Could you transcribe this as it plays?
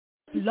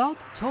Blog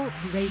Talk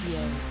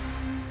Radio.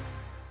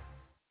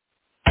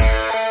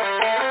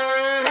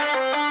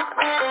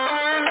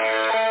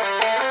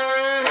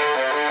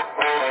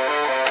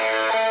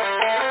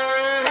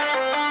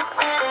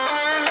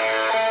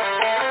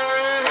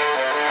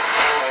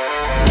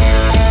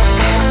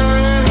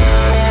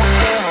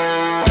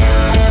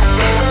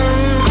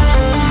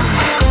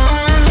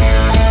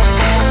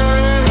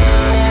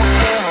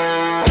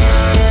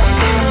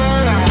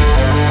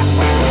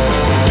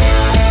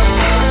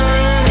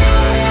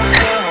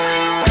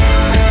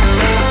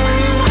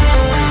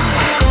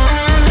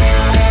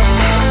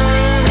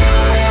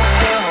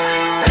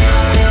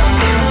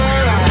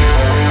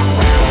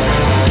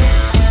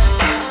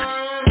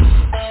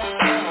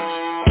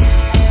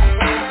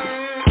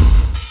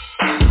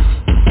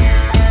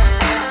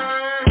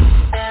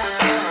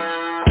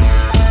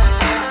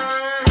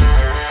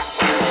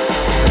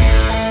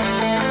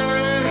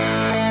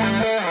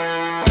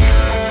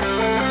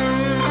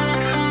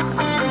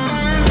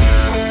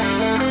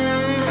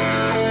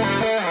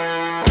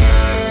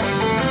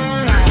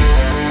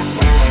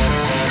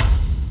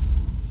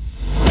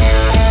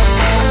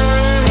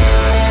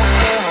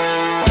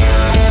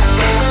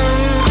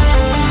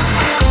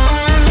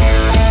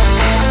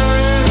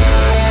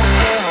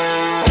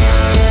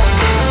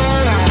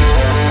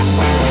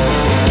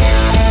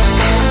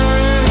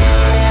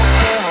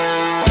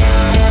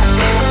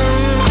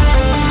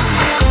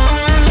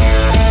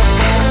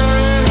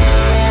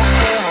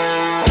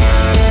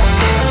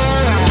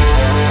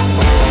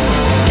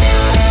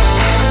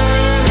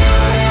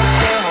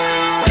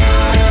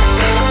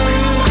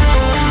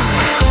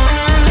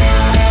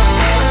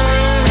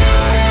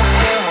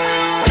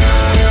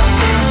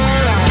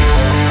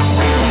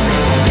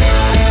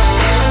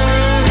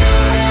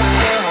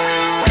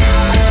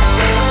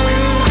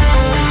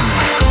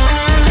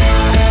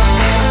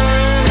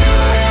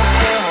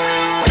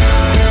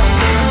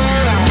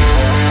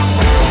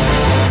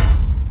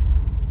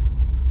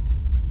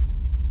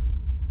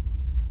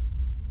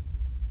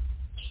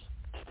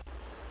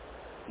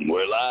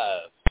 We're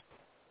live.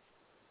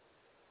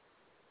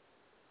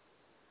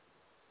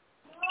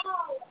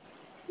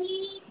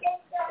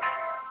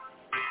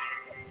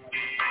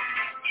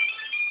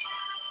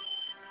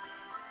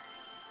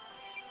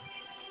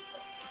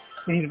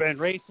 He's been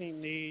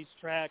racing these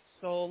tracks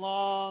so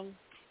long,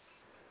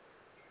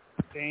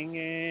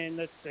 singing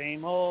the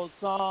same old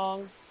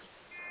song.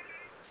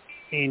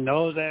 He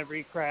knows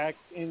every crack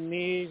in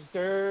these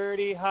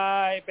dirty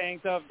high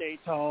banks of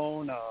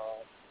Daytona,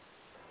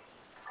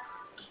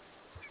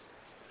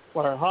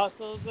 where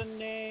hustle's the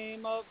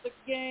name of the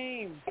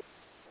game,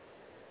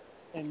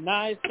 and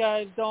nice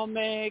guys don't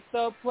make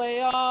the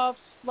playoffs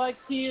like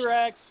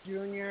T-Rex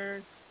Jr.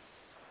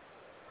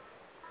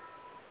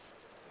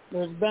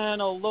 There's been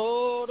a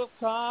load of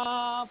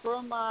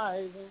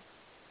compromising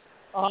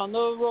on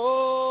the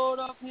road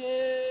of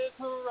his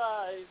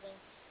horizon,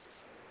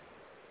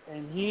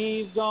 and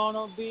he's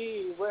gonna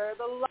be where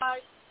the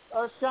lights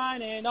are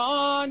shining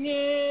on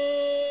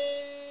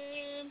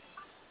him,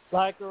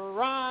 like a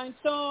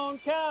rhinestone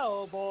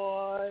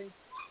cowboy.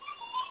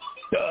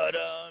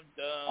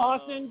 Dun-dun-dun.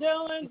 Austin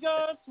Dillon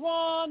just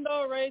won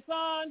the race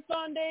on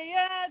Sunday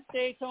at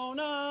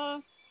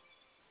Daytona.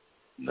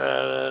 Like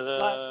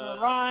a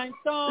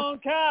rhinestone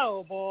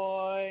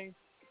cowboy.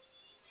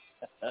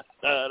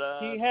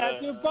 He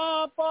had to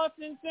bump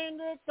Austin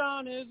Cindric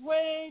on his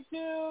way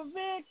to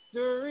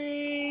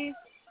victory.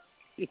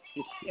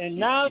 And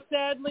now,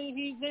 sadly,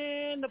 he's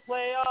in the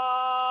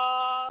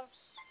playoffs.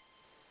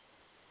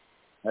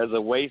 As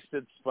a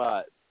wasted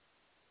spot.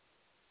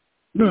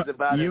 He's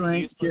about You as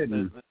ain't useless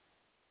kidding.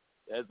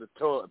 as the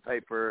toilet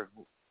paper.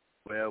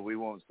 Well, we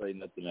won't say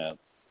nothing else.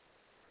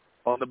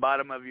 On the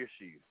bottom of your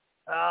shoe.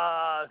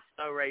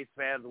 So race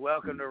fans,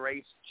 welcome to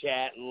Race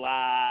Chat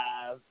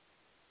Live.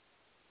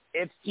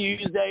 It's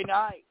Tuesday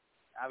night.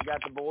 I've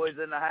got the boys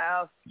in the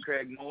house,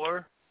 Craig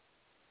Moore,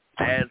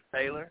 Taz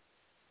Taylor.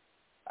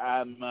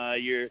 I'm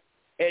your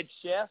head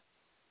chef,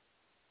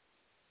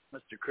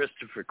 Mr.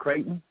 Christopher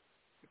Creighton.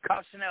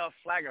 Cautionel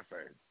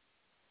Flaggerford,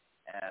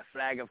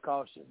 flag of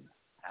caution.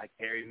 I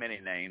carry many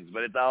names,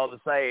 but it's all the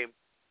same.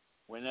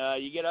 When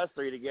you get us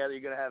three together,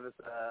 you're gonna have us.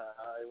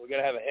 We're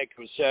gonna have a heck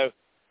of a show.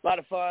 A lot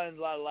of fun,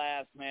 a lot of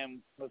laughs,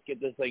 man. Let's get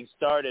this thing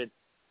started.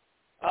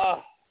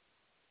 I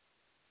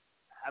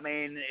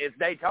mean, it's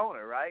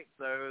Daytona, right?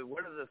 So,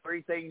 what are the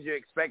three things you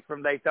expect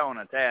from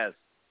Daytona, Taz?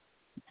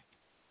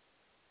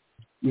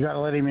 You got to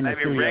let him in the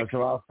Maybe studio, Rick.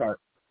 so I'll start.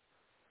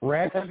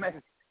 Wreck,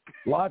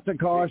 lots of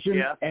caution,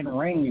 Yeah. and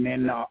rain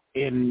in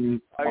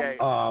Okay.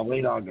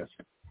 Late August.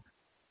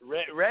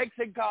 Wrecks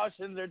and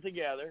cautions are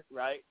together,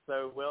 right?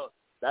 So,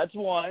 that's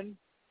one.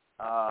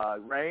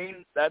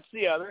 Rain, that's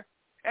the other.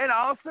 And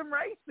awesome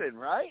racing,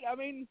 right? I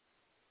mean,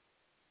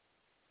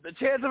 the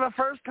chance of a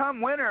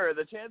first-time winner,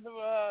 the chance of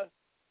a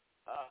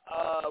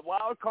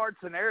wild card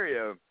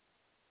scenario.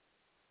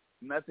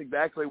 And that's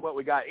exactly what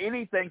we got.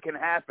 Anything can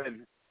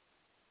happen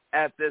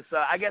at this.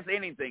 I guess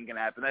anything can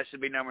happen. That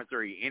should be number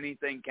 3.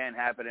 Anything can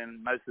happen,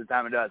 and most of the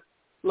time it does.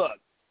 Look,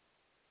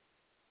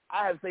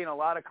 I have seen a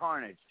lot of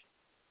carnage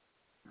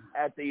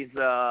at these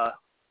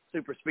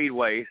super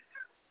speedways,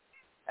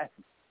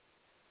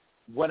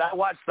 when I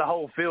watched the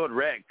whole field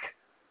wreck,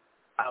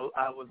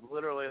 I was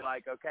literally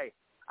like, okay,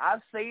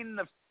 I've seen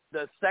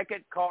the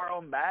second car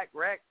on back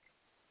wreck.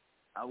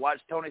 I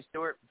watched Tony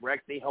Stewart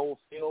wreck the whole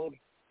field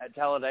at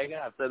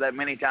Talladega. I've said that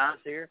many times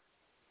here.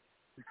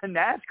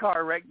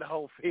 NASCAR wrecked the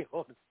whole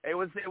field. It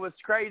was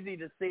crazy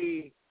to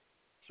see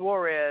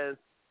Suarez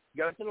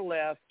go to the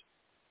left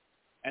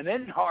and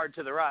then hard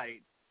to the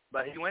right,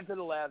 but he went to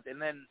the left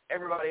and then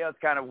everybody else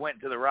kind of went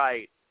to the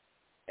right,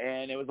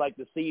 and it was like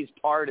the seas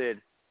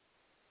parted.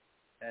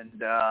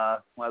 And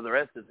well, the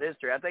rest is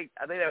history. I think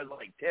there was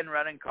like 10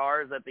 running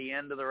cars at the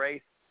end of the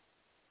race.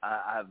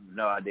 I have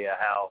no idea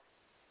how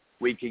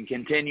we can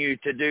continue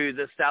to do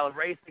this style of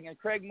racing. And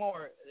Craig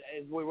Moore,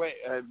 as we wait,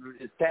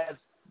 is Taz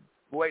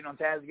waiting on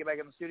Taz to get back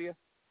in the studio?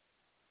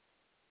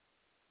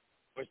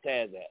 Where's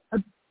Taz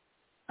at?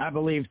 I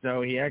believe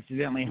so. He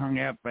accidentally hung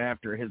up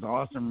after his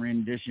awesome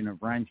rendition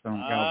of Rhinestone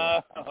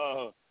Cowboy.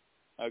 Oh,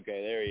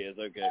 okay, there he is.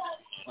 Okay,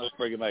 let's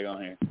bring him back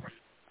on here.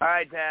 All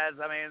right, Taz.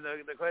 I mean,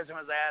 the question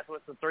was asked,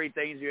 what's the three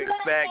things you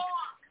expect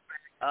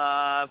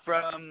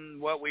from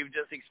what we've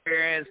just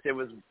experienced? It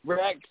was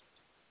wreck,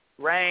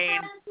 rain,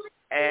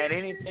 and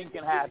anything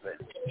can happen.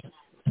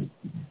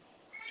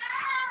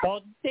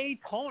 Well,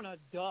 Daytona,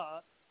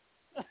 duh.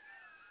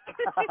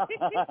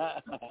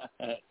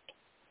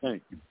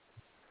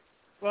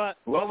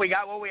 Well, we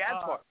got what we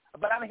asked for,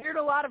 but I'm hearing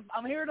a lot of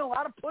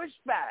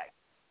pushback.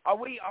 Are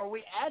we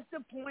at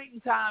the point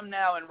in time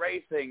now in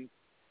racing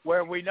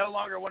where we no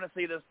longer want to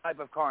see this type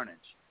of carnage?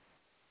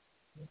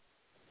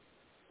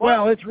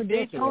 Well, it's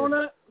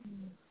ridiculous.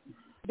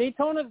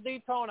 Daytona's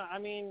Daytona. I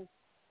mean,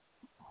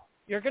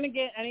 you're going to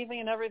get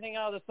anything and everything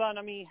out of the sun.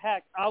 I mean,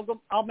 heck,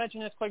 I'll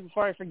mention this quick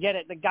before I forget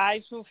it. The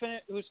guys who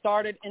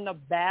started in the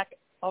back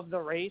of the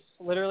race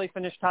literally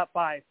finished top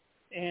 5.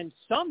 And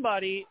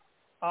somebody,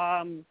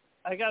 I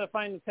got to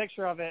find the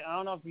picture of it. I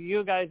don't know if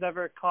you guys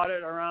ever caught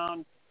it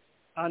around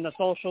on the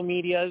social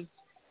medias,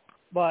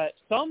 but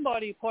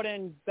somebody put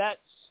in bets,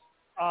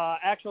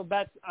 actual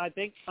bets, I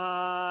think,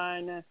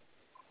 on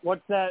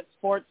what's that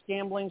sports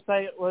gambling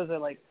site? Was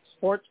it like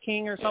Sports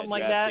King or something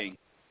like that?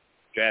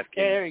 DraftKings.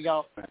 There you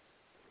go.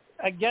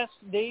 I guess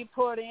they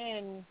put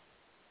in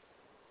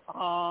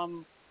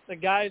the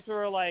guys who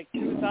were like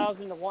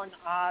 2,000 to 1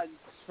 odds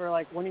for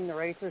like winning the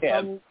race or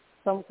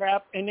some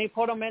crap, and they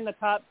put him in the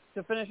top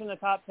to finish in the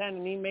top 10,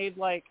 and he made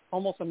like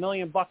almost $1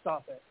 million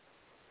off it.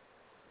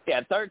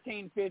 Yeah,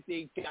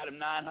 $13.50 got him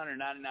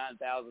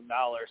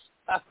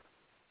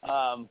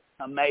 $999,000.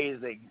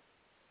 Amazing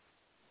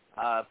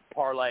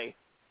parlay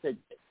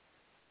ticket.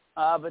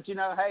 But you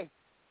know, hey,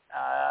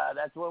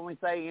 that's when we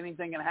say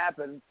anything can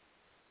happen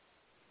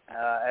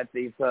at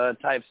these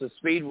types of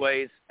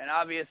speedways, and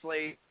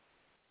obviously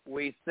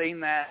we've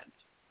seen that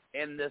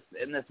in this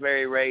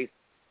very race.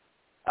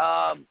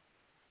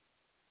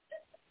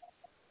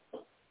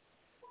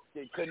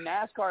 Could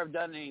NASCAR have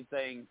done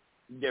anything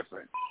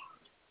different?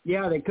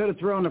 Yeah, they could have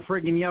thrown a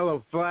friggin'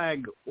 yellow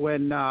flag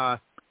when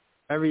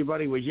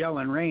everybody was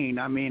yelling rain.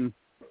 I mean,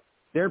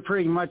 they're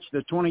pretty much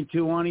the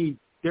 2020.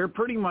 They're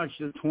pretty much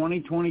the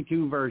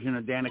 2022 version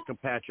of Danica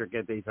Patrick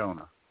at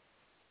Daytona.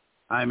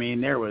 I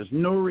mean, there was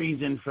no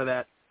reason for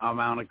that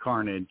amount of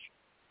carnage.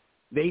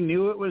 They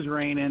knew it was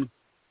raining.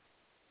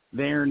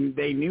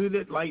 They knew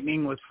that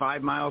lightning was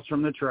 5 miles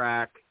from the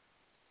track.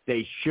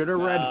 They should have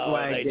red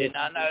flagged it. They did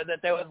not know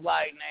that there was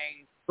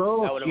lightning.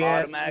 Bullshit. That would have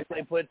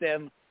automatically put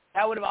them.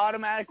 That would have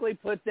automatically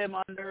put them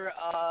under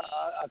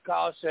a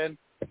caution.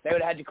 They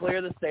would have had to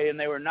clear the stadium.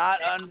 They were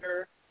not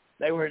under.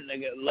 They were.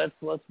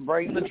 Let's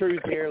bring the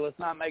truth here. Let's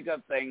not make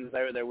up things.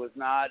 There was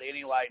not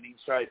any lightning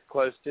strikes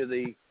close to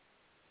the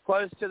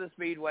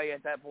speedway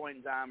at that point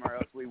in time, or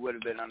else we would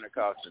have been under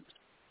caution.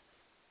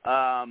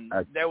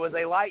 There was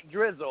a light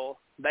drizzle.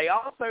 They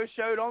also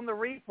showed on the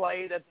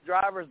replay that the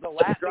drivers the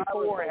lap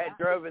before had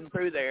driven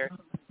through there,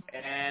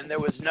 and there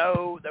was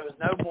no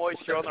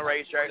moisture on the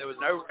racetrack. There was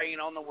no rain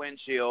on the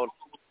windshield.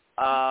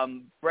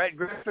 Brett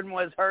Griffin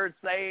was heard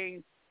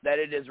saying that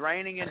it is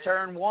raining in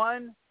turn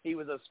 1. He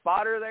was a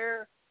spotter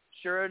there.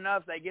 Sure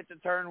enough, they get to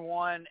turn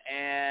 1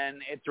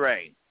 and it's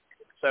rain.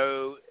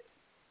 So,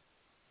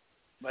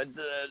 but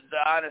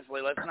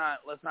honestly, let's not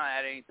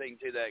add anything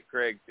to that,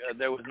 Craig.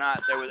 There was.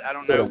 I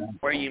don't know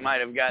where you might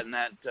have gotten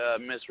that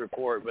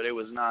misreport, but it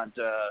was not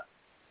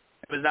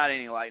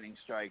any lightning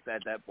strikes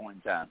at that point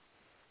in time.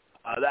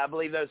 I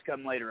believe those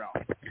come later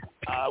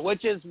on,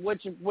 which is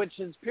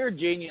pure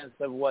genius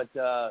of what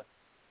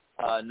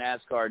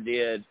NASCAR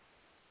did.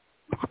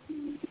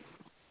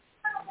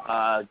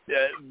 So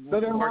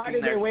then why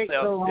did they wait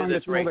so long to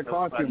throw the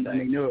caution when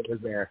they knew it was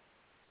there?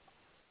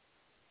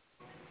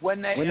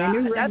 When they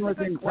knew rain was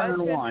in turn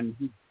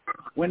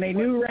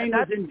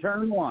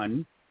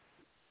 1,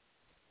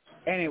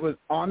 and it was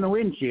on the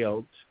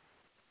windshields,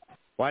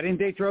 why didn't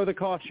they throw the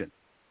caution?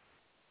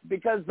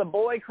 Because the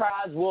boy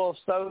cries wolf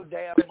so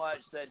damn much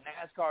that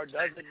NASCAR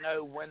doesn't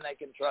know when they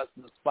can trust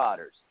the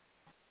spotters.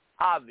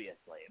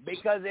 Obviously,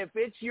 because if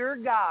it's your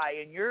guy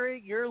and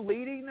you're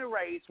leading the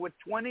race with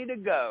 20 to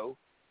go,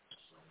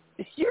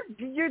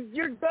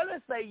 you're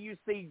gonna say you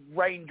see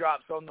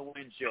raindrops on the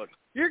windshield.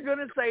 You're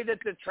gonna say that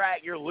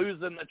you're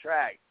losing the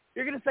track.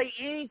 You're gonna say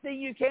anything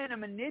you can to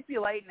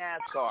manipulate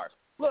NASCAR.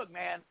 Look,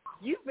 man,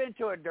 you've been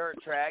to a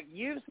dirt track.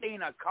 You've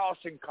seen a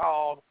caution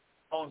called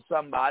on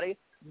somebody.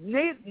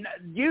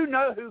 You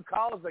know who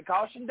calls the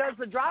caution. Does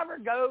the driver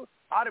go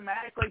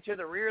automatically to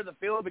the rear of the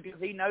field because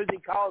he knows he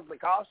calls the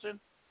caution?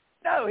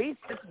 No, he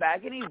sits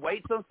back and he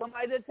waits on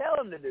somebody to tell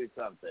him to do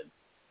something.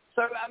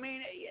 So, I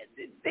mean,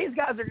 these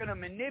guys are going to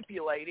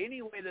manipulate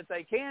any way that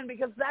they can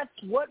because that's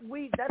what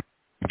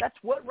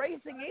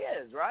racing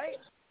is, right?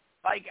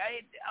 Like,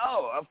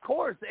 of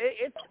course,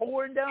 it's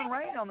pouring down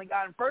rain on the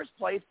guy in first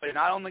place, but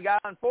not on the guy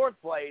in fourth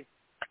place.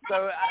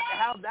 So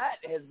how that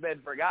has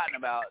been forgotten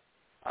about.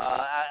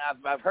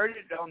 I've heard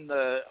it on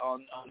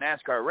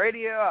NASCAR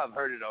radio. I've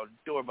heard it on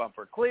Door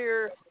Bumper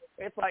Clear.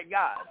 It's like,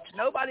 guys,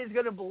 nobody's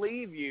going to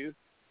believe you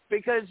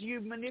because you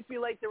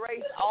manipulate the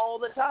race all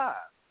the time.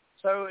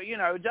 So,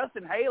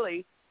 Justin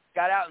Haley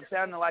got out and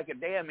sounded like a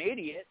damn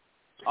idiot.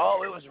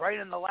 Oh, it was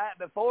raining the lap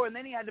before, and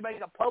then he had to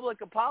make a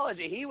public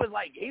apology. He was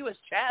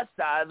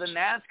chastising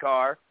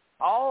NASCAR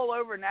all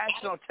over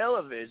national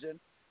television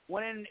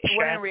when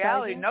in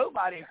reality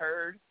nobody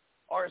heard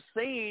or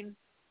seen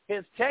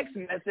his text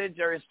message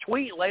or his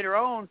tweet later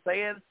on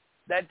saying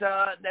that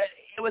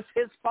it was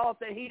his fault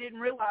that he didn't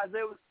realize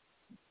it was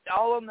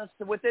all on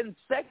within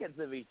seconds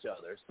of each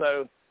other.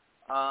 So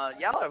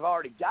y'all have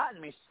already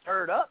gotten me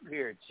stirred up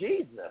here.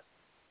 Jesus,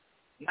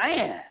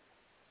 man.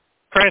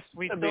 Chris,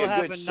 we still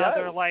have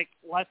another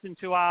less than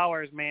 2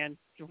 hours, man.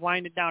 Just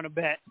wind it down a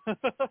bit.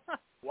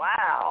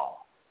 Wow.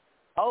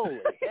 Holy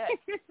heck.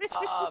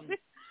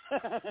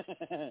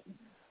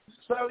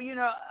 So,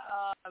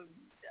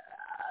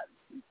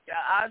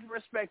 I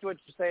respect what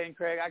you're saying,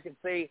 Craig. I can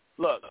see.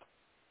 Look,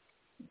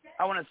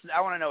 I want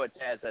to know what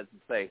Taz has to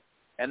say,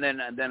 and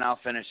then I'll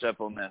finish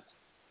up on this.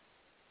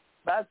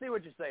 But I see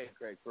what you're saying,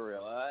 Craig, for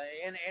real.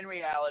 In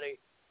reality,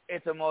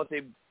 it's a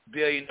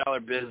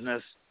multi-billion-dollar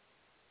business.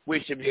 We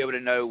should be able to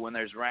know when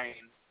there's rain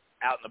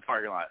out in the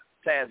parking lot.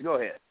 Taz, go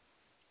ahead.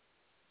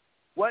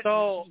 I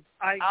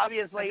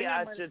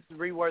should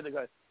reword the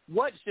question.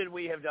 What should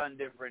we have done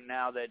different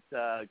now that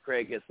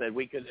Craig has said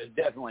we could have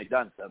definitely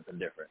done something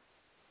different?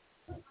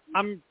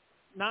 I'm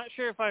not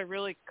sure if I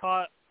really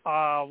caught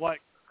what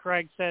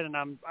Craig said, and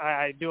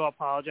I do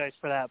apologize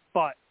for that.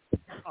 But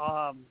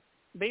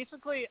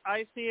basically,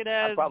 I see it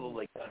as... I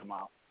probably cut him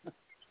off.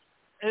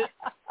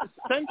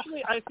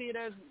 Essentially, I see it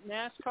as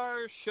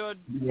NASCAR should.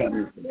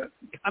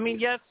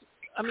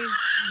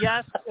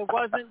 Yes, it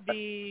wasn't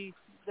the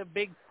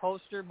big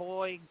poster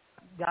boy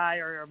guy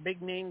or a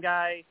big name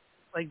guy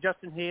like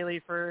Justin Haley,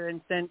 for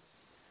instance.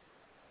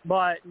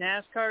 But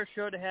NASCAR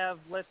should have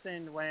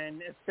listened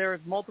if there's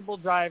multiple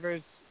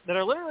drivers that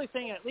are literally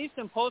saying, at least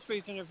in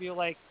post-race interview,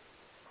 like,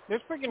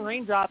 there's freaking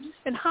raindrops.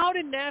 And how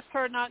did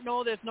NASCAR not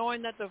know this,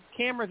 knowing that the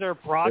cameras that are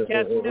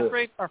broadcasting this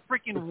race are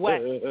freaking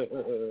wet?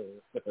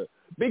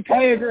 Because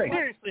I agree.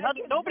 Seriously, how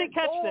did nobody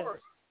catch this?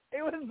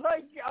 It was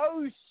like,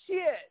 oh,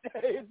 shit,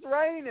 it's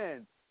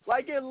raining.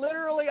 Like, it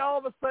literally all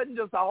of a sudden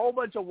just a whole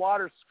bunch of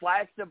water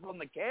splashed up on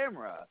the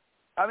camera.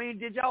 I mean,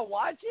 did y'all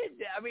watch it?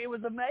 I mean, it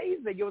was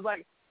amazing. It was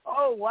like,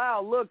 oh,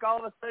 wow, look, all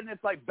of a sudden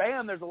it's like,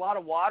 bam, there's a lot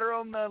of water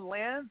on the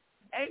lens.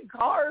 And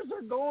cars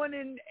are going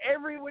in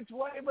every which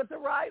way but the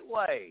right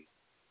way.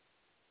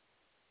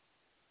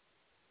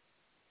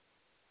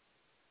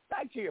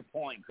 Back to your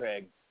point,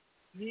 Craig.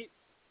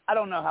 I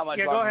don't know how much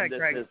longer this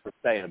is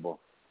sustainable.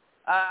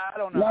 I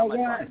don't know how much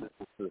longer this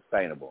is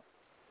sustainable.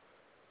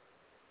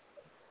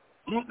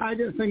 I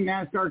just think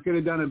NASCAR could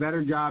have done a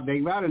better job.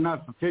 They've got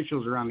enough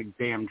officials around the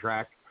damn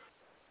track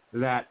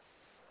that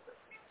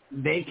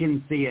they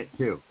can see it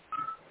too.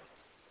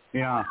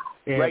 Yeah.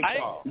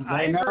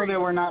 I know that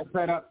we're not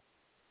set up.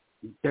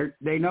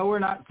 They know we're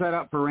not set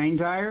up for rain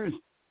tires,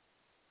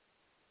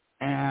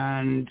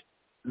 and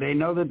they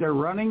know that they're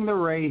running the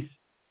race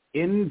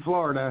in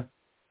Florida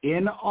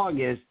in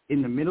August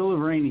in the middle of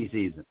rainy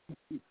season,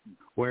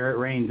 where it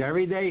rains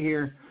every day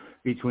here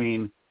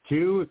between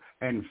 2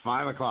 and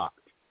 5 o'clock.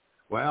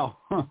 Well,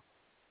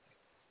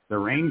 the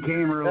rain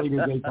came early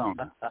to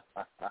Daytona.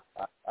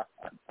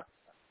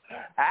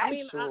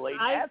 Actually,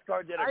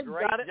 NASCAR did a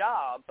great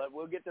job, but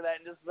we'll get to that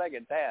in just a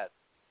second, Taz.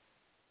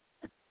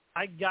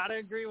 I got to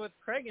agree with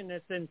Craig in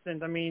this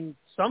instance. I mean,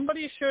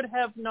 somebody should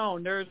have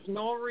known. There's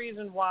no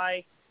reason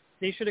why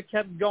they should have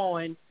kept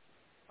going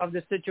of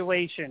the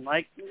situation.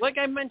 Like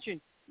I mentioned,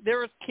 there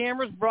was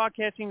cameras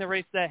broadcasting the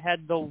race that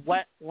had the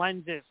wet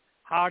lenses.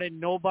 How did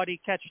nobody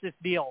catch this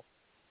deal?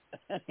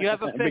 You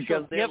have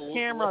officials. You have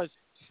cameras.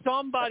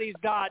 Somebody's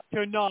got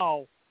to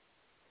know.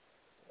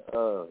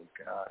 Oh,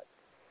 God.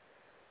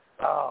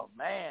 Oh,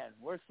 man,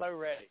 we're so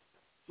ready.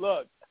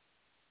 Look,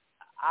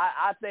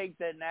 I think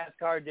that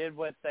NASCAR did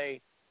what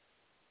they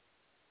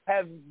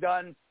have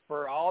done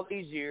for all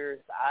these years.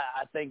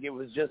 I think it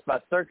was just by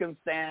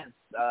circumstance,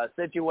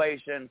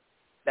 situation,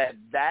 that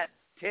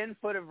 10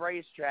 foot of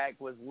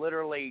racetrack was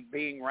literally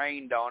being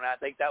rained on. I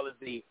think that was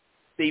the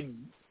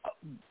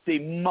the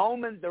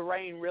moment the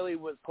rain really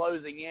was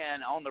closing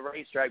in on the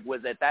racetrack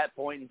was at that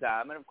point in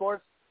time. And, of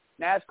course,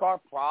 NASCAR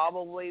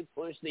probably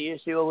pushed the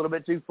issue a little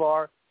bit too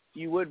far.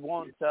 You would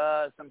want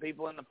some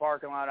people in the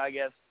parking lot, I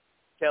guess,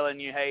 telling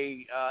you,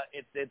 hey,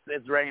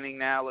 it's raining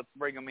now. Let's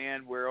bring them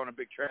in. We're on a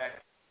big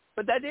track.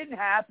 But that didn't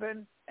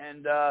happen.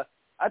 And I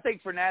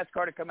think for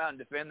NASCAR to come out and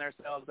defend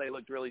themselves, they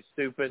looked really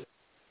stupid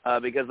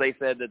because they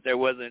said that there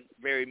wasn't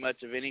very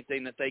much of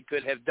anything that they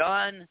could have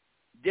done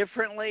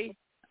differently.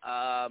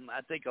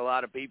 I think a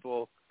lot of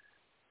people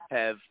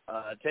have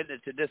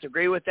tended to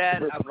disagree with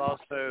that. I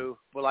also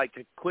would like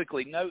to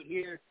quickly note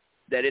here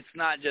that it's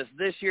not just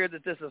this year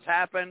that this has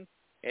happened.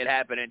 It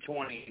happened in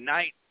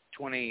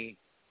 2019,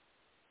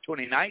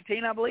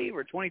 I believe,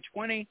 or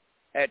 2020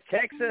 at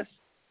Texas,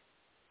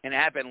 and it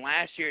happened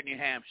last year in New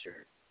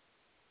Hampshire.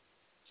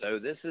 So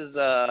this is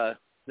a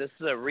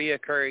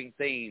reoccurring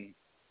theme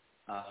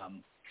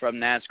from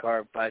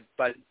NASCAR by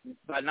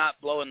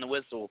not blowing the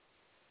whistle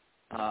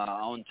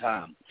on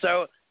time.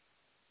 So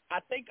I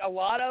think a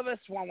lot of us,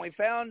 when we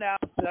found out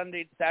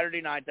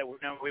Saturday night that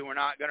we were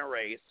not going to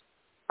race,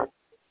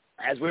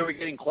 as we were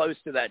getting close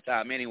to that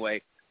time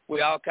anyway, we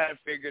all kind of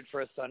figured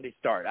for a Sunday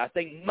start. I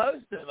think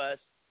most of us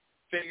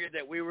figured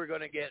that we were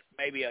going to get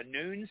maybe a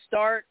noon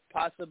start,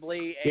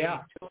 possibly a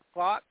 2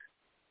 o'clock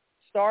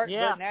start.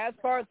 Yeah. But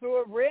NASCAR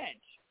threw a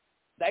wrench.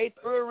 They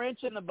threw a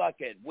wrench in the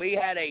bucket. We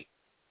had a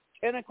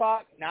 10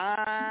 o'clock,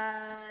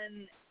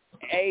 9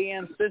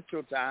 a.m.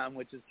 Central Time,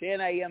 which is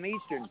 10 a.m.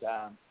 Eastern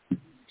Time,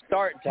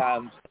 start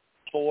time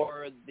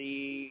for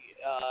the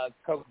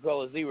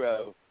Coca-Cola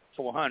Zero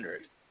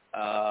 400.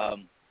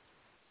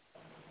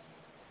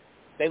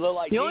 They look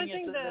like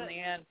geniuses in the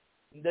end.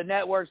 The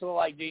networks look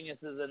like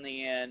geniuses in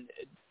the end.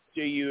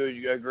 Do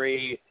you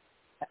agree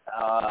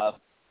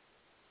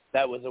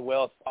that was a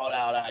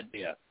well-thought-out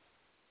idea?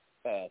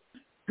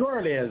 Sure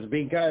it is,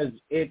 because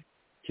it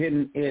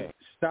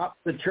stops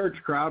the church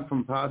crowd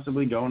from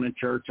possibly going to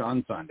church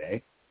on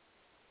Sunday.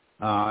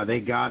 They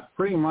got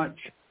pretty much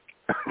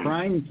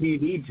prime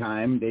TV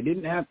time. They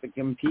didn't have to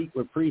compete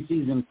with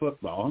preseason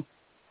football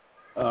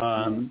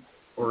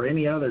or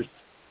any other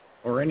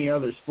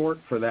sport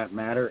for that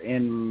matter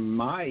in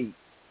my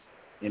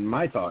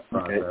thought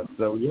process. Okay.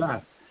 So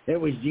yeah, it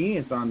was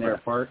genius on their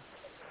part.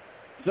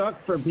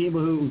 Sucked for people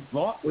who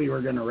thought we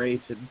were going to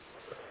race at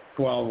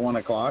 1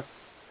 o'clock,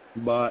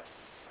 but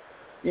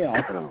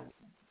well,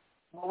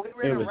 we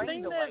were in a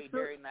rain delay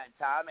during that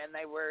time, and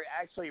they were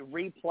actually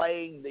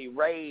replaying the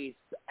race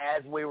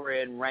as we were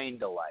in rain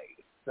delay.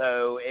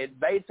 So it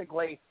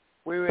basically,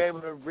 we were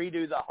able to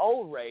redo the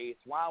whole race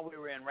while we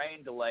were in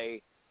rain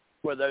delay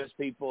for those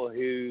people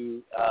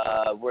who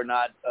were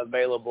not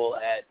available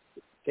at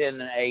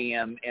 10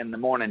 a.m. in the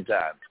morning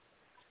time.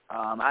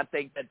 I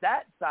think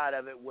that side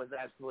of it was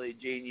absolutely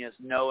genius,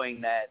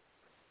 knowing that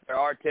there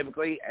are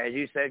typically, as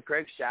you said,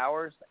 Craig,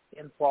 showers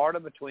in Florida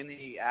between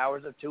the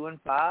hours of 2 and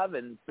 5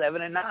 and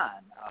 7 and 9.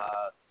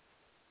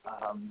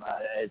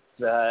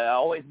 It's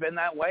always been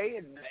that way,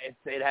 and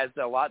it has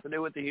a lot to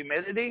do with the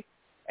humidity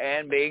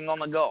and being on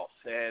the Gulf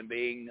and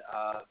being,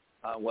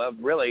 well,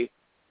 really,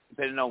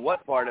 depending on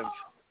what part of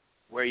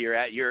where you're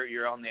at,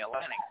 you're on the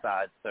Atlantic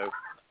side. So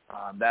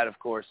that, of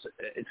course,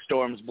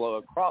 storms blow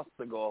across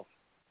the Gulf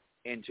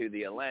into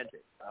the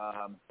Atlantic.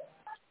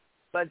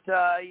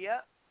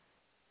 Yeah.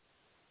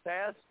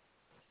 Taz?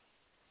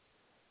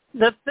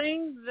 The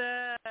thing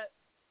that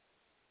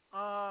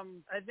I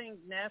think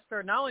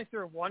NASCAR not only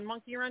threw one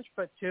monkey wrench,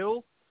 but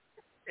two,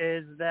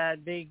 is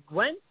that they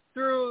went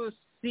through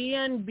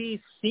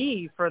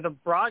CNBC for the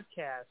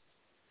broadcast,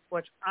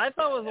 which I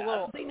thought was a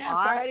little odd.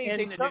 NASCAR had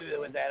anything to do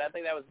with that. I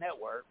think that was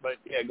network, but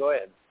yeah, go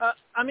ahead.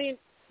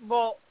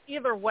 Well,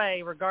 either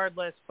way,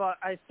 regardless, but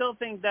I still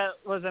think that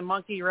was a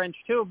monkey wrench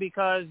too,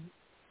 because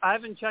I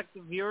haven't checked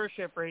the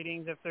viewership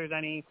ratings if there's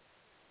any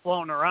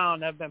floating around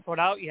that have been put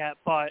out yet,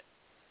 but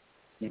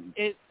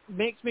it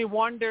makes me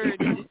wonder,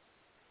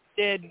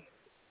 it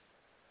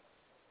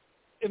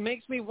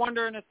makes me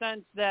wonder in a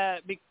sense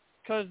that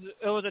because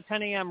it was a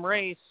 10 a.m.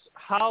 race,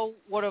 how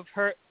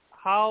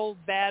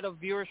bad of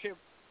viewership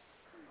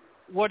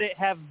would it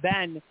have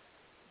been?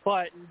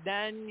 But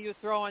then you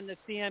throw in the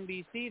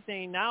CNBC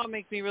thing, now it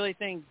makes me really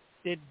think,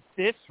 did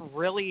this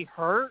really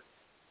hurt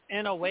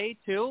in a way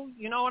too?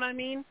 You know what I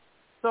mean?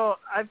 So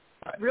I'm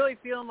really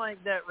feeling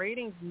like that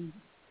ratings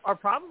are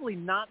probably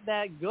not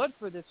that good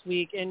for this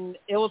week, and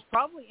it was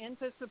probably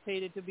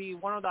anticipated to be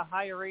one of the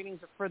higher ratings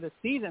for the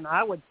season,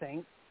 I would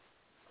think.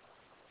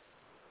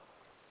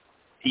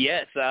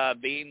 Yes,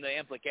 being the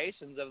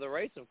implications of the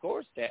race, of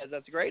course, Taz,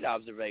 that's a great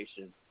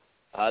observation.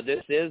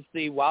 This is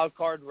the wild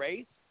card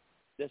race.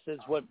 This is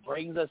what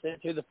brings us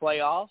into the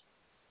playoffs.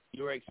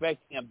 You were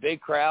expecting a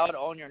big crowd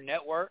on your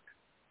network.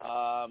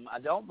 I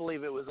don't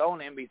believe it was on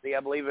NBC.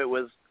 I believe it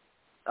was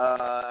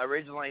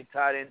originally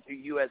tied into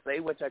USA,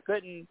 which I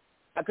couldn't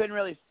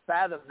really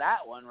fathom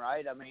that one,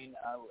 right? I mean,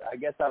 I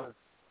guess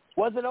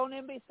was it on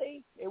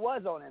NBC? It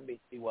was on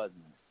NBC,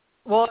 wasn't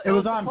it? Well, it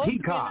was on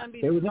Peacock.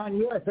 It was on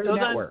USA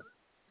Network.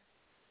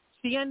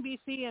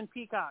 CNBC and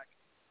Peacock.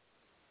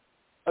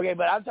 Okay,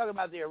 but I'm talking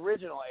about the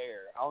original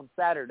air on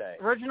Saturday.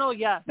 Original,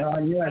 yes. No,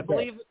 on USA. I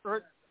believe.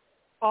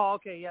 Oh,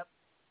 okay, yep.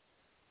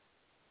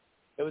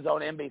 It was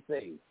on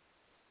NBC.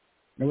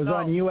 It was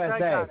on Greg USA.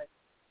 got it.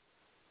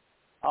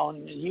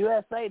 On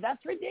USA?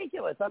 That's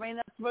ridiculous. I mean,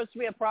 that's supposed to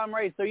be a prime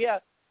race. So, yeah,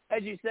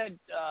 as you said,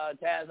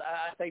 Taz,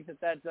 I think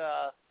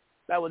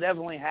that will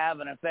definitely have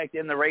an effect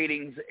in the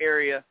ratings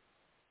area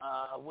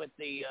with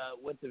the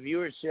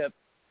viewership.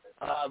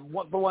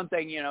 For one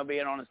thing,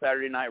 being on a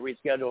Saturday night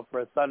rescheduled for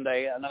a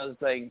Sunday. Another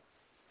thing,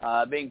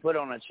 being put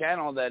on a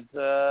channel that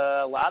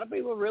a lot of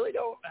people really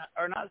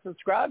are not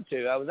subscribed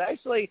to. I was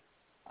actually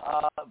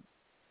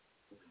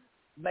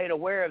made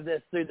aware of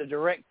this through the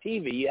Direct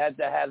TV. You had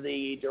to have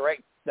the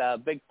Direct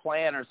big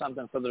plan or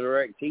something for the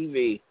Direct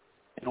TV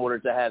in order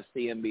to have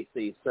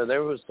CNBC. So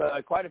there was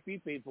quite a few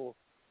people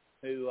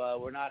who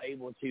were not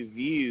able to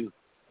view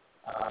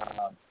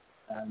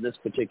this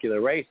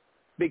particular race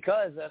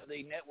because of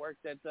the network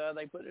that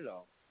they put it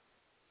on.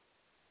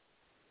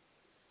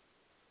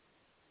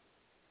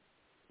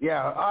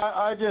 Yeah,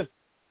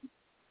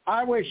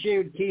 I wish they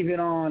would keep it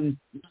on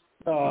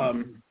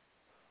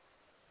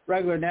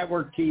regular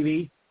network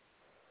TV.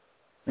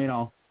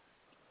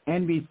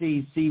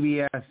 NBC,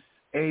 CBS,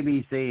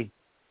 ABC,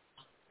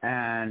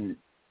 and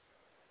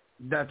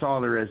that's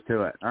all there is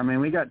to it. I mean,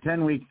 we got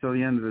 10 weeks till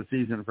the end of the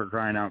season, for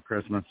crying out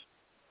Christmas.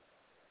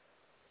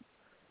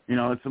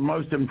 It's the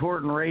most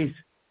important race.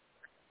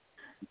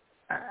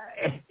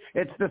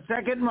 It's the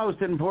second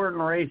most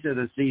important race of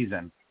the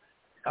season.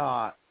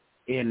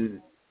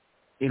 In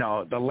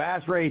the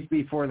last race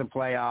before the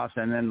playoffs,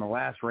 and then the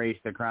last race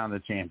to crown the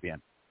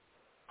champion.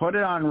 Put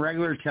it on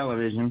regular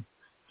television,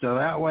 so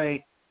that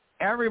way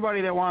everybody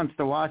that wants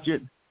to watch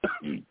it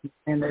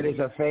and that is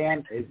a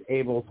fan is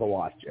able to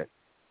watch it.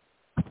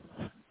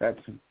 That's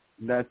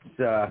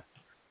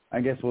I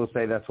guess we'll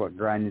say that's what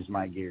grinds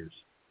my gears.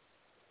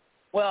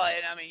 Well,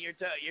 and I mean, you're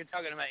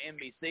talking about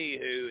NBC,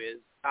 who is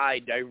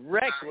tied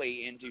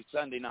directly into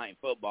Sunday Night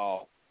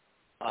Football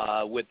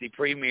with the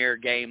premier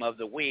game of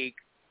the week.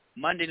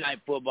 Monday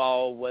Night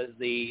Football was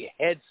the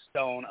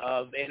headstone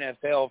of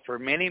NFL for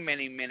many,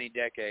 many, many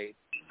decades,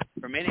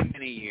 for many,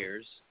 many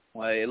years,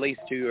 well, at least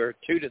 2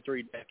 to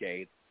 3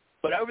 decades.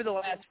 But over the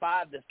last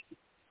 5 to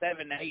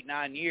 7, 8,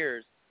 9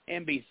 years,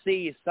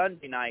 NBC's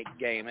Sunday night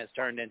game has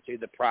turned into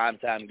the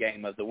primetime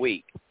game of the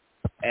week.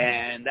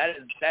 And that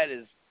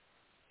is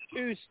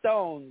two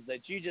stones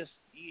that you just,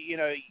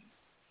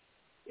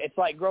 it's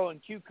like growing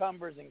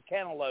cucumbers and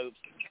cantaloupes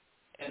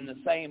in the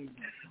same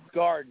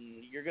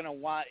garden. You're going to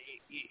want,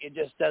 it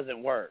just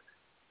doesn't work.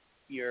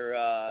 You're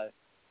not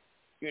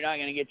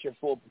going to get your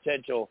full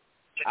potential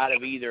out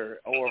of either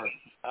or.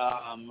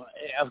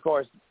 Of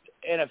course,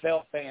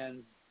 NFL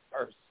fans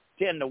are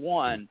 10 to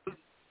 1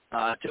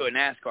 to a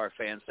NASCAR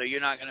fan, so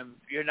you're not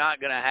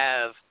going to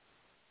have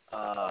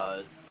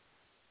a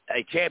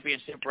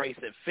championship race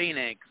at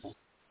Phoenix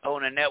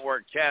on a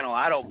network channel,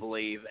 I don't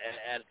believe,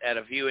 at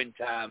a viewing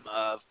time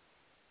of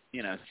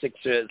 6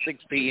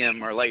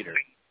 p.m. or later.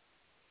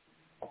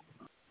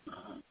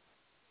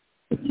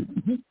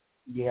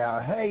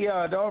 Yeah. Hey,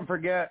 don't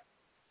forget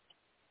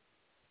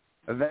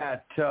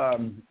that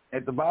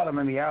at the bottom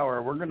of the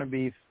hour, we're going to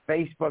be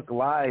Facebook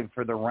Live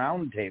for the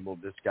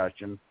roundtable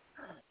discussion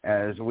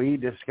as we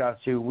discuss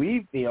who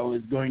we feel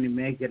is going to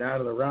make it out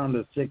of the round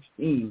of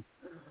 16.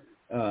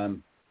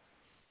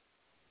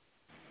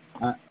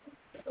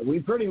 We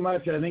pretty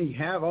much, I think,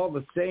 have all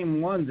the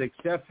same ones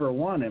except for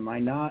one. Am I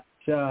not?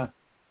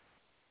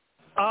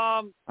 I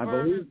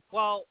believe.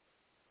 Well,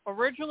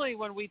 originally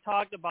when we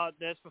talked about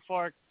this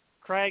before,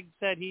 Craig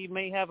said he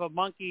may have a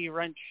monkey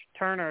wrench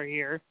turner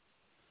here.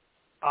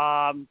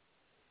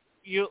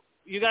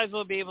 You guys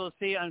will be able to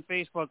see it on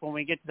Facebook when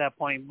we get to that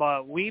point,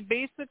 but we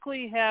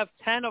basically have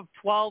 10 of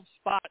 12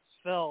 spots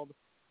filled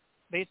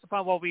based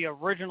upon what we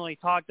originally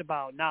talked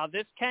about. Now,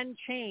 this can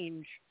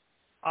change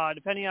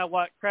depending on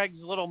what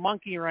Craig's little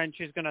monkey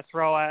wrench is going to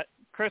throw at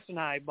Chris and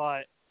I,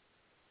 but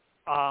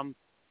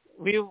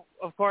we,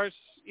 of course,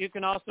 you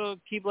can also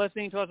keep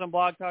listening to us on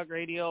Blog Talk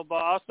Radio,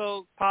 but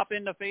also pop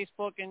into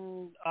Facebook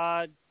and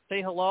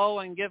say hello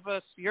and give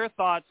us your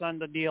thoughts on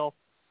the deal.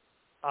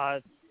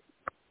 I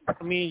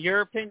mean,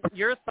 your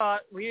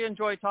thought. We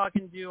enjoy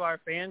talking to our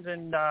fans,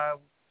 and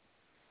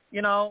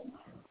you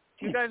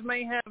guys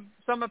may have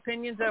some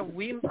opinions and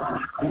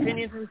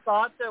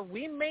thoughts that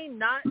we may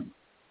not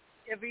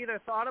have either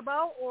thought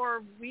about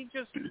or we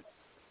just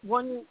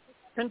wouldn't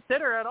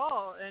consider at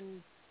all.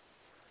 And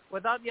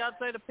without the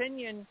outside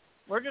opinion,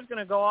 we're just going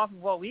to go off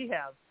of what we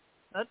have.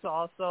 That's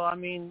all. So, I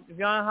mean, if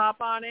you want to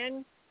hop on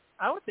in,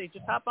 I would say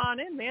just hop on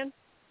in, man.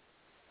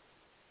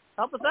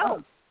 Help us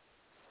out.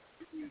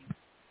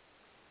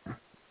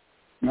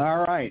 All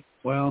right.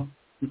 Well,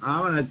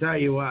 I'm going to tell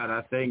you what.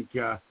 I think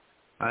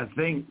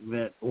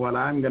that what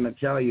I'm going to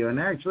tell you, and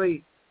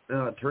actually,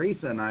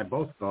 Teresa and I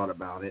both thought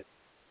about it,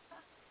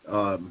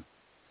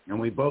 and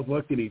we both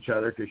looked at each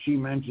other because she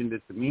mentioned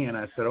it to me, and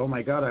I said, "Oh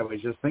my God, I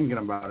was just thinking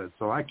about it."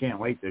 So I can't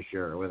wait to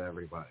share it with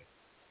everybody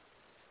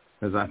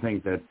because I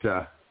think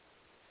that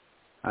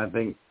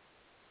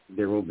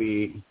there will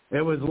be.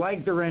 It was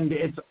like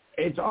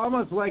it's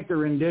almost like the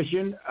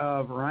rendition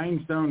of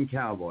Rhinestone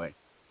Cowboy.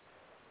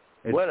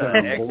 It's What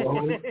going an to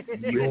blow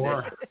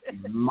your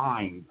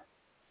mind.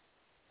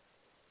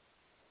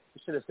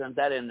 You should have sent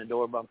that in the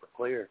door bumper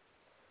clear.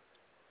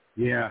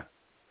 Yeah.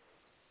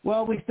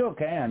 Well, we still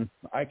can.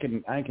 I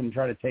can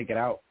try to take it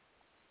out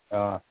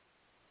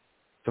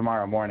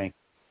tomorrow morning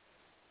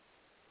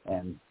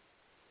and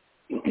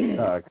get an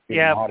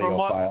audio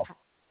file.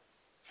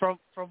 From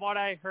what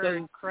I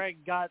heard, Craig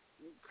got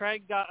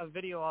a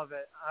video of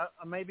it.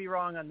 I may be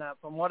wrong on that.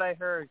 From what I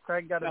heard,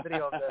 Craig got a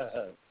video of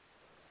this.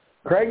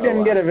 Craig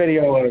didn't get a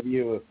video of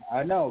you.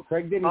 I know.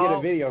 Craig didn't get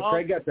a video.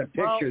 Craig got the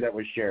picture that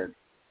was shared.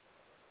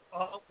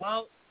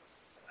 Well,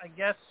 I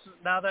guess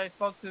now that I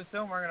spoke too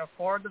soon, we're going to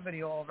forward the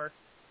video over.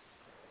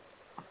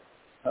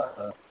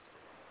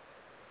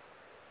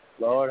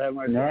 Lord have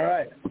mercy. All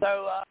right.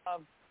 So,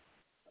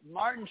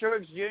 Martin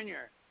Truex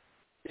Jr.,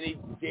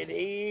 did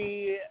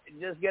he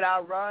just get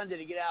outrun? Did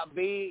he get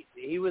outbeat?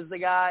 He was the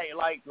guy,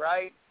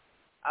 right?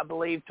 I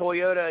believe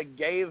Toyota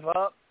gave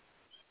up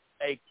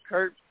a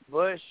Kurt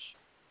Busch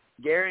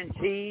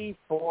guarantee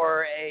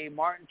for a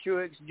Martin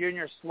Truex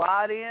Jr.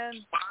 slide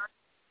in,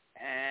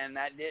 and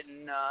that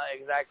didn't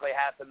exactly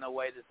happen the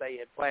way that they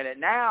had planned it.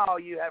 Now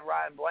you have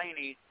Ryan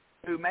Blaney,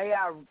 who may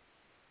I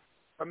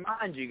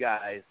remind you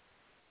guys,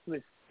 who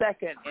is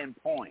second in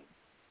points.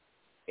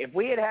 If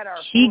we had our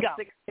full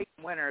 16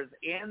 winners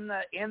in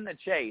the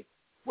chase,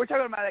 we're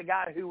talking about a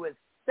guy who was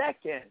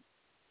second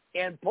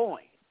in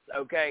points,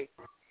 okay?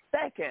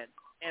 Second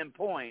in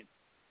points,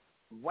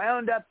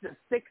 wound up the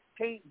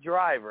 16th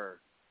driver.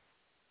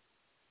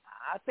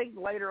 I think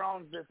later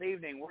on this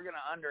evening we're going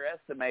to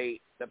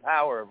underestimate the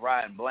power of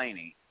Ryan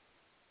Blaney.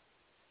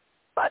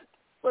 But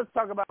let's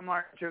talk about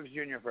Martin Truex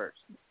Jr. first.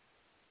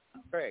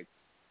 Craig.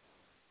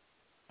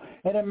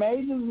 It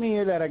amazes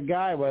me that a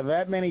guy with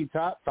that many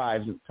top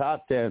fives and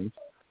top tens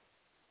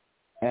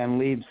and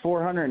leads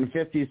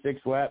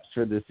 456 laps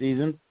for the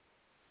season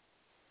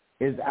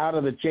is out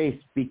of the chase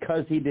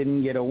because he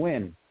didn't get a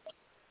win.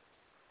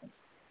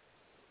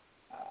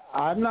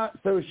 I'm not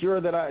so sure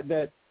that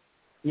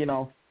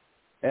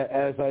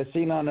as I've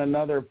seen on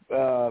another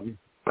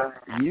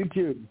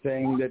YouTube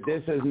thing, that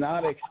this has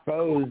not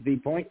exposed the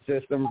point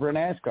system for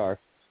NASCAR.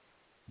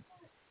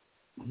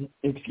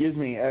 Excuse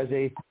me, as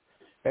a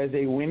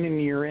win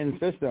and you're in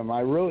system.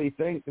 I really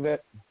think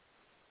that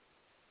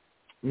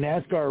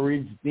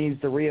NASCAR needs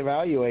to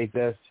reevaluate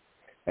this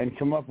and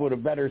come up with a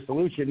better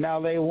solution. Now,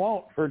 they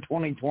won't for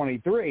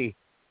 2023,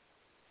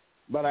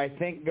 but I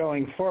think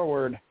going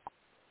forward,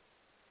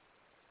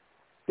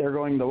 they're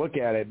going to look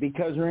at it.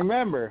 Because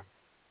remember,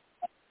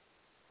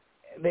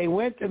 they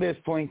went to this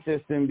point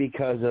system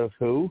because of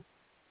who?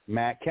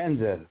 Matt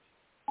Kenseth.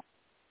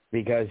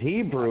 Because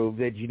he proved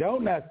that you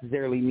don't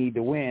necessarily need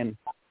to win.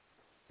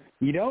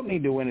 You don't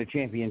need to win a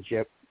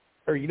championship,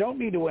 or you don't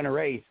need to win a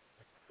race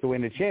to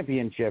win a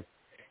championship.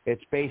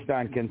 It's based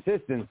on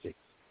consistency.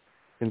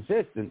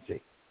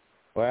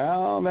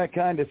 Well, that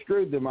kind of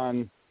screwed them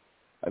on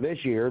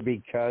this year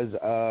because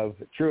of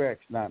Truex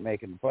not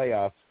making the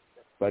playoffs,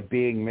 but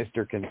being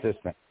Mr.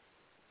 Consistent.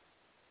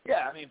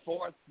 Yeah, I mean,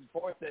 fourth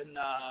in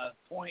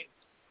points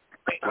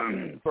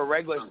for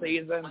regular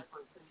season,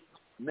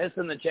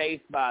 missing the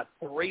chase by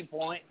 3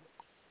 points.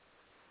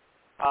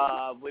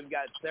 We've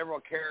got several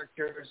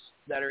characters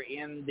that are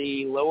in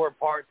the lower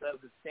parts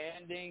of the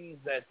standings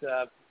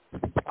that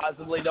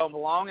possibly don't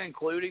belong,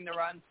 including the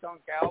Rhinestone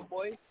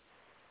Cowboy.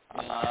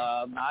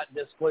 Not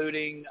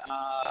discluding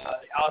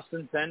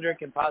Austin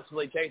Cindric and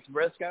possibly Chase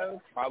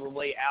Briscoe.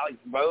 Probably Alex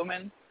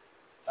Bowman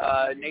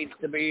needs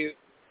to be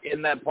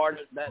in that part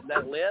of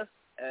that list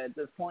at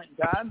this point in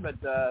time. But,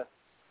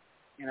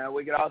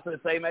 we could also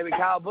say maybe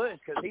Kyle Busch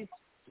because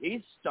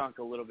he's stunk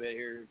a little bit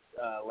here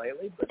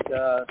lately.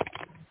 But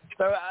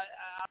so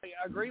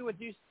I agree with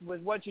you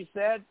with what you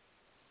said,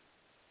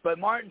 but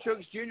Martin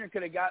Truex Jr.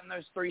 could have gotten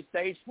those 3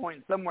 stage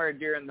points somewhere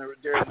during the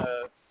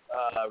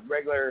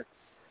regular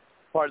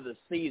part of the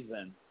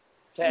season.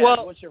 Chad,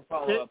 what's your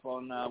follow up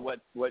on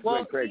what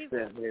Craig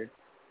said here?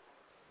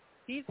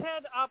 He's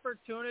had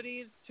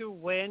opportunities to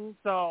win,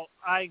 so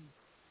I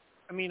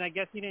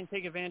guess he didn't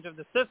take advantage of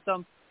the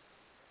system.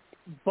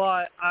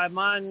 But I'm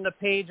on the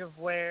page of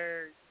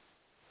where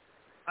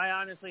I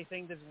honestly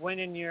think this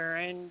winning you're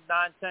in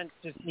nonsense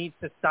just needs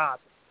to stop.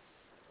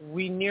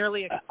 We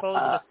nearly exposed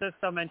the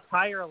system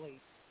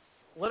entirely.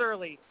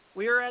 Literally,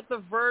 we were at the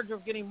verge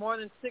of getting more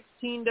than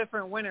 16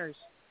 different winners.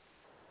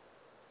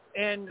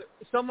 And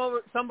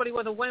somebody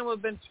with a win would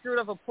have been screwed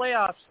up a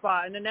playoff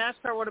spot, and the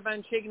NASCAR would have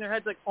been shaking their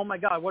heads like, oh, my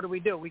God, what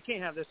do? We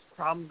can't have this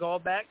problem. Go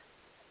back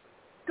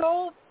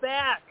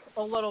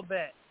a little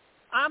bit.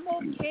 I'm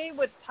okay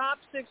with top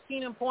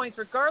 16 in points,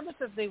 regardless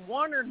if they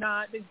won or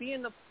not. They'd be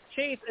in the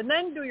chase, and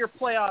then do your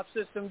playoff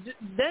system,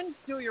 then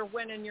do your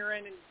win and you're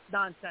in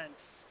nonsense.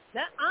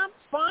 That I'm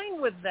fine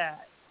with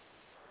that.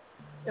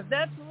 If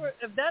that's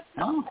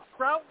the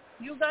route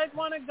you guys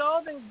want to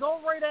go, then go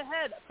right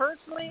ahead.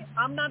 Personally,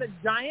 I'm not a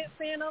giant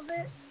fan of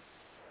it,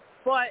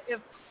 but if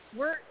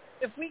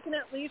if we can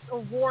at least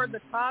award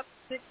the top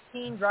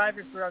 16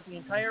 drivers throughout the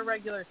entire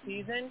regular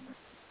season,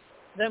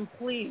 then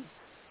please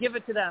give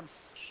it to them.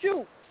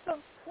 Shoot, the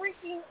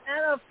freaking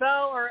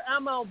NFL or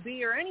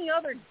MLB or any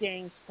other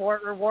dang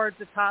sport rewards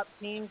the top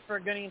teams for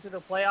getting into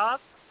the playoffs.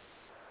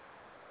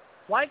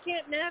 Why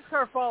can't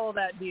NASCAR follow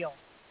that deal?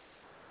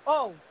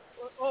 So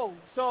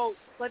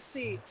let's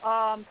see.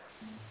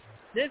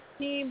 This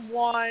team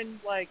won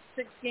like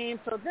 6 games,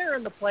 so they're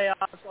in the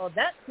playoffs. Oh,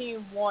 that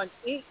team won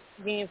 8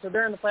 games, so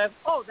they're in the playoffs.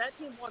 Oh, that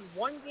team won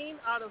 1 game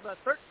out of a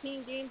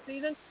 13-game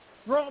season.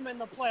 Throw them in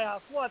the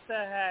playoffs. What the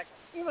heck?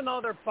 Even though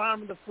they're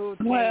bottom of the food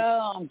chain.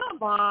 Well,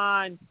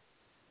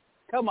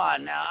 come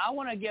on now. I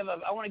want to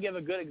give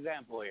a good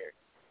example here.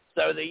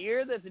 So the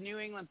year that the New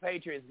England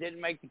Patriots didn't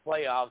make the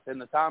playoffs in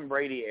the Tom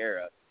Brady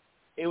era,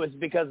 it was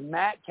because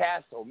Matt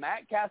Castle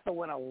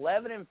went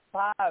 11-5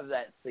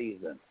 that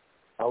season.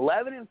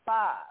 11-5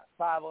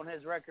 on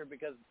his record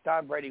because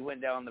Tom Brady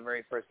went down in the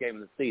very first game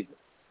of the season.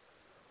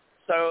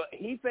 So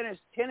he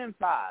finished 10-5.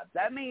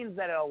 That means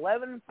that an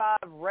 11-5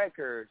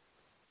 record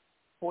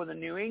for the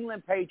New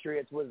England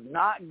Patriots was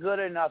not good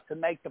enough to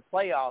make the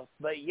playoffs,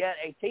 but yet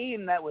a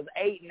team that was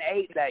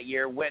 8-8 that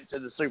year went to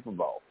the Super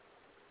Bowl.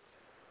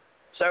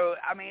 So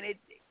I mean,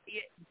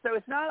 so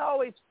it's not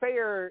always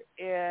fair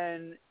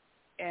in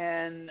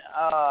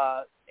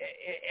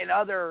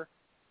other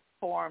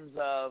forms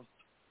of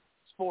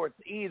sports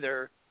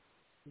either.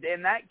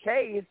 In that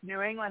case,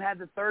 New England had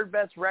the 3rd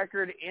best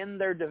record in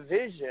their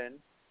division,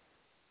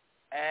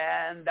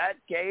 and that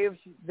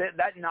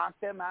knocked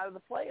them out of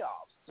the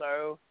playoffs.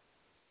 So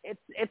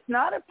it's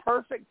not a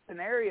perfect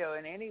scenario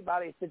in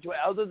anybody's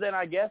situation, other than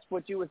I guess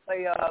what you would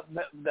say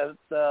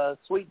the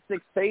Sweet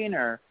 16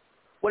 or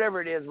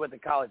whatever it is with the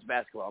college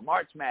basketball,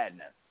 March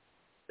Madness.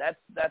 That's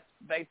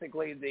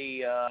basically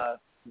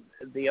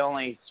the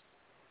only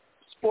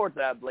sport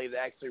that I believe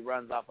that actually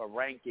runs off a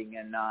ranking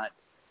and not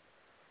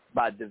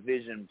by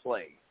division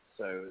play,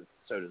 so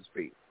to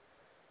speak,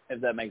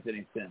 if that makes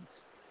any sense.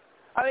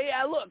 I mean,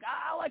 look,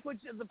 I like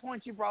the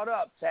point you brought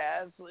up,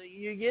 Taz.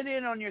 You get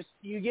in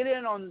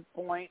on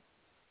point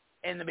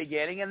in the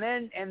beginning, and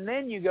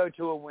then you go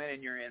to a win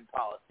and you're in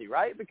policy,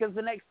 right? Because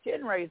the next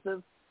 10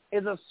 races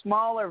is a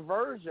smaller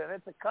version.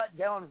 It's a cut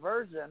down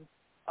version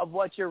of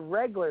what your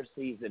regular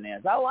season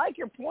is. I like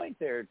your point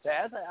there,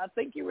 Taz. I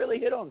think you really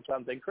hit on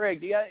something.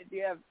 Craig, do you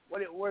have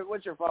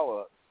what's your follow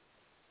up?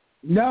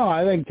 No,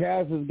 I think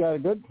Taz has got a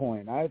good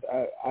point. I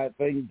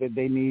think that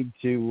they need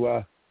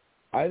to.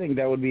 I think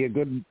that would be a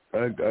good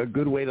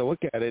way to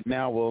look at it.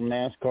 Now, will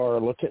NASCAR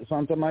look at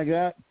something like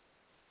that?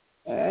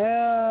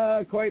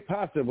 Quite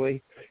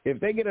possibly.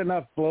 If they get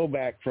enough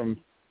blowback from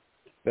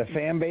the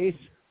fan base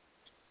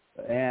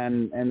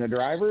and the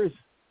drivers,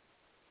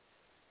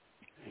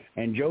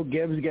 and Joe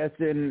Gibbs gets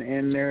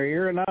in their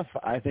ear enough,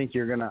 I think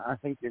you're gonna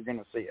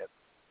see it.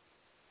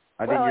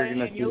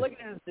 You're looking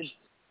at the.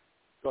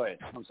 Go ahead.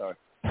 I'm sorry.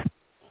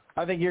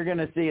 I think you're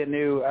gonna see a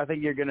new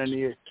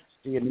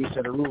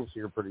set of rules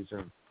here pretty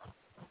soon.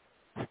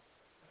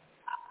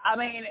 I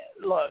mean,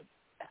 look,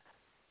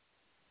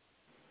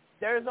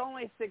 there's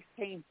only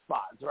 16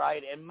 spots,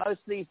 right? And most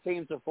of these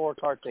teams are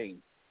 4-car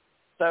teams.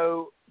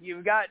 So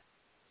you've got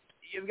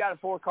a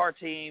 4-car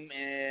team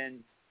in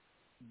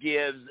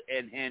Gibbs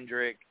and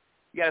Hendrick.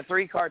 You got a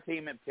 3-car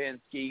team at Penske.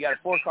 You got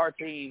a 4-car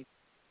team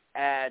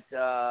at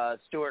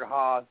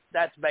Stewart-Haas.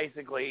 That's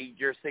basically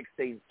your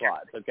 16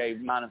 slots, okay,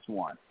 minus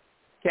 1.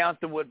 Count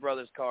the Wood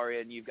Brothers car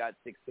in, you've got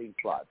 16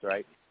 slots,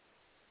 right?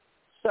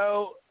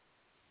 So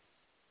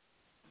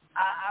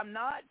I'm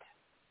not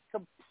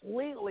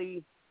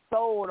completely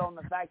sold on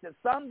the fact that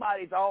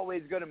somebody's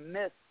always going to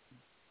miss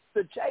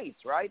the chase,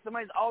 right?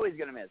 Somebody's always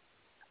going to miss.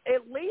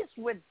 At least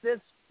with this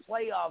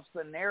playoff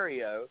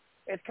scenario,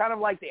 it's kind of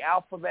like the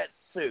alphabet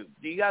soup.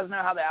 Do you guys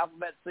know how the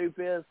alphabet soup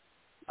is?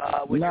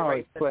 When you're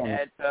racing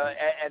at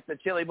the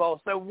Chili Bowl.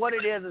 So what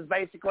it is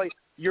basically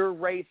you're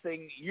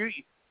racing.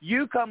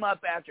 You come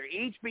up after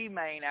each B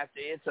main, after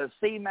it's a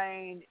C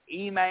main,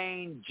 E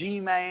main,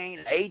 G main,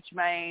 H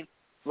main,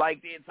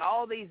 like it's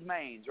all these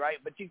mains, right?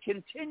 But you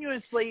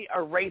continuously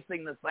are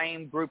racing the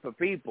same group of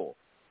people.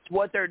 So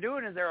what they're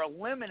doing is they're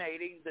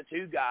eliminating the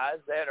 2 guys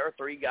that are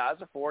 3 guys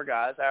or 4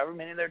 guys, however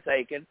many they're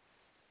taking.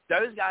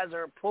 Those guys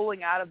are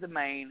pulling out of the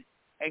main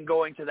and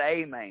going to the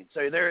A main.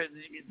 So they're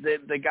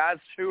the guys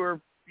who are,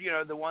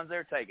 the ones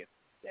they're taking.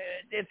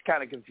 It's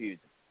kind of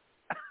confusing.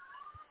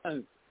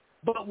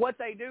 But what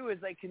they do is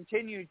they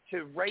continue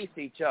to race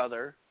each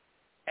other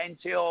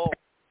until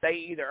they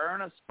either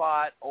earn a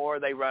spot or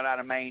they run out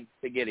of mains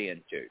to get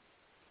into.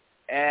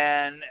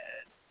 And,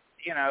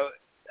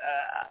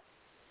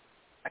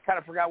 I kind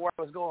of forgot where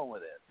I was going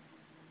with it.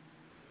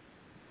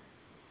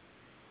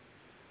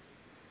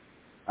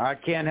 I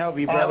can't help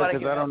you, brother,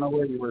 because I don't know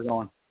where you were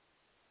going.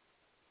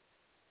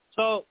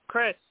 So,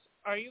 Chris,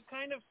 are you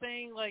kind of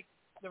saying, like,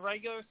 the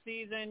regular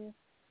season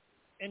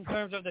in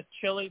terms of the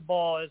Chili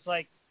Bowl is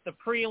like the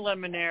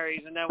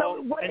preliminaries, and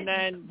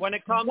then when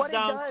it comes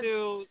down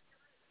to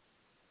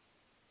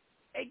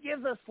it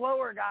gives a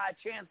slower guy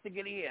a chance to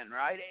get in,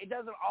 right? It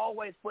doesn't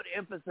always put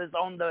emphasis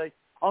on the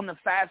on the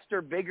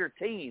faster, bigger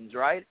teams,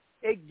 right?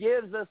 It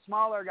gives the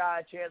smaller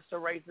guy a chance to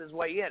race his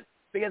way in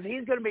because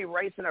he's going to be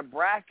racing a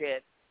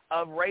bracket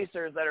of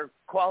racers that are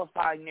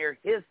qualifying near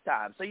his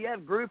time. So you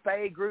have Group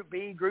A, Group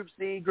B, Group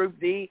C, Group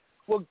D.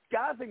 Well,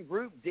 guys in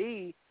Group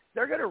D,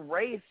 they're going to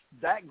race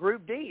that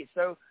Group D.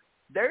 So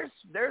there's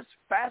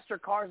faster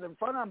cars in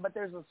front of them, but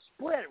there's a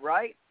split,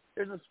 right?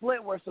 There's a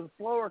split where some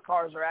slower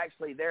cars are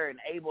actually there and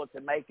able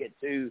to make it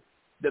to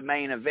the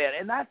main event.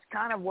 And that's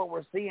kind of what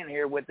we're seeing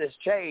here with this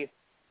chase,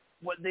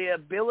 with the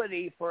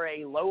ability for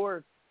a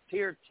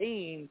lower-tier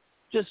team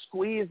to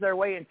squeeze their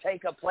way and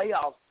take a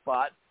playoff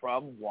spot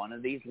from one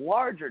of these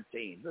larger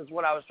teams. That's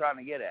what I was trying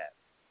to get at.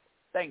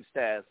 Thanks,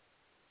 Taz.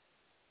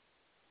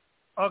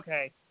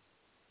 Okay.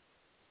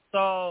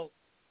 So,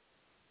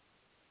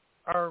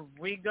 are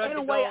we good to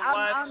go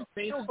live on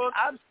Facebook?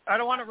 I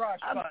don't want to rush.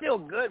 I'm still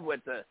good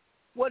with the.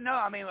 Well, no,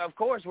 I mean, of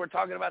course, we're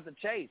talking about the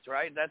chase,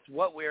 right? That's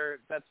what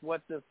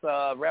this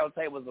round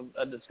table was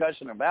a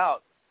discussion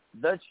about,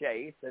 the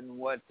chase and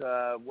what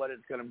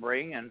it's going to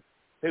bring and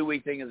who we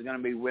think is going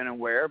to be winning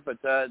where.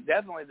 But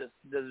definitely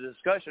the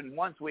discussion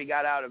once we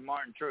got out of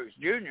Martin Truex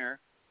Jr.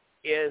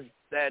 is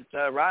that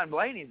Ryan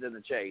Blaney's in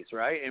the chase,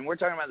 right? And we're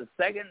talking about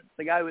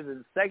the guy who was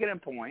in second in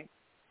points.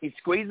 He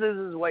squeezes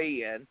his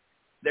way in.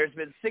 There's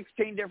been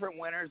 16 different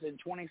winners in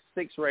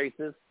 26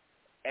 races,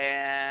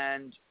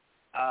 and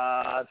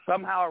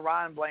somehow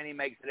Ryan Blaney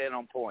makes it in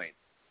on points.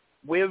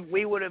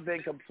 We would have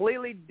been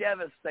completely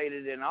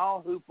devastated in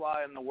all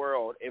hoopla in the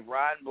world if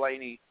Ryan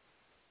Blaney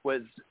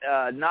was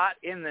not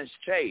in this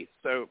chase.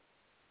 So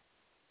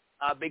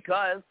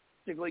because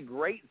particularly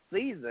great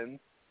season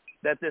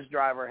that this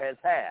driver has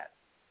had.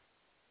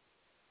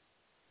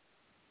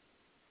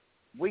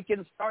 We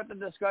can start the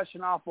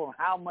discussion off on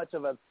how much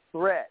of a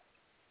threat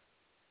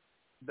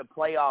the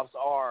playoffs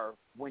are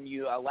when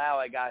you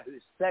allow a guy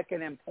who's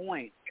second in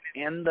points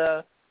in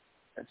the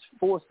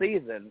full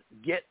season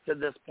get to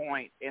this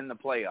point in the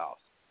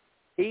playoffs.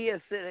 He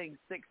is sitting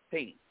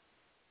 16th.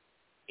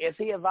 Is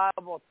he a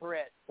viable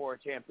threat for a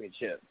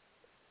championship?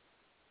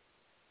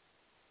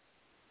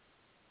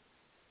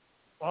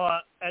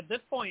 Well, at this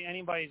point,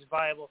 anybody's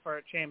viable for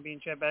a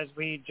championship as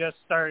we just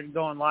started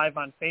going live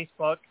on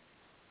Facebook.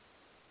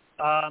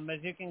 As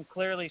you can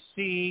clearly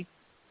see,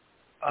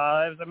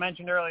 as I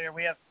mentioned earlier,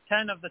 we have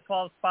 10 of the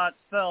 12 spots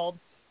filled.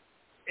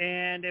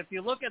 And if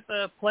you look at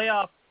the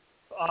playoff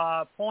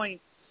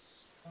points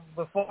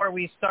before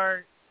we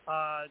start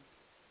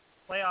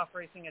playoff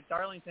racing at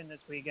Darlington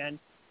this weekend,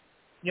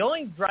 the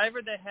only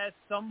driver that has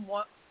some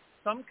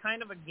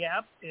kind of a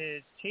gap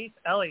is Chase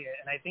Elliott.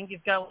 And I think he's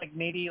got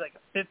maybe a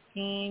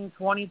 15,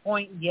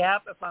 20-point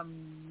gap, if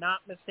I'm not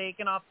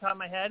mistaken, off the top of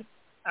my head.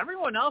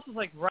 Everyone else is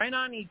right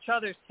on each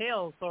other's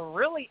tails. So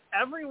really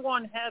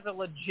everyone has a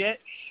legit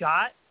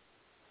shot,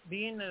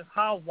 being as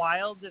how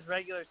wild this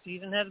regular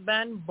season has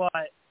been.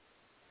 But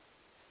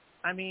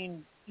I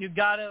mean, you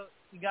gotta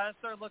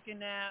start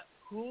looking at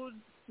who's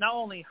not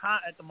only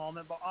hot at the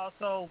moment, but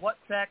also what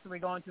tracks are we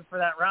going to for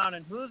that round,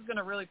 and who's going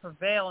to really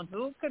prevail, and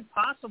who could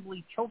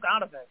possibly choke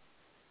out of it.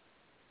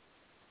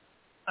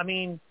 I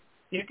mean,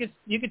 you could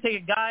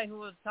take a guy who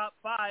was top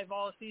 5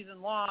 all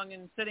season long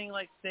and sitting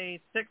say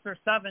 6th or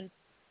 7th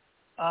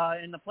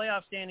in the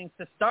playoff standings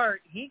to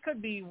start. He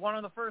could be one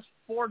of the first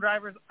 4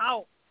 drivers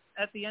out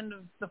at the end of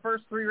the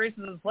first 3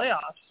 races of the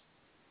playoffs.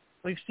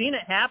 We've seen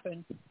it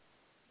happen.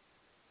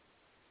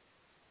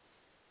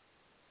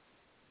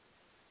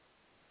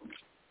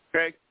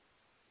 Greg?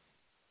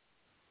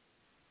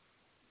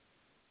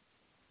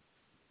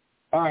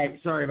 All right,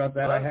 sorry about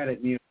that. I had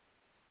it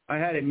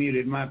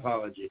muted. My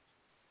apologies.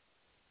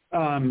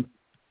 I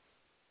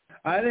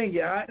think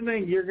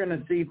you're going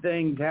to see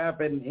things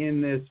happen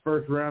in this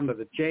first round of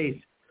the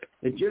chase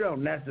that you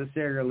don't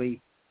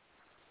necessarily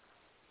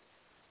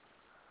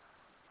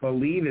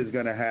believe is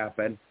going to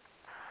happen.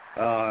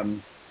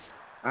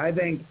 I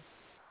think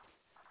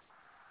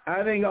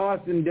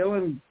Austin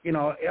Dillon,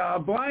 a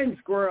blind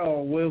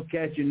squirrel will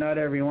catch a nut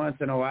every once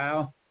in a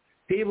while.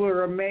 People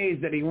are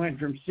amazed that he went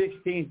from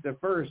 16th to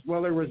 1st.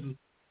 Well, there was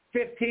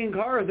 15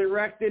 cars that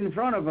wrecked in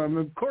front of him.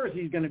 Of course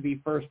he's going to be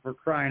first, for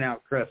crying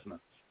out Christmas.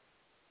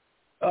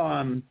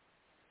 And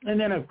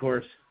then, of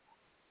course,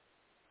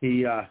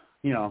 he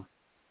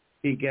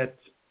gets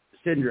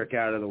Cindric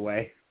out of the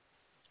way.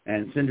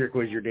 And Cindric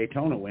was your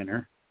Daytona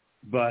winner.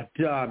 But,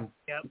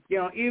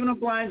 even a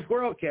blind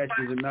squirrel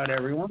catches a nut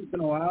every once in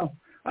a while.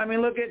 I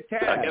mean, look at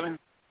Taz.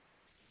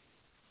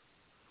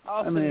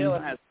 Austin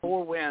Dillon has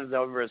 4 wins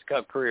over his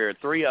Cup career.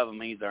 3 of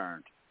them he's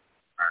earned.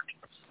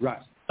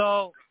 Right.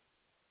 So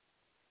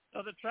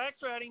the tracks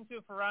we're heading to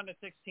for round of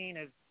 16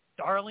 is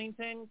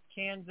Darlington,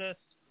 Kansas,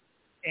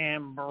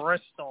 and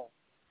Bristol.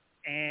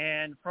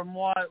 And from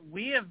what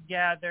we have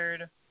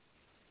gathered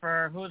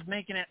for who's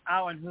making it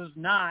out and who's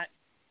not,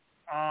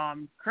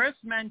 Chris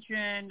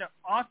mentioned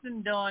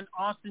Austin Dillon,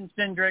 Austin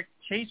Cindric,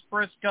 Chase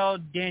Briscoe,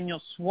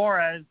 Daniel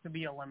Suarez to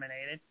be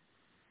eliminated.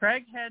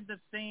 Craig had the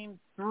same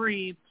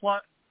 3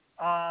 plus,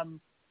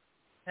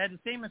 had the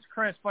same as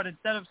Chris, but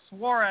instead of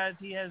Suarez,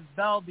 he has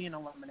Bell being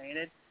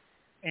eliminated.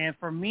 And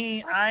for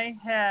me, I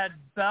had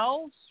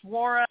Bell,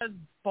 Suarez,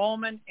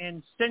 Bowman,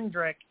 and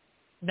Cindric.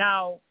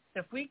 Now,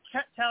 if we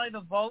tally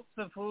the votes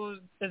of who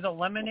is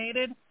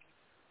eliminated,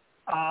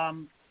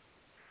 Austin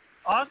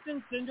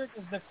Cindric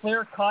is the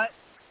clear-cut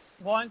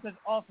one because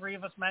all three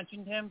of us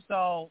mentioned him.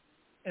 So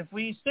if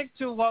we stick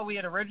to what we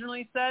had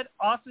originally said,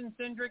 Austin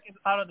Cindric is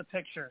out of the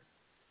picture.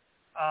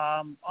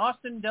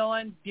 Austin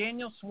Dillon,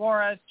 Daniel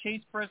Suarez,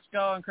 Chase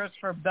Briscoe, and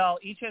Christopher Bell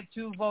each had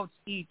 2 votes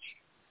each.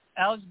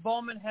 Alex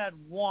Bowman had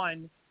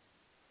 1.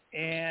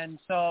 And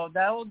so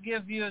that will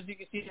give you, as you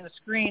can see on the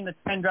screen, the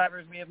 10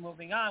 drivers we have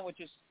moving on, which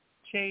is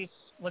Chase,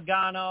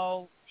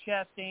 Logano,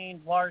 Chastain,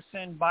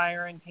 Larson,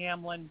 Byron,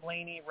 Hamlin,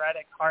 Blaney,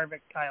 Reddick,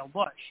 Harvick, Kyle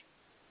Busch.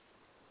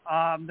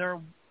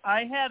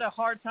 I had a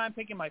hard time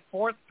picking my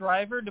 4th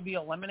driver to be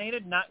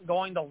eliminated, not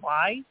going to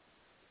lie,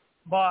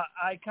 but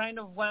I kind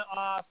of went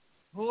off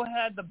who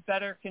had the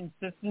better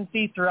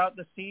consistency throughout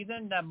the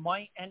season that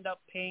might end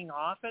up paying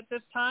off at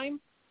this time.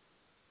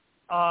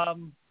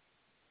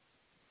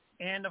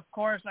 And, of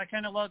course, I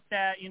kind of looked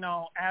at,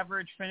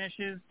 average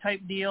finishes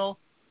type deal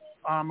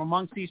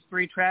amongst these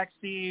 3 tracks,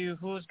 see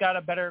who's got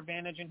a better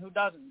advantage and who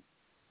doesn't.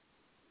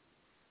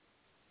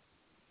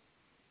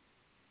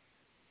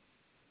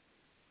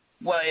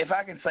 Well, if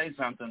I can say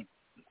something,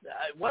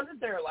 wasn't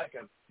there like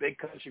a big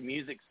country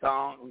music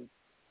song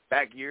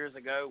back years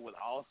ago with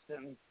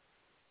Austin?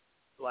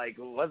 Like,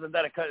 wasn't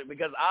that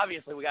because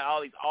obviously we got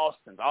all these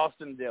Austins,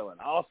 Austin Dillon,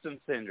 Austin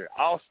Cindric,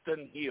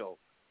 Austin Hill.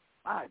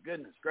 My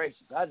goodness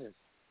gracious, I just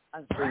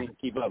couldn't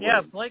keep up with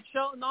it. Blake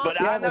Shelton.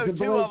 But I know 2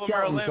 of them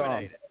are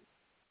eliminated.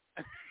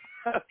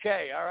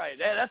 Okay, all right.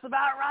 That's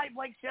about right,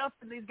 Blake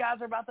Shelton. These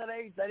guys are about that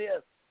age. That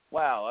is.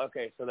 Wow,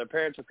 okay, so their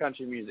parents are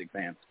country music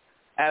fans.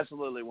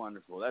 Absolutely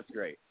wonderful. That's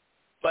great.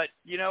 But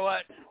you know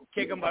what?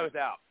 Kick them both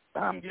out.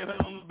 I'm giving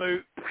them the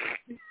boot.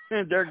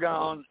 They're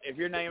gone. If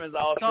your name is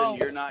Austin,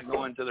 you're not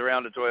going to the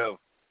round of 12.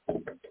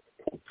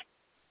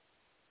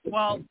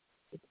 Well,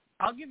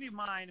 I'll give you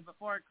mine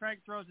before Craig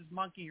throws his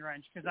monkey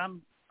wrench because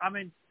I'm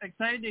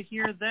excited to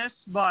hear this,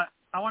 but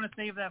I want to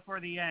save that for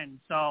the end.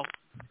 So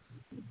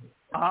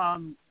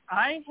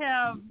I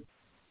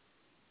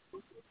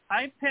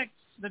picked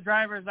the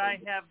drivers I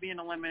have being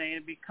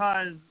eliminated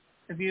because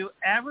if you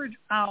average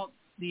out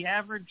the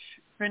average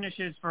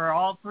finishes for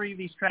all 3 of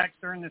these tracks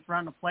during this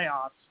round of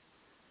playoffs,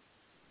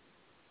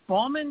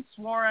 Bowman,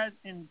 Suarez,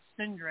 and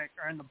Cindric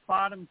are in the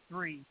bottom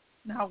 3.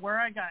 Now, where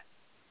I got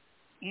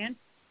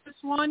this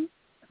one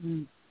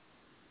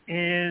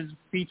is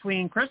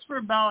between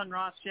Christopher Bell and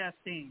Ross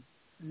Chastain.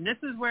 And this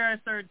is where I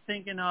started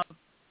thinking of,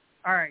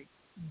 all right,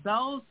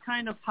 Bell's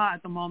kind of hot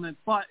at the moment,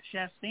 but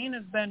Chastain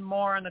has been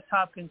more on the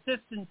top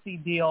consistency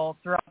deal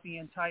throughout the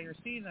entire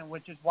season,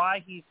 which is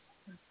why he's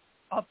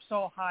up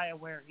so high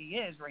where he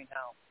is right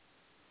now.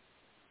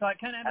 So I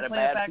kind of had to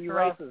play the factor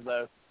of races,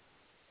 though.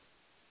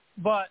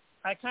 But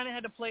I kind of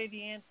had to play the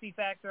antsy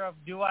factor of,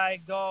 do I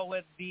go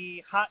with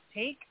the hot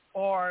take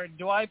or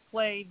do I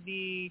play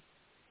the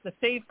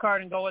safe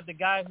card and go with the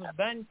guy who's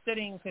been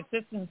sitting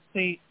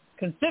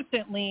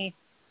consistently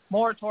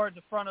more towards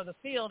the front of the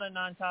field and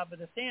on top of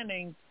the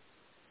standings?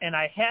 And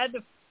I had to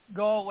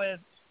go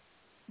with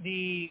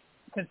the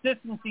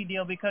consistency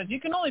deal because you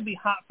can only be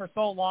hot for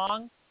so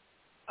long.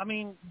 I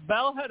mean,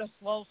 Bell had a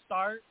slow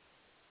start.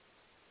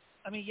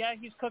 I mean, yeah,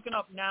 he's cooking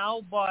up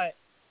now, but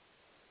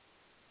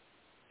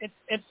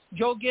it's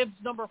Joe Gibbs'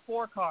 number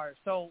 4 car.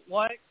 So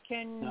what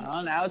can...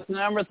 No, now it's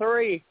number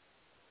 3.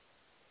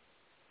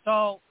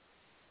 So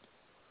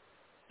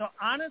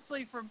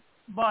honestly,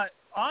 but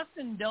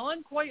Austin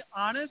Dillon, quite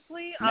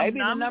honestly, I'm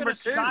going to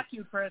shock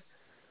you, Chris.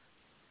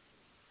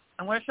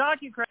 I'm going to shock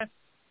you, Chris.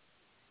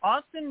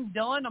 Austin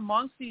Dillon,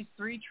 amongst these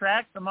 3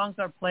 tracks, amongst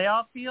our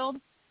playoff field,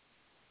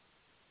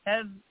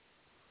 has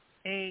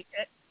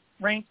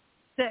ranked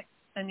 6th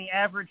in the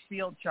average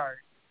field chart.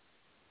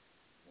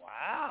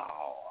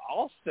 Wow.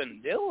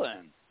 Austin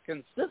Dillon.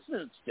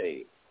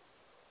 Consistency.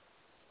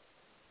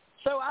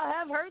 So I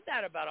have heard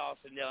that about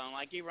Austin Dillon.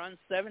 Like he runs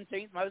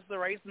 17th most of the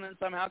race and then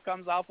somehow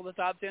comes off with a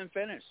top 10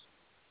 finish.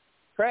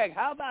 Craig,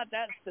 how about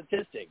that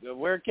statistic?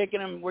 We're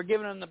giving him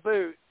the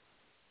boot,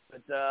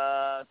 but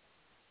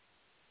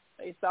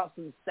based off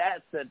some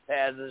stats that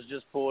Taz has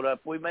just pulled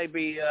up, we may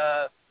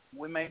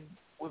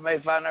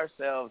find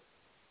ourselves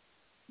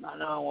not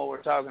knowing what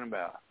we're talking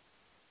about.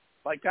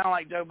 Kind of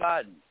like Joe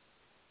Biden.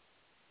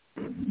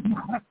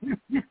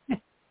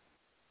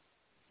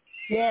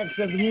 Yeah,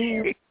 except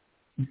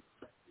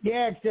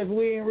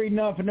we ain't reading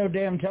off of no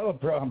damn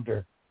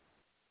teleprompter.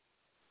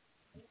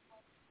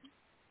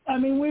 I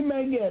mean, we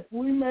may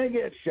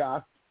get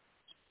shocked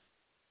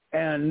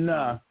and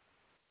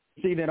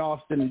see that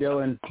Austin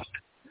Dillon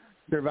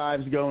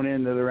survives going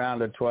into the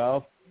round of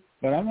 12.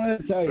 But I'm going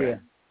to tell you,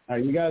 are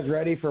you guys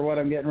ready for what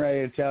I'm getting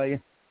ready to tell you?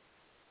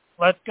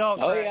 Let's go.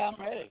 Oh, yeah, I'm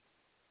ready.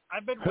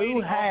 I've been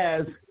waiting.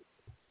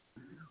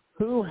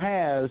 Who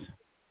has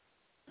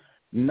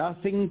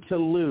nothing to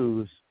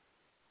lose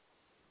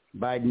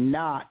by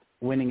not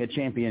winning a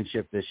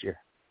championship this year?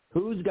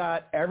 Who's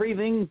got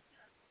everything?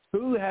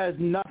 Who has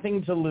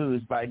nothing to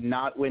lose by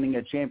not winning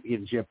a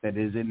championship that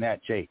is in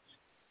that chase?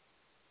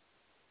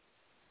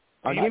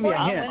 I'll give you a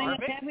I'm hint. winning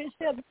a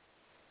championship.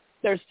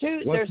 There's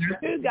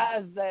two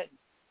guys that.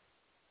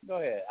 Go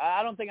ahead.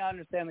 I don't think I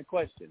understand the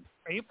question.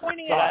 Are you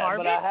pointing But at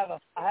Harvick?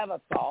 I have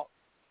a thought.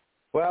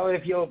 Well,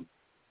 if you'll.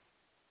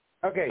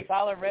 Okay.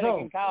 Tyler Reddick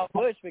and Kyle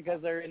Busch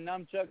because they're in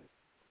nunchuck.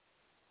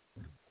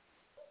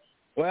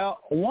 Well,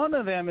 one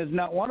of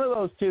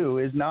those two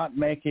is not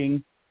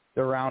making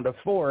the round of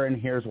 4,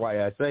 and here's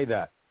why I say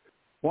that.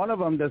 One of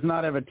them does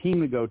not have a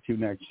team to go to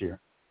next year.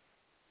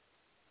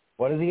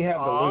 What does he have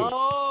to lose?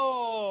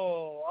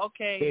 Oh,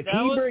 okay. If that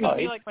he was brings, going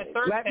to be like my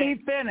third let pick.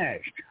 me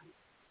finish.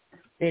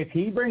 If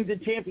he brings the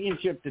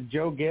championship to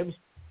Joe Gibbs,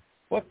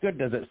 what good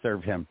does it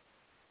serve him?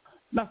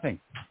 Nothing.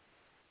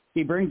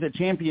 He brings a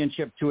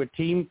championship to a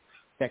team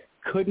that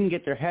couldn't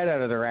get their head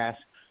out of their ass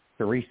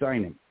to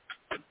re-sign him.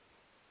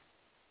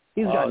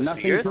 He's got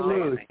nothing to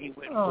lose. He's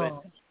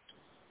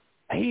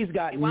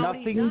got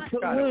nothing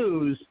to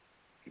lose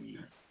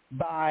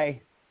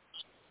by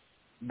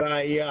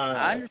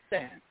I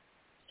understand.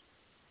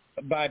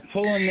 By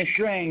pulling the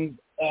string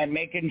and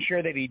making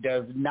sure that he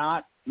does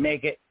not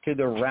make it to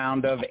the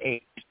round of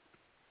 8.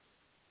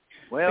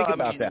 Well, Think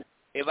about that.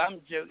 If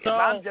I'm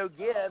Joe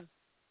Gibbs,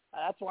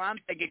 that's why I'm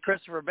thinking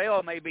Christopher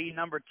Bale may be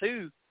number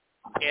 2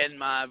 in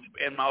my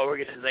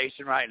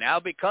organization right now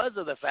because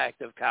of the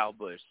fact of Kyle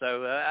Busch.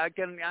 So I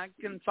can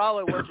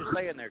follow what you're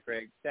saying there,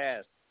 Craig.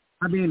 Taz.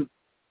 I mean,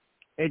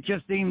 it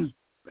just seems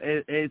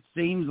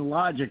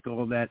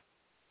logical that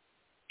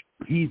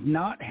he's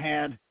not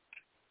had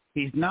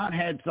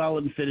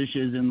solid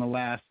finishes in the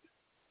last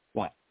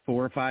 4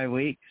 or 5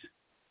 weeks.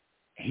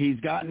 He's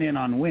gotten in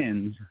on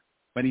wins,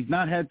 but he's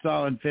not had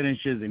solid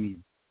finishes and he's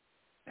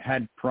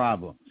had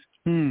problems.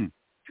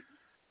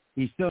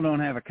 He still don't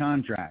have a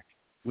contract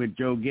with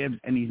Joe Gibbs,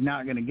 and he's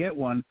not going to get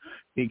one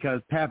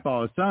because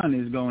Papaw's grandson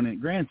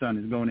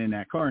is going in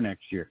that car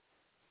next year.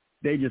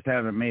 They just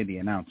haven't made the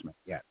announcement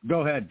yet.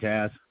 Go ahead,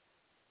 Taz.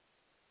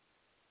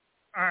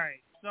 All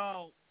right,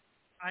 so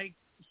I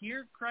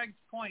hear Craig's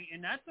point,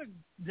 and that's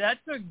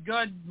a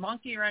good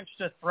monkey wrench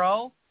to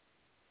throw.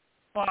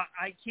 But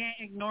I can't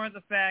ignore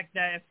the fact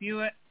that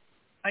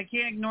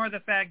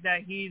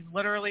he's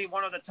literally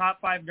one of the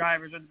top 5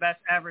 drivers with the best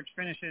average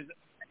finishes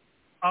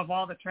of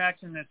all the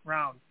tracks in this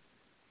round.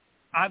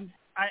 I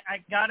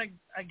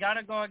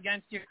gotta go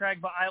against you, Craig,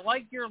 but I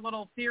like your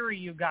little theory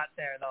you got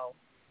there, though.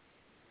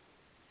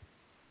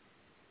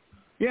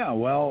 Yeah,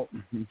 well,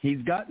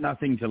 he's got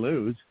nothing to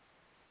lose.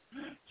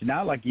 It's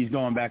not like he's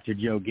going back to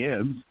Joe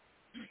Gibbs.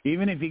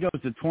 Even if he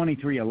goes to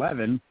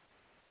 23-11,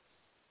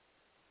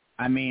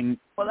 I mean...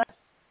 Well,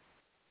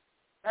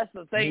 that's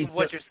the thing with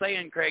what you're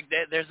saying, Craig.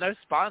 There's no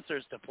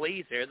sponsors to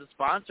please here. The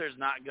sponsor's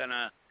not going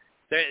to...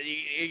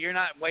 You're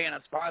not weighing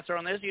a sponsor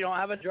on this. You don't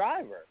have a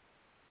driver.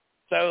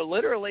 So,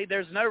 literally,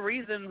 there's no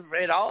reason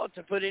at all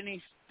to put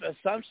any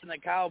assumption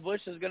that Kyle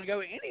Busch is going to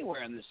go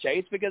anywhere in this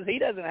chase because he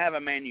doesn't have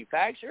a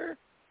manufacturer,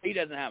 he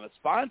doesn't have a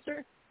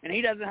sponsor, and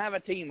he doesn't have a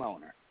team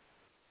owner.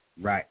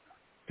 Right.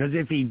 Because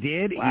if he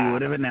did, he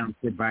would have announced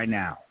it by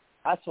now.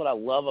 That's what I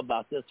love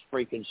about this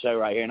freaking show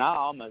right here. And I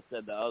almost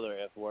said the other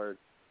F word.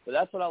 But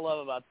that's what I love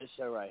about this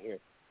show right here.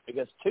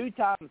 Because 2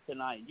 times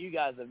tonight, you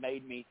guys have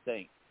made me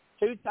think.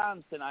 2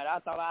 times tonight, I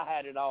thought I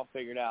had it all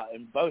figured out,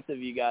 and both of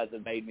you guys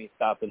have made me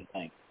stop and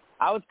think.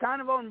 I was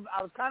kind of on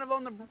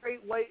the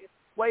great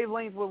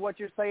wavelength with what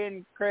you're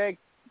saying, Craig.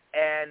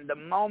 And the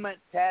moment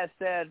Taz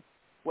said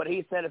what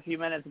he said a few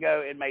minutes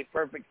ago, it made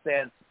perfect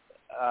sense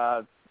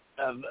of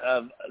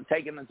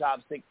taking the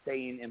top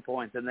 16 in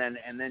points and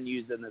then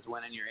using this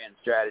win in your end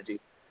strategy.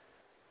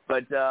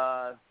 But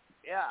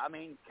yeah, I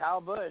mean,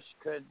 Kyle Busch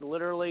could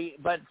literally,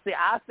 but see,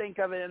 I think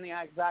of it in the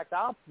exact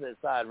opposite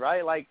side,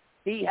 right? Like,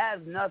 he has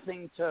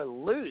nothing to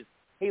lose.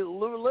 He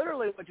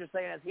literally, what you're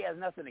saying is he has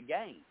nothing to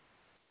gain.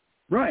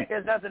 Right. He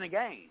has nothing to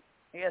gain.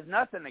 He has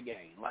nothing to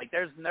gain. Like,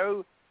 there's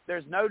no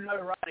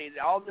notoriety.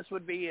 All this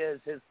would be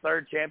is his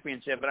 3rd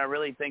championship, and I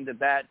really think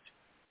that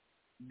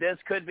this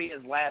could be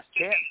his last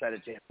chance at a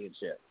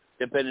championship,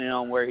 depending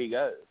on where he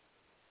goes.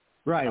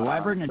 Right. Why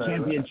bring a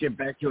championship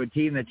back to a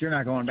team that you're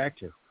not going back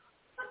to?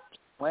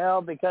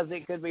 Well, because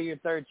it could be your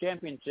 3rd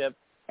championship,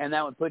 and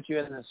that would put you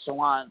in the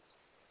salons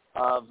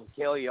of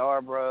Kelly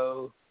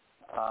Yarbrough,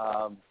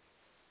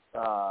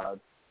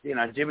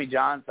 Jimmy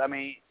Johnson. I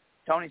mean,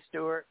 Tony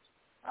Stewart,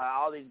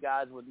 all these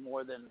guys with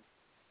more than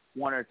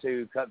 1 or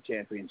 2 Cup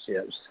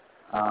championships.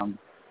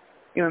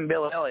 Even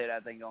Bill Elliott,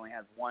 I think, only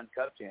has 1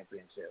 Cup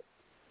championship.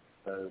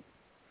 So,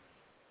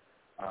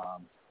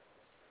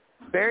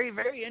 very,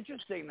 very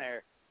interesting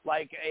there.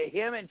 Like,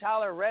 him and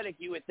Tyler Reddick,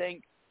 you would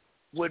think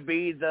would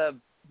be the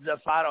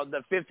final,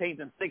 the 15th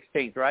and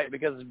 16th, right?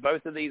 Because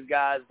both of these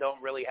guys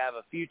don't really have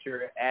a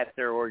future at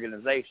their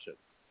organization.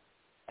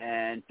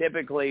 And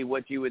typically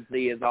what you would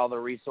see is all the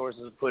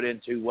resources put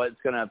into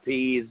what's going to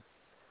appease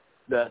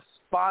the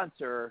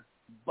sponsor.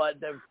 But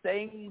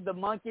the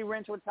monkey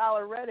wrench with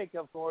Tyler Reddick,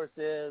 of course,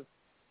 is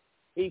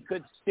he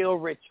could still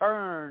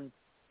return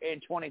in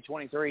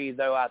 2023,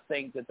 though I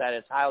think that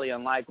is highly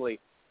unlikely,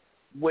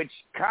 which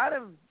kind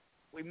of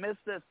we missed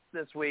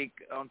this week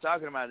on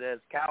talking about this,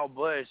 Kyle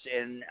Busch,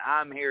 and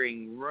I'm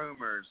hearing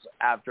rumors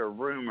after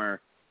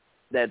rumor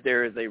that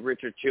there is a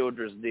Richard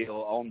Childress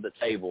deal on the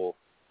table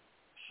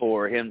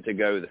for him to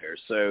go there.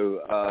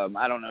 So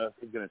I don't know if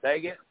he's going to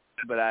take it,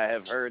 but I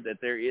have heard that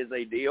there is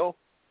a deal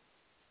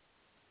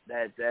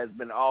that has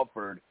been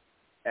offered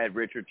at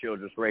Richard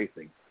Childress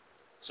Racing.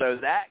 So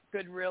that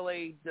could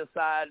really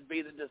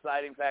be the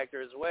deciding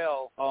factor as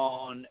well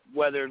on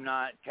whether or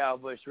not Kyle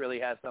Busch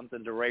really has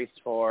something to race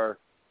for.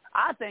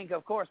 I think,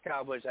 of course,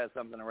 Kyle Busch has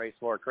something to race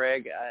for,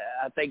 Craig.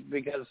 I think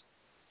because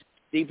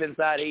deep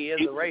inside he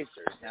is a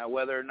racer. Now,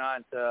 whether or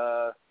not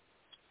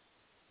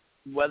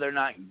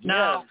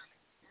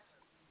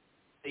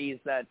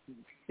Gibbs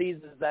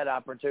seizes that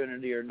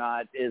opportunity or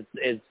not is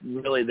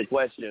really the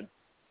question.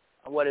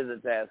 What is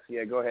it, Taz?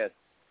 Yeah, go ahead.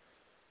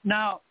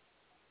 Now,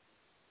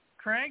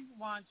 Craig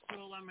wants to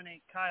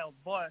eliminate Kyle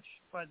Busch,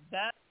 but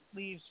that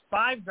leaves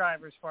 5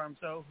 drivers for him.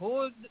 So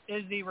who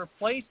is he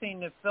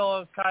replacing to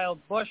fill Kyle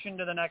Busch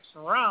into the next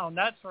round?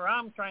 That's where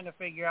I'm trying to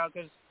figure out,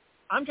 because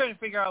I'm trying to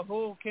figure out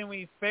who can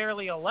we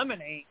fairly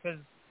eliminate, because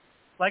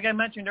like I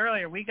mentioned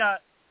earlier, we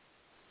got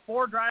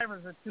 4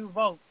 drivers with 2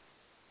 votes.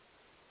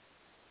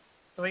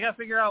 So we got to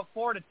figure out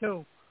 4 to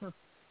 2.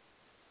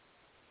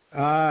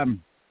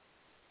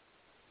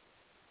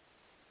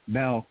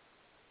 No.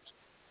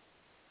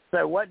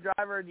 So what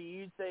driver do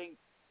you think,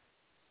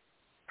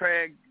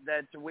 Craig,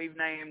 that we've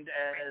named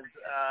as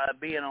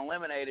being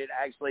eliminated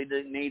actually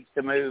needs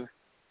to move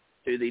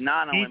to the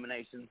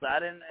non-elimination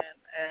side? And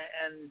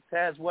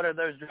Taz, what are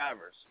those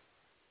drivers?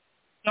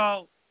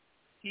 So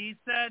he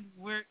said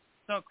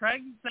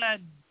Craig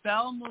said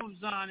Bell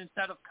moves on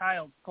instead of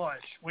Kyle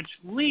Busch, which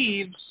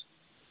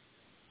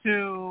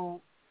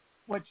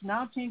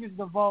now changes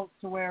the vote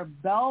to where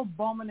Bell,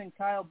 Bowman, and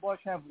Kyle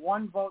Busch have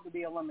 1 vote to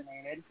be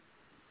eliminated.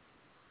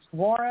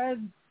 Suarez,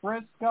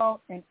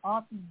 Briscoe, and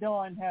Austin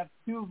Dillon have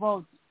 2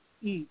 votes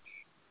each,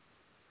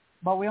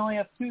 but we only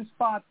have 2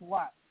 spots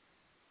left.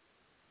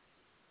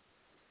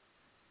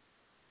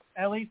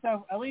 At least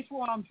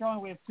what I'm showing,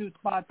 we have 2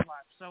 spots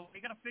left. So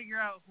we got to figure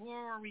out who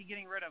are we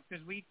getting rid of,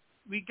 because we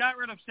got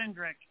rid of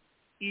Cindric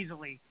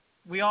easily.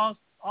 We all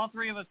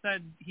 3 of us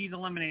said he's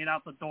eliminated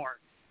out the door.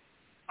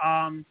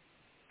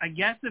 I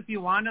guess if you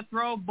want to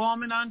throw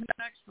Bowman onto the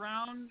next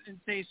round and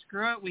say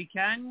screw it, we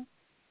can.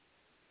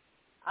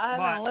 I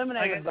haven't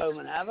eliminated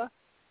Bowman, have I?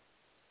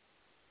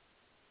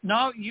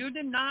 No, you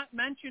did not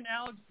mention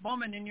Alex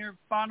Bowman in your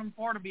bottom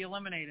 4 to be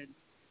eliminated.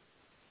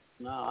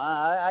 No,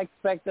 I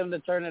expect them to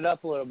turn it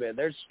up a little bit.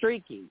 They're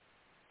streaky.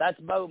 That's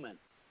Bowman.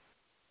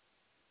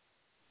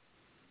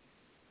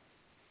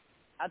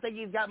 I think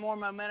he's got more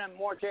momentum,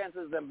 more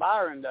chances than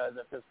Byron does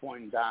at this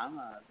point in time.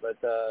 But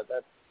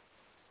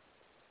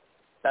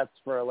that's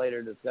for a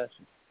later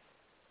discussion.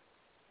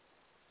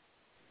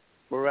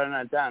 We're running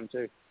out of time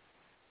too.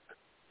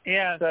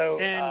 Yeah. So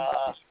and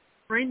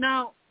right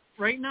now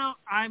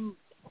I'm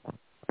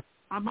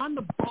on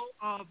the boat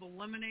of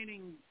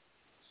eliminating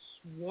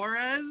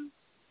Suarez,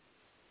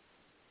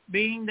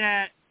 being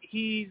that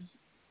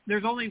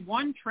there's only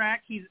 1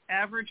 track he's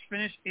average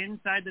finished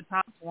inside the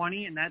top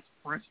 20, and that's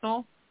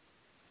Bristol.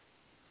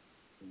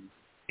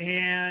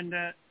 And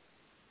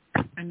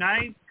if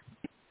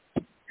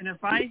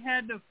I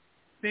had to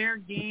fair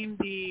game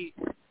the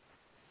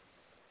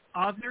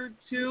other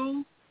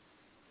 2,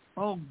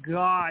 oh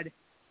God,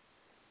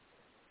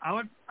 I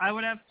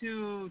would have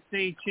to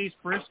say Chase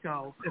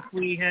Briscoe if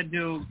we had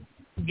to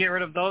get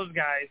rid of those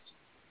guys.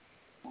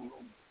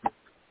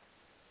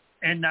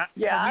 And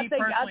for me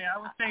personally,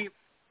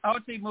 I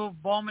would say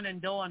move Bowman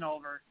and Dillon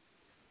over,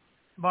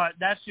 but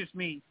that's just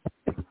me.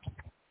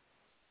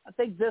 I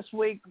think this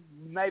week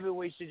maybe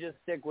we should just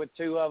stick with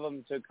 2 of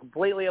them to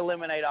completely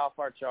eliminate off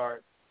our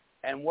chart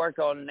and work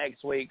on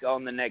next week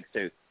on the next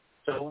 2.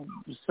 So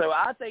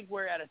I think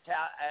we're at a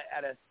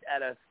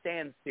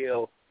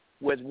standstill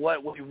with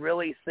what we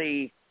really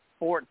see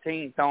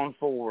 14th on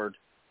forward.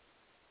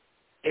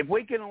 If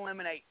we can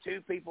eliminate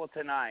 2 people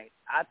tonight,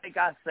 I think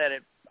I said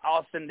it,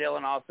 Austin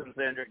Dillon, Austin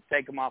Cindric,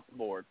 take them off the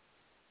board.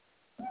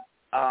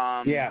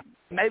 Yeah.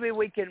 Maybe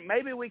we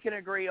can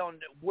agree on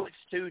which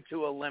 2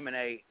 to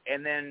eliminate,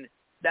 and then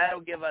that'll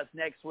give us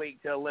next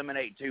week to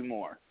eliminate 2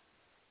 more.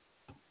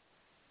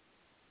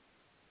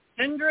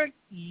 Cindric,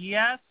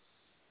 yes.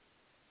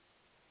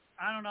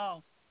 I don't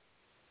know.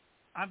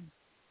 I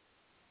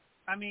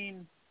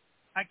mean,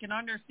 I can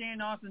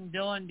understand Austin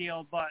Dillon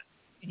deal, but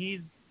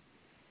he's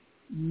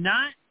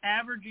not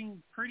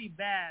averaging pretty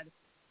bad.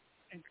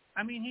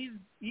 I mean,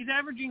 he's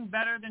averaging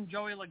better than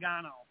Joey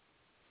Logano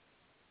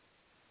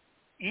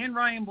and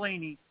Ryan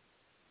Blaney.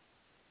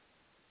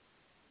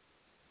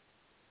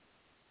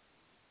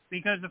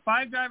 Because the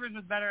 5 drivers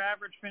with better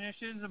average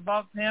finishes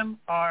above him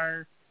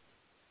are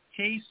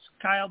Chase,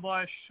 Kyle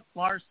Busch,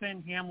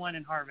 Larson, Hamlin,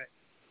 and Harvick.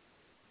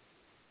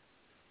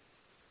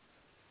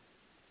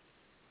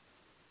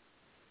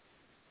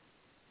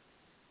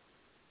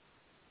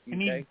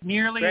 And he's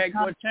nearly Greg, a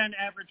top 10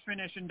 average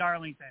finish in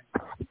Darlington.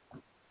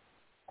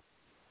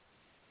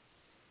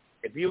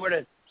 If you were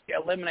to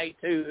eliminate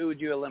 2, who would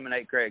you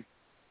eliminate, Craig?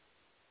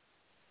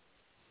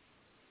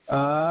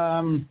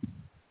 Kyle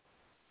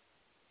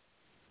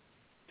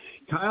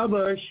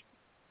Busch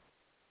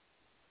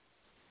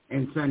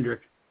and Cindric.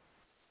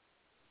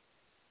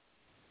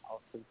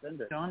 Austin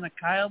Cindric. On the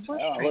Kyle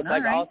Busch Oh, train. looks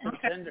like All right. Austin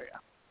Cindric.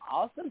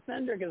 Austin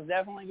Cindric is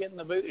definitely getting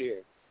the boot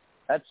here.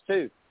 That's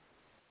two.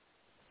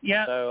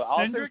 Yeah. So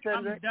Austin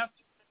Cindric,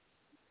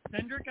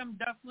 Cindric, I'm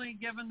definitely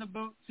giving the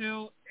boot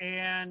to,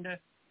 and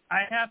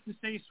I have to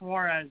say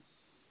Suarez.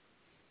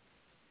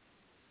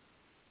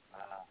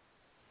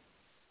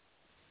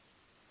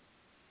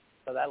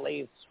 So that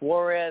leaves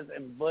Suarez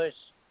and Busch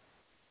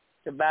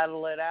to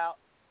battle it out.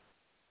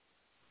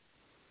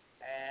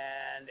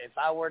 And if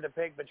I were to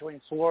pick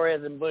between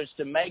Suarez and Busch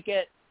to make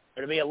it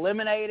or to be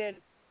eliminated,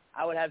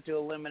 I would have to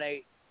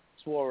eliminate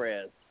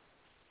Suarez.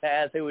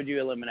 Taz, who would you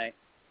eliminate?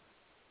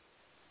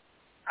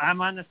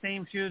 I'm on the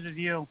same shoes as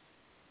you.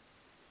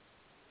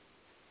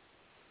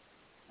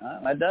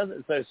 That does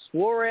it. So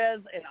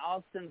Suarez and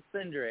Austin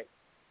Cindric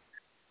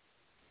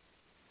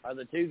are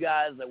the two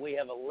guys that we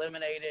have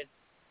eliminated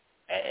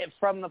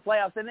from the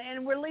playoffs,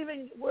 and we're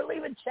leaving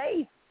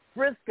Chase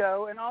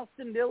Briscoe and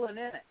Austin Dillon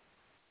in it.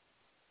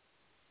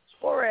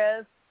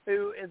 Suarez,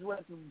 who is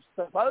with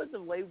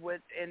supposedly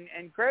with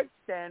in Craig's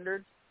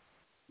standards,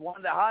 one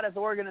of the hottest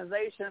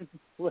organizations.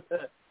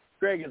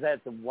 Craig has had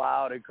some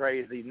wild and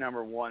crazy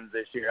number ones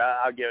this year.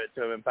 I'll give it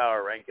to him in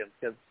power rankings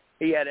because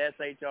he had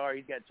SHR,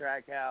 he's got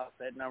Trackhouse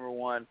at number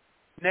one.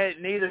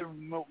 Neither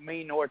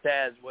me nor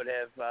Taz would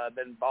have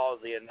been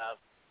ballsy enough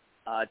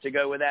to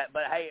go with that.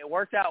 But hey, it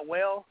worked out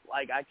well.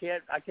 Like I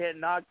can't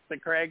knock the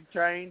Craig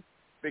train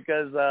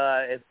because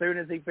as soon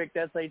as he picked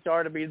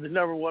SHR to be the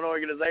number one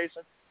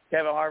organization,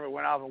 Kevin Harvick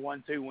went off and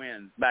won 2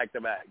 wins back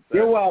to back. So,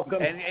 you're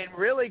welcome. And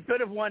really could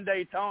have won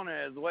Daytona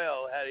as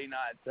well had he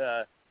not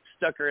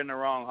stuck her in the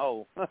wrong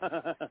hole.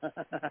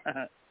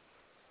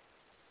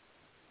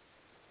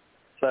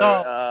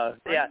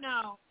 Yeah.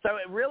 Now, So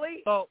it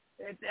really, so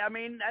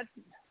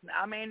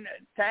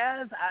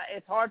Taz,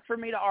 it's hard for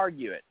me to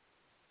argue it.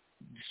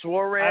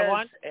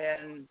 Suarez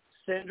and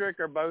Cindric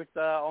are both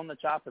on the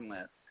chopping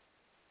list.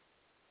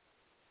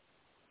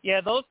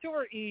 yeah, those two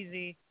are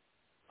easy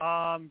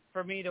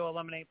for me to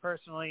eliminate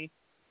personally.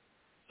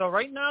 So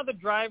right now the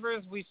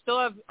drivers we still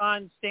have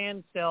on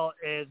standstill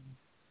is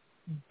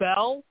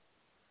Bell,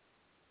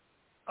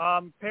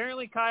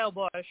 apparently Kyle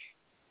Busch,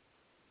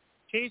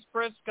 Chase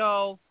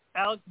Briscoe,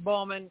 Alex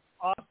Bowman,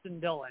 Austin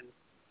Dillon.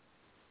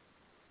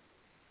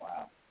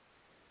 Wow.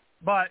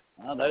 But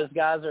those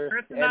guys are,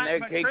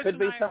 it could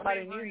be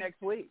somebody new favoring,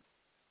 next week.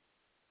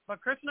 But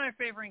Chris and I are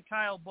favoring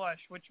Kyle Busch,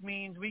 which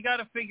means we still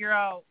got to figure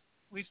out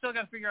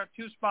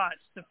 2 spots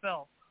to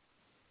fill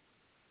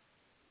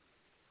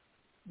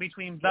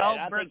between Bell,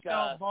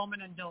 Briscoe,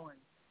 Bowman, and Dillon.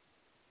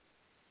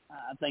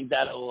 I think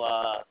that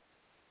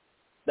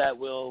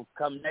will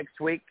come next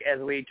week as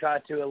we try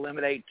to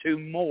eliminate 2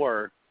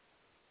 more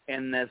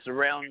in this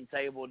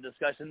roundtable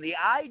discussion. The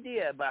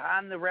idea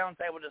behind the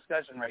roundtable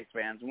discussion, race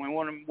fans, we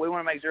want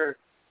to make sure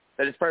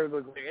that it's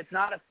perfectly clear. It's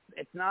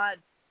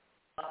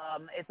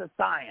a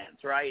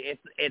science, right?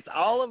 It's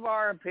all of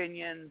our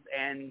opinions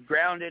and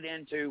grounded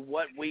into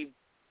what we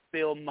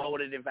feel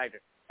molded in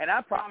factor. And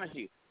I promise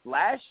you,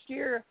 last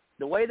year,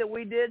 the way that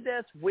we did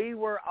this, we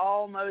were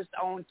almost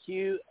on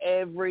cue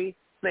every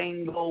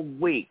single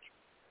week.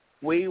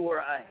 We were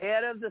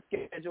ahead of the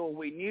schedule.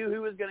 We knew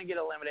who was going to get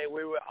eliminated.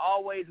 We were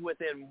always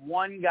within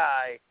one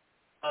guy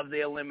of the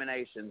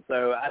elimination.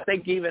 So I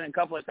think even a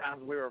couple of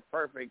times we were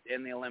perfect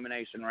in the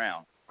elimination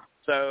round.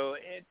 So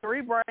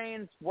 3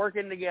 brains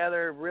working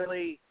together,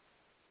 really,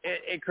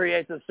 it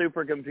creates a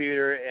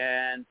supercomputer.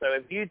 And so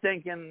if you're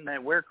thinking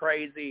that we're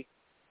crazy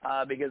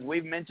because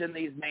we've mentioned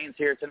these names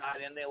here tonight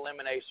in the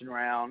elimination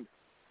round,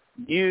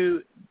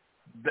 you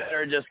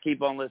better just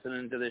keep on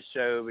listening to this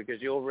show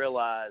because you'll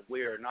realize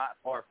we are not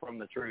far from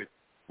the truth.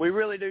 We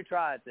really do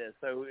try at this.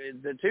 So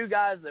the 2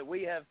 guys that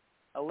we have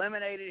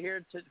eliminated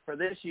here for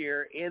this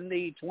year in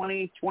the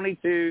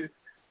 2022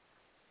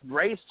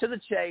 Race to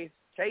the Chase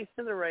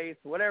to the Race,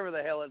 whatever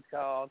the hell it's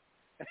called,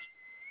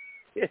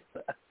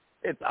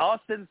 it's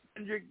Austin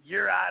Cindric,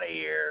 you're out of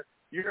here,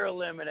 you're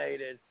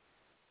eliminated,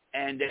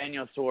 and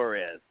Daniel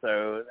Suarez.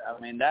 So, I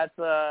mean, that's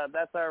our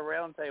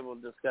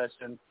roundtable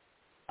discussion.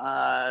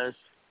 For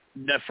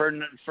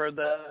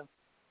the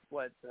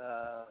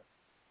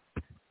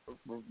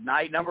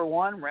night number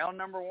 1, round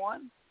number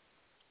 1?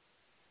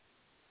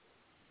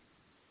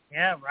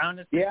 Yeah, round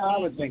of 16. Yeah, I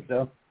would think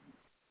so.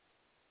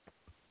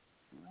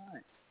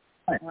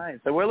 All right.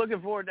 So we're looking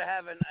forward to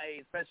having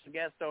a special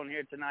guest on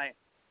here tonight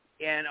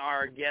in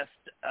our guest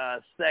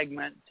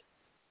segment.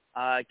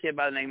 A kid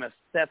by the name of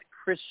Seth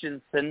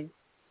Christensen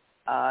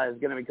is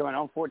going to be coming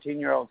on,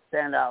 14-year-old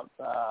standout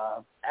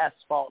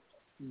asphalt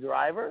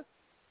driver.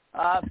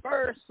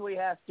 First, we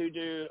have to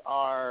do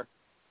our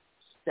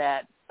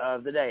stat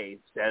of the day.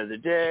 Stat of the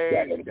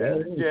day.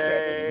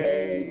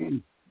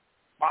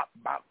 Bop,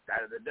 bop,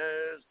 stat of the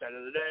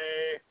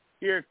day.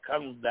 Here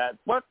comes that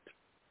what?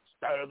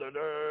 Stat of the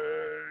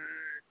day.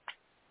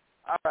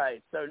 All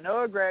right, so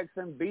Noah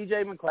Gregson,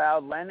 B.J.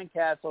 McLeod, Landon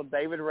Castle,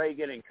 David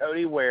Reagan, and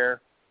Cody Ware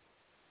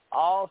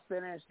all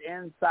finished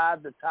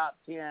inside the top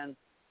 10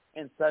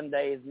 in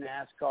Sunday's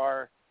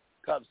NASCAR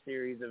Cup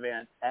Series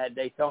event at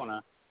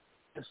Daytona,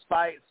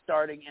 despite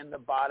starting in the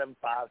bottom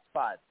 5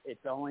 spots.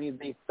 It's only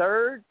the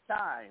third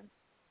time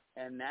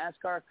in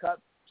NASCAR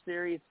Cup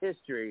Series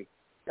history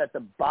that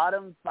the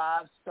bottom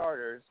 5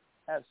 starters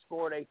have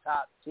scored a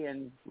top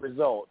 10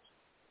 result.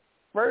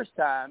 First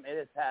time it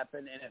has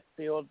happened in a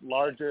field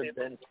larger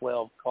than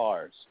 12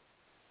 cars.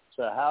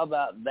 So how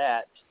about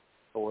that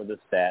for the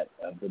stat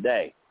of the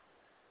day?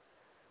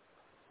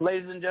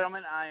 Ladies and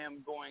gentlemen, I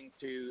am going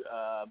to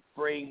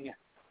bring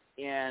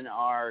in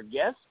our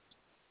guest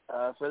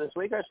for this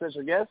week, our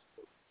special guest.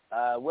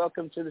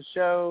 Welcome to the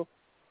show,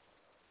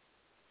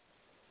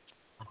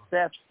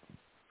 Seth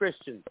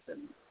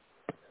Christensen.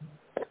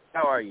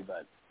 How are you,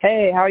 bud?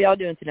 Hey, how are y'all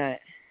doing tonight?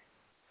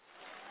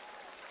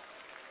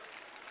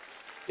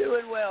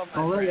 Doing well,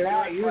 my Look friend. at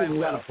that. Doing You quite even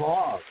got well.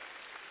 applause.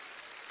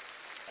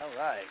 All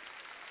right.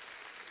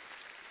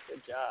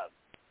 Good job.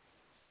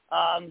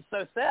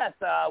 So, Seth,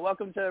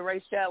 welcome to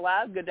Race Chat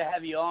Live. Good to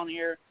have you on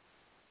here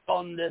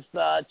on this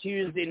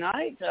Tuesday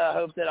night.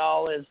 Hope that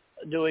all is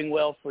doing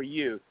well for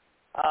you.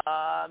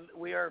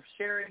 We are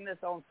sharing this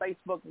on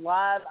Facebook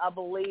Live, I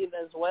believe,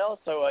 as well,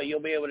 so you'll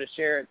be able to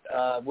share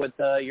it with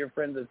your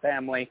friends and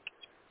family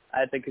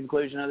at the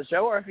conclusion of the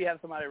show, or if you have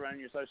somebody running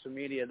your social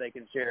media, they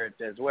can share it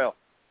as well.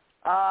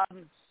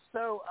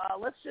 So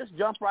let's just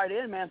jump right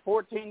in, man.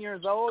 14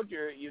 years old.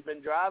 You've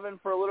been driving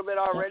for a little bit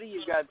already.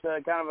 You've got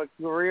kind of a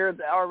career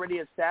already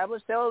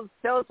established. Tell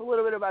us a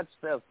little bit about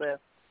yourself, Seth.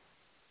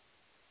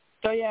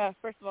 So, yeah,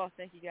 first of all,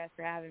 thank you guys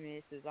for having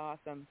me. This is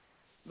awesome.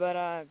 But,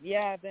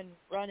 yeah, I've been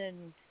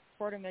running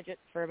quarter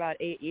midgets for about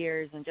 8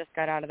 years and just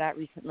got out of that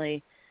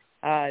recently.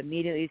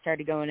 Immediately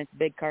started going into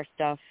big car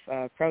stuff,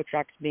 pro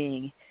trucks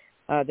being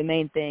the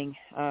main thing.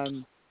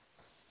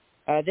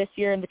 This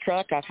year in the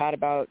truck, I've had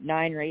about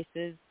 9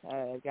 races.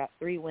 I've got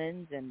 3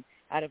 wins, and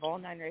out of all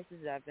 9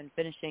 races, I've been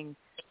finishing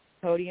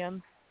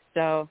podium.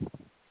 So,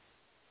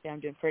 yeah, I'm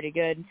doing pretty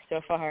good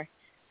so far.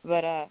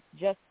 But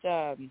just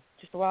a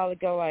while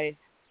ago, I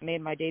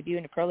made my debut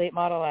in a Pro Late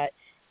model at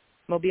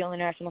Mobile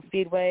International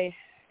Speedway.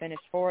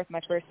 Finished 4th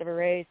my first ever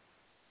race.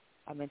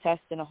 I've been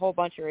testing a whole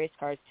bunch of race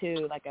cars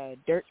too, like a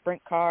dirt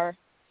sprint car,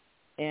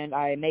 and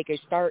I make a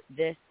start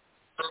this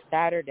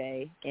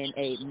Saturday in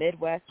a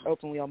Midwest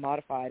open wheel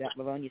modified at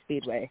Livonia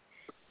Speedway.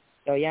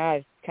 So yeah,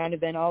 I've kind of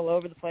been all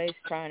over the place,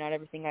 trying out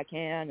everything I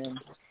can and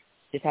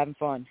just having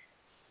fun.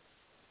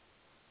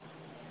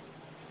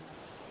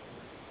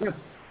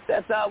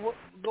 That's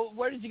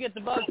where did you get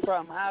the bug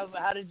from?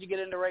 How did you get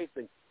into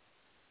racing?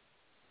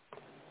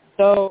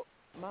 So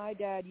my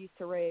dad used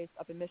to race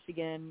up in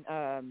Michigan,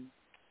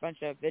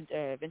 bunch of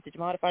vintage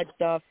modified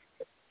stuff.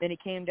 Then he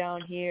came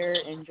down here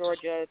in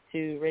Georgia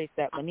to race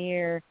at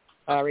Lanier,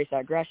 race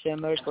at Gresham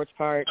Motorsports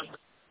Park,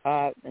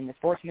 and the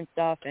sportsman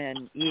stuff.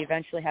 And he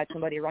eventually had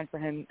somebody run for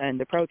him in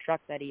the pro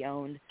truck that he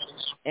owned.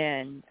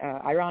 And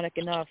ironic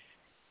enough,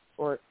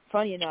 or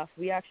funny enough,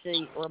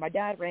 my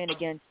dad ran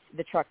against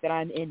the truck that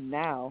I'm in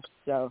now.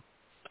 So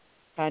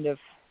kind of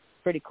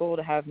pretty cool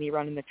to have me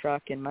running the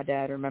truck and my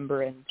dad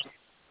remembering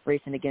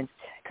racing against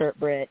Kurt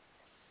Britt.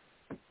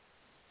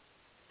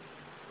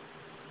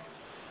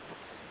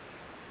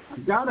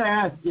 I've got to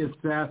ask you,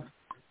 Seth,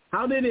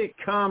 how did it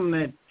come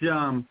that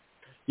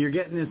you're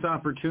getting this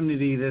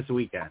opportunity this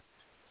weekend?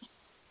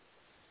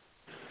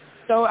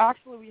 So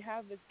actually, we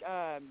have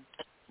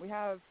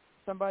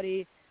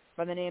somebody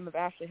by the name of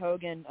Ashley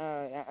Hogan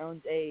that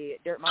owns a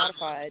dirt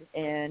modified,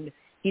 and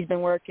he's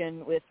been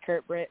working with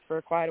Kurt Britt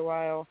for quite a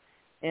while,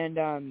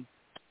 and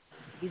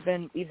we've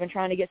been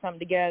trying to get something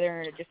together,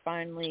 and it just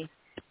finally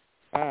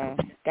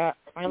got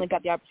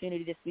the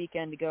opportunity this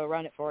weekend to go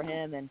run it for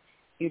him. And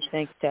huge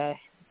thanks to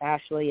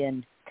Ashley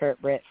and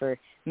Kurt Britt for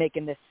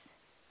making this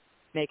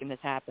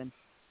happen.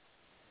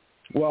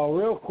 Well,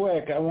 real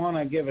quick, I want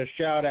to give a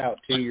shout out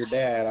to your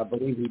dad. I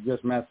believe he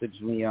just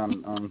messaged me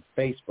on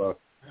Facebook.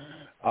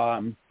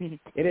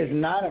 It is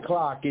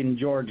 9:00 in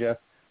Georgia.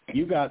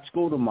 You got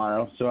school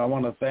tomorrow, so I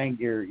want to thank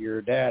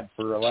your dad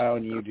for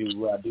allowing you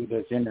to do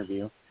this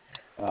interview.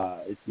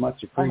 It's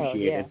much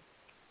appreciated.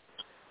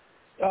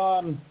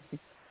 Oh, yeah.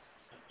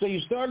 So you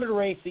started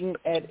racing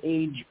at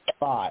age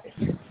 5.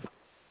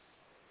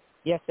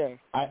 Yes, sir.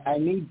 I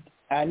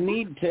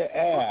need to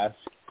ask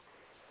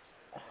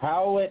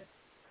how it,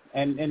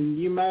 and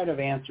you might have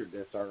answered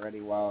this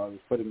already while I was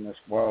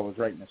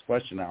writing this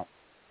question out.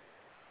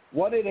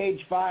 What at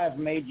age 5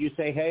 made you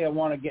say, "Hey, I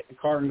want to get in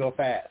the car and go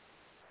fast"?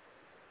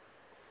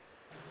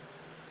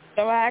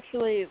 So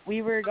actually,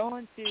 we were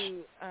going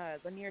to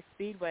Lanier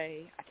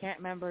Speedway. I can't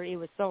remember. It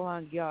was so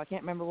long ago. I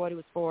can't remember what it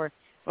was for.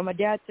 But my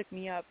dad took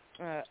me up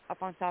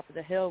on top of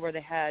the hill where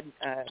they had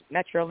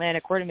Metro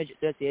Atlanta Quarter Midget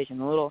Association,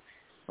 a little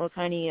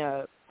tiny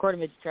quarter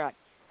midget track.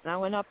 And I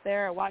went up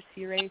there. I watched a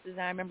few races,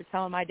 and I remember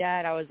telling my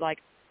dad, I was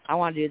like, "I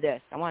want to do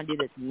this. I want to do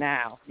this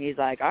now." And he's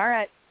like, "All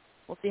right,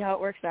 we'll see how it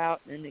works out."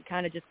 And it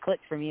kind of just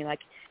clicked for me. Like,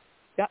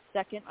 got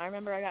second. I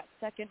remember I got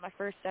second my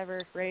first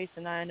ever race,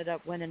 and I ended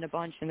up winning a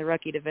bunch in the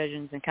rookie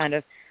divisions and kind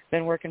of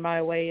been working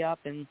my way up.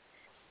 And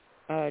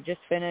just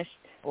finished,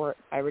 or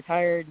I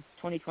retired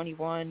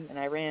 2021, and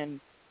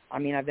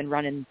I've been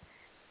running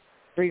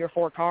 3 or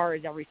 4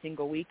 cars every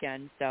single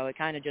weekend, so it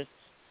kind of just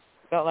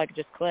felt like it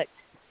just clicked.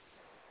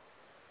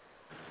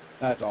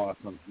 That's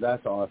awesome.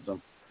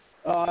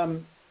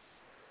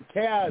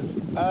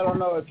 Kaz, I don't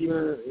know if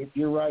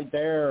you're right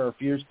there or if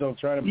you're still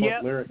trying to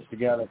put lyrics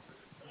together.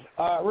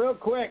 Real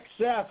quick,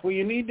 Seth, well,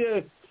 you need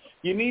to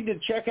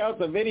check out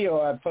the video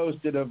I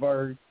posted of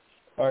our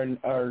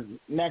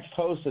next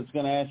host that's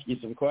going to ask you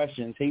some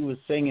questions. He was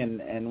singing,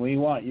 and we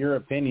want your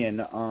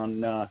opinion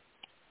on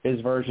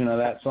his version of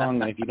that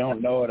song. And if you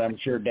don't know it, I'm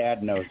sure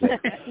Dad knows it.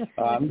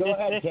 Go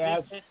ahead,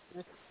 Kaz.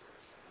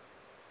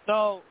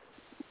 So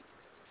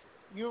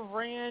you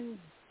ran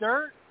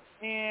dirt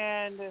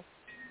and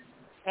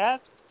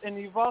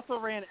you've also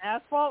ran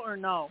asphalt, or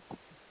no?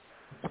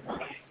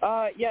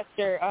 Yes,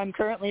 sir. I'm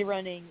currently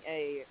running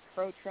a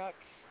pro truck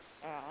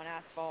on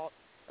asphalt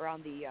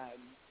around the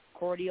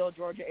Cordele,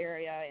 Georgia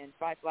area and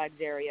Five Flags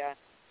area.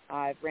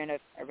 I ran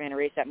a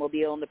race at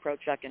Mobile in the pro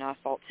truck and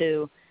asphalt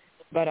too.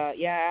 But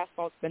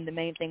asphalt's been the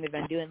main thing we've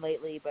been doing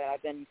lately. But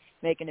I've been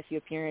making a few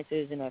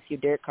appearances in a few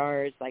dirt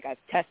cars. Like I've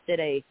tested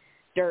a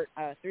dirt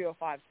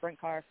 305 sprint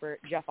car for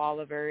Jeff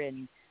Oliver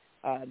in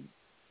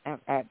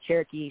at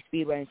Cherokee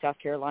Speedway in South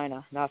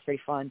Carolina. That was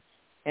pretty fun.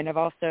 And I've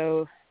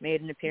also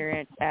made an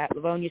appearance at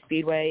Livonia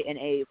Speedway in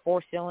a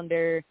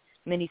 4-cylinder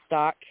mini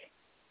stock.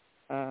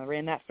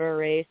 Ran that for a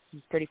race. It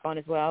was pretty fun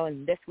as well.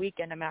 And this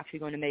weekend I'm actually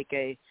going to make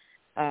a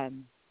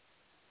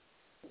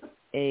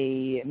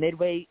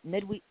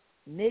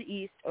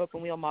Mid-East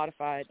open wheel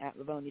modified at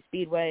Livonia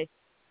Speedway,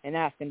 and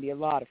that's going to be a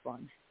lot of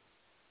fun.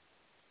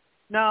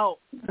 Now,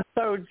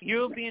 so with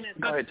you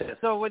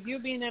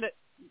being at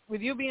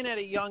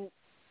a young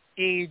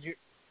age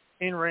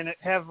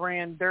have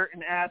ran dirt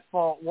and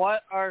asphalt,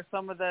 what are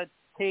some of the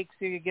takes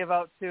you could give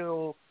out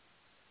to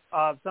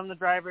some of the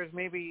drivers,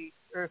 maybe,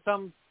 or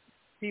some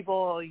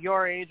people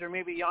your age or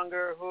maybe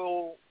younger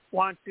who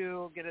want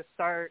to get a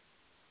start,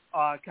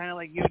 kind of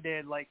like you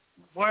did? Like,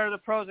 what are the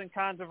pros and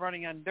cons of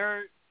running on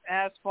dirt,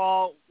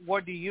 asphalt?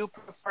 What do you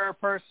prefer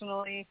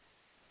personally?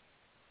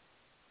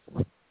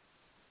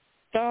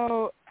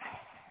 So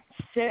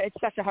it's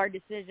such a hard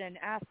decision.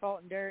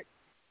 Asphalt and dirt,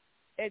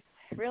 it's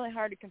really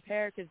hard to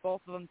compare because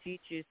both of them teach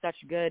you such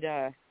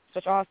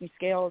awesome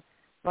skills.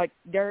 Like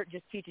dirt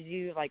just teaches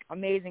you like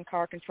amazing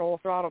car control,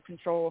 throttle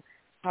control,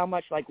 how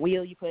much like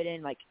wheel you put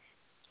in. Like,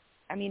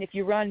 I mean, if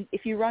you run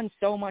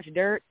so much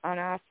dirt on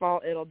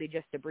asphalt, it'll be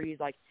just a breeze.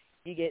 Like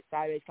you get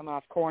sideways coming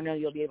off corner,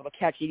 you'll be able to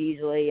catch it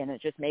easily, and it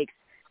just makes.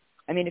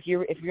 I mean, if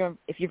you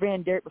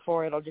ran dirt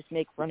before, it'll just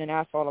make running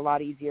asphalt a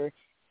lot easier.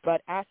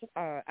 But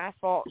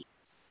asphalt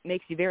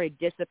makes you very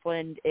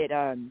disciplined. It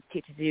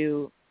teaches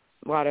you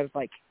a lot of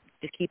like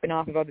just keeping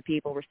off of other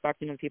people,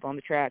 respecting other people on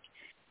the track,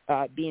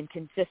 being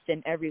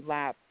consistent every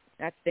lap.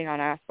 That's the thing on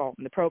asphalt.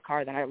 And the pro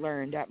car that I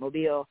learned at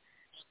Mobile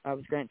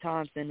with Grant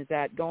Thompson is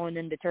that going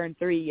into turn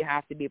 3, you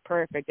have to be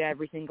perfect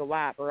every single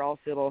lap, or else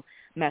it'll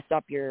mess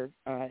up your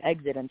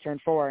exit in turn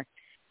 4.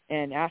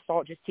 And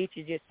asphalt just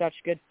teaches you such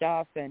good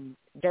stuff, and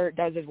dirt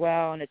does as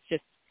well. And it's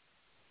just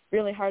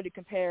really hard to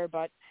compare.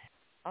 But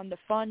on the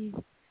fun,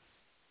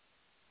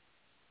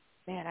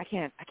 man, I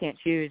can't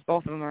choose.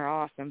 Both of them are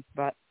awesome.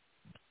 But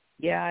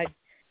yeah,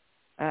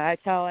 I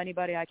tell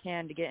anybody I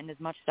can to get in as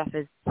much stuff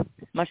as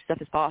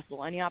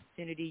possible. Any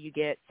opportunity you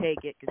get,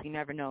 take it, because you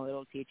never know,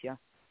 it'll teach you.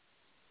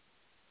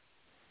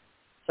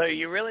 So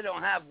you really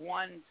don't have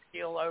one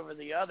skill over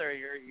the other.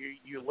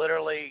 You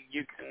literally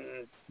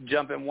can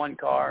jump in one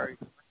car,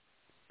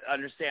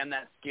 understand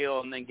that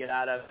skill, and then get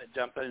out of it,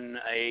 jump in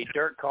a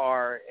dirt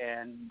car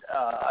and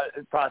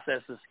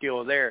process the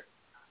skill there.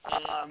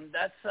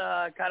 That's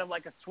kind of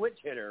like a switch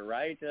hitter,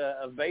 right?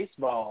 Of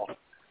baseball.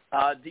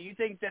 Do you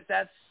think that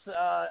that's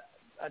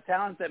a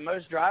talent that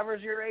most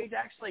drivers your age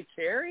actually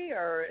carry,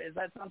 or is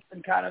that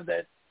something kind of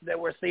that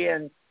we're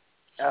seeing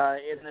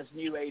in this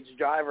new age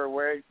driver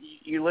where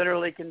you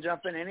literally can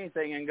jump in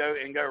anything and go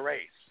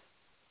race?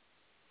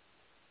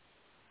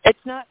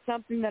 It's not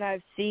something that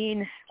I've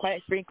seen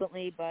quite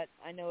frequently, but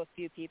I know a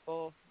few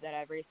people that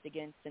I've raced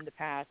against in the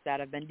past that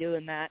have been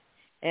doing that,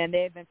 and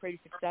they've been pretty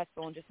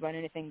successful in just about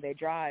anything they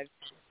drive.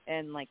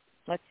 And like,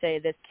 let's say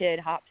this kid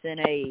hops in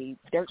a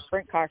dirt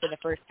sprint car for the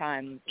first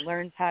time,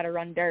 learns how to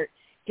run dirt,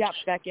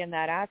 hops back in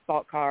that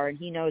asphalt car, and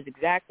he knows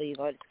exactly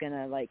what it's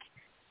gonna like.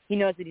 He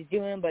knows what he's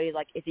doing, but he's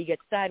like, if he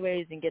gets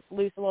sideways and gets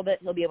loose a little bit,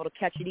 he'll be able to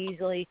catch it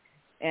easily.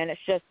 And it's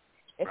right.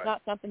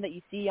 Not something that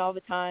you see all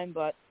the time,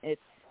 but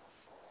it's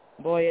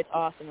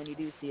awesome when you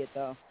do see it,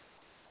 though.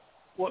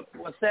 Well,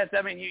 Seth,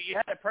 I mean, you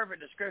had a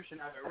perfect description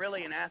of it.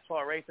 Really, in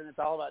asphalt racing, it's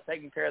all about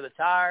taking care of the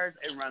tires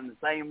and running the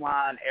same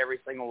line every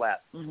single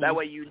lap. Mm-hmm. That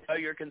way you know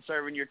you're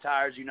conserving your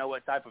tires. You know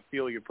what type of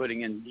fuel you're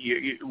putting in,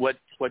 what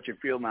your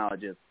fuel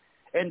mileage is.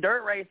 In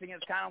dirt racing,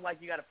 it's kind of like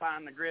you got to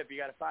find the grip. You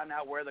got to find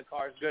out where the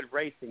car's good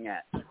racing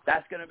at.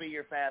 That's going to be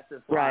your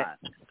fastest line.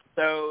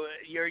 So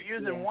you're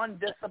using one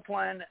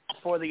discipline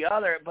for the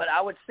other, but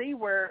I would see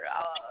where,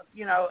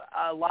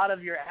 a lot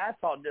of your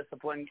asphalt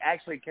discipline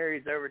actually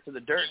carries over to the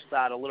dirt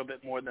side a little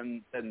bit more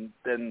than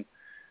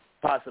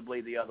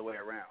possibly the other way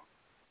around.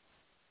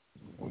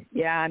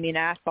 Yeah, I mean,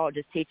 asphalt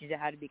just teaches you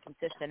how to be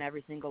consistent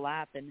every single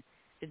lap and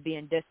just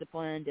being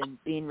disciplined and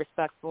being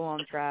respectful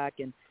on track.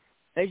 And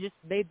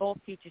they both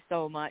teach you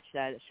so much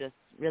that it's just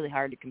really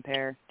hard to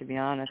compare, to be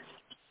honest.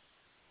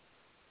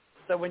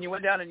 So when you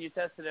went down and you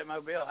tested at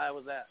Mobile, how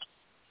was that?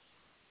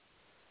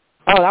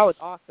 Oh, that was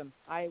awesome.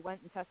 I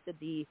went and tested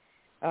the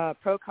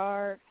Pro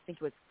Car. I think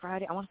it was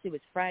Friday. I want to say it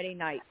was Friday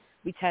night.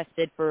 We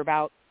tested for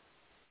about,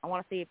 I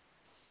want to say, a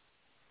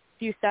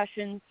few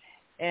sessions.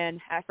 And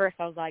at first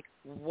I was like,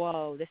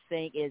 whoa, this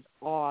thing is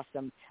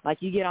awesome.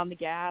 Like, you get on the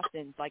gas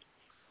and it's like,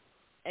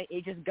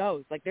 it just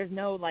goes. Like, there's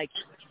no, like,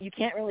 you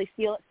can't really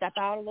feel it step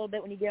out a little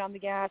bit when you get on the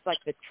gas. Like,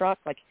 the truck,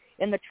 like,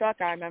 in the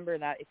truck, I remember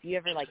that if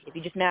you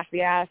just mash the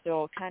gas,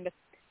 it'll kind of,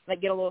 like,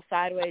 get a little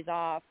sideways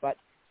off. But,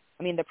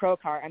 I mean, the Pro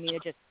Car, I mean,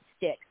 it just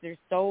sticks. There's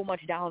so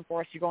much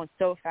downforce. You're going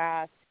so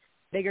fast.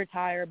 Bigger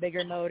tire,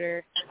 bigger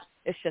motor.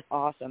 It's just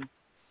awesome.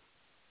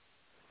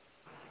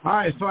 All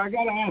right, so I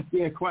got to ask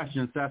you a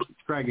question, Seth. It's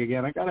Craig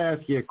again. I got to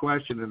ask you a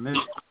question, and this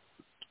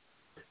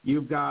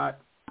you've got.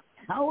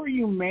 How are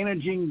you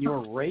managing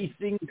your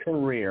racing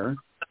career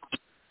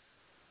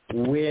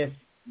with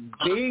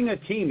being a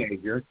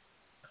teenager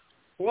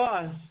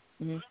plus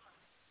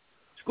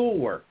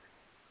schoolwork?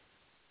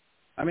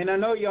 I mean, I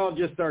know y'all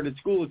just started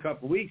school a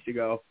couple of weeks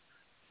ago,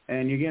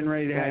 and you're getting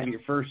ready to have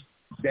your first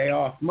day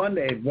off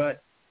Monday,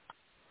 but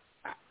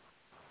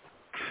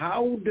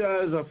how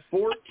does a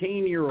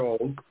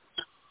 14-year-old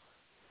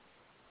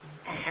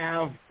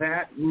have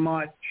that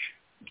much,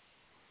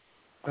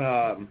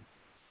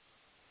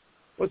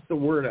 what's the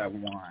word I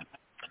want,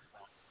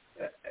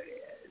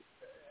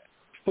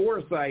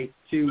 foresight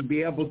to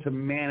be able to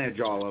manage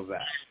all of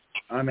that?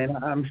 I mean,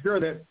 I'm sure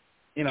that,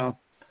 you know,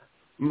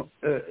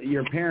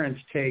 your parents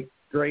take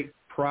great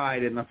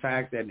pride in the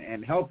fact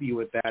and help you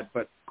with that,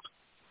 but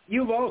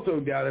you've also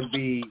got to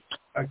be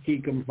a key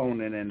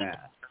component in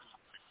that.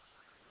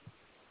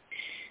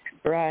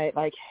 Right,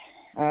 like,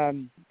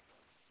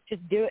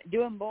 just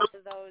doing both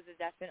of those is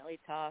definitely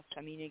tough.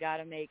 I mean, you got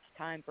to make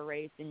time for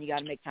racing, you got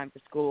to make time for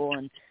school,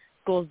 and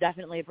school is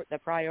definitely the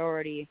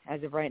priority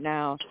as of right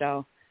now.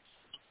 So,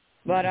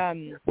 but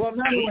well,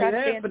 not only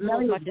that, but now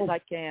as much as I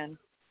can.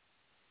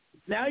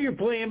 Now you're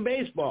playing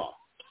baseball.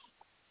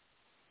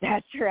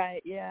 That's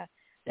right. Yeah,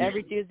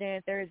 every Tuesday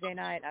and Thursday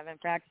night I've been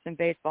practicing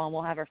baseball, and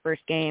we'll have our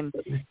first game,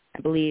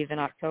 I believe, in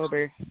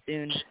October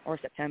soon or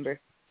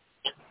September.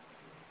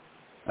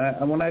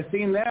 When I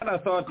seen that,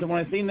 when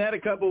I seen that a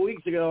couple of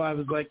weeks ago, I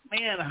was like,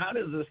 man, how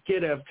does this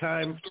kid have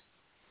time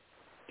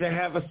to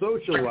have a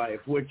social life?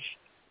 Which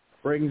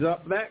brings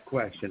up that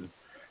question.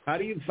 How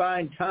do you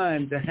find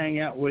time to hang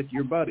out with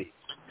your buddies?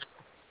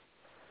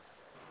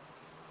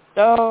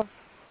 So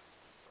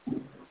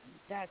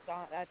that's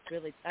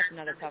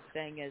another tough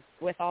thing is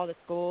with all the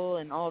school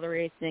and all the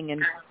racing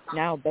and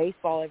now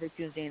baseball every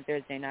Tuesday and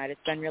Thursday night,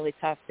 it's been really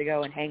tough to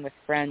go and hang with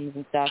friends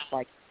and stuff,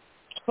 like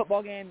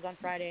football games on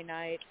Friday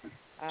night.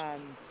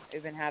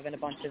 We've been having a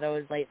bunch of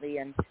those lately,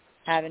 and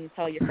having to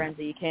tell your friends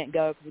that you can't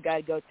go because you got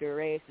to go to a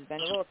race has been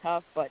a little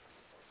tough. But,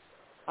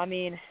 I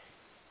mean,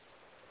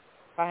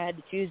 if I had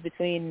to choose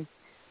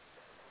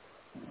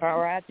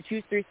or I have to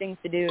choose three things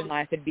to do in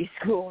life, it'd be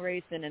school,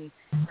 racing, and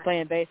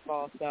playing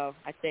baseball. So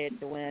I'd say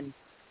it's a win.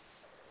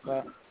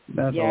 But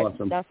that's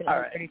awesome. It's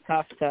definitely pretty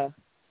tough to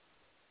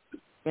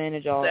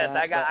manage all Seth,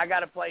 that. I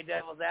got to play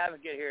devil's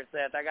advocate here,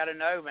 Seth. I got to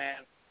know,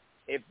 man.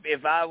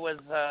 If I was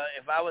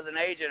an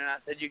agent and I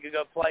said you could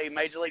go play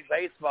Major League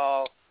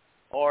Baseball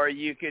or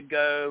you could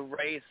go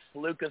race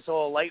Lucas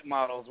Oil late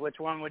models, which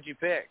one would you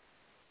pick?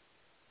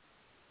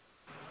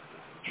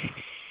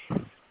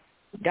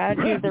 Got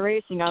to choose the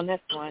racing on this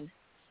one.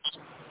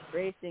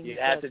 Racing. You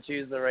have to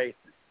choose the racing.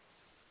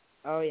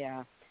 Oh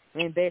yeah, I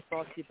mean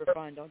baseball's super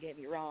fun. Don't get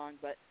me wrong,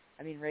 but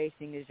I mean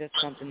racing is just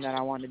something that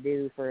I want to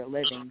do for a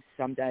living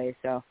someday.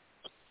 So.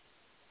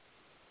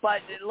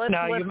 But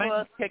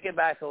let's kick it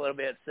back a little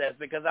bit, Seth,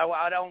 because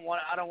I don't want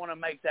to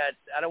make that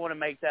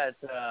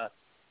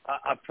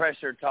a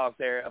pressure talk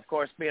there. Of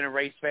course, being a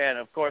race fan,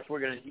 of course we're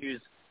going to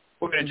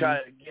try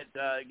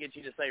to get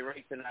you to say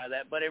racing out of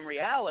that. But in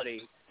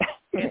reality,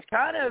 it's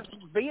kind of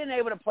being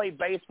able to play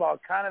baseball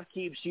kind of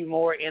keeps you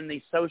more in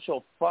the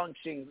social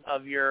functions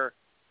of your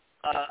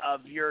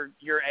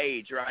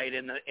age, right?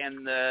 And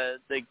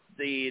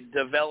the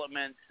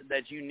development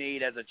that you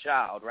need as a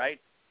child, right?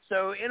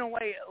 So in a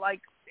way,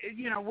 like,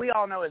 you know, we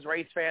all know as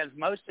race fans,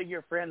 most of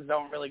your friends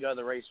don't really go to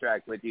the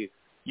racetrack with you,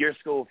 your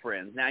school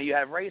friends. Now, you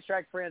have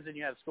racetrack friends and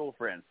you have school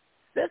friends.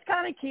 This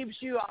kind of keeps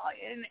you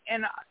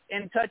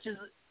in touches,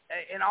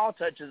 in all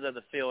touches of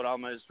the field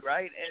almost,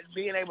 right? And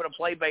being able to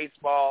play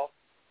baseball,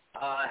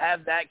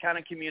 have that kind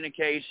of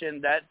communication,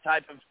 that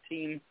type of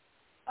team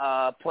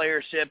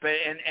playership,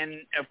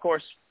 and of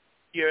course,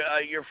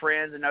 your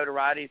friends and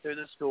notoriety through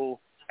the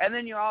school. And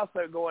then you're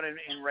also going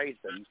in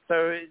racing.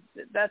 So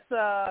that's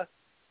a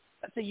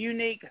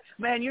unique,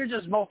 man, you're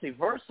just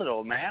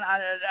multi-versatile, man.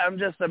 I'm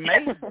just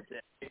amazed at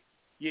it.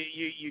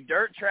 You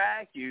dirt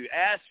track, you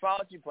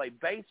asphalt, you play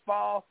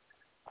baseball.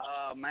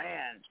 Oh,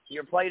 man.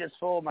 Your plate is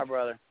full, my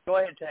brother. Go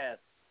ahead, Taz.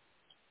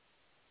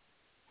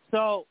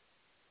 So,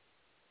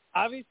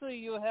 obviously,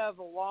 you still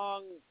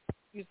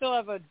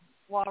have a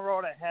long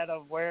road ahead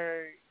of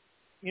where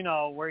you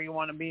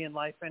want to be in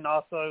life, and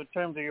also in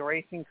terms of your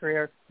racing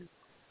career.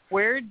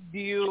 Where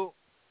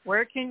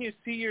can you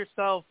see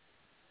yourself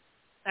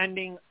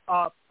ending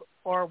up,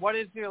 or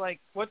what's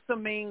the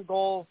main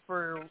goal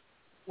for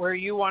where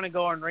you want to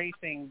go in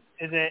racing?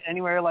 Is it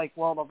anywhere like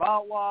World of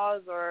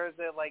Outlaws, or is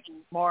it like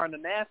more on the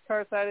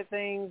NASCAR side of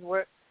things?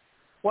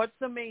 What's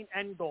the main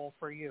end goal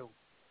for you?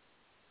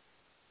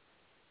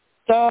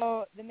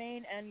 So the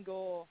main end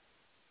goal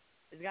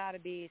has got to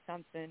be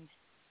something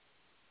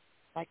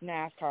like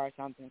NASCAR or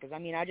something, because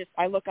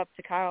I look up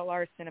to Kyle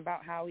Larson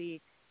about how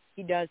he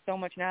does so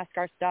much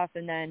NASCAR stuff,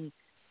 and then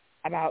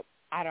about,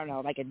 I don't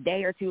know, like a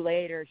day or two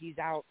later, he's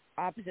out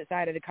opposite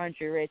side of the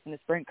country racing the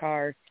sprint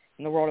car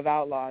in the World of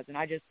Outlaws, and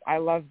I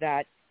love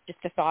that. Just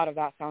the thought of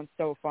that sounds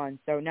so fun.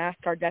 So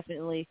NASCAR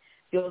definitely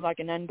feels like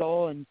an end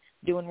goal, and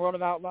doing World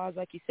of Outlaws,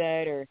 like you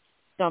said, or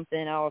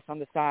something else on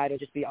the side would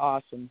just be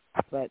awesome.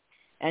 But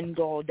end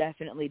goal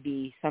definitely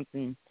be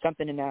something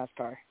in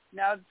NASCAR.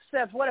 Now,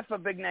 Seth, what if a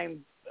big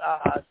name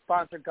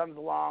sponsor comes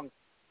along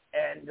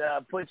and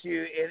puts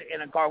you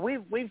in a car?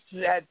 We've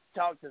had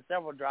talked to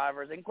several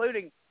drivers,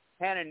 including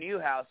Hannah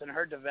Newhouse in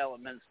her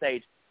development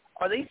stage.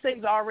 Are these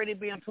things already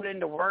being put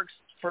into works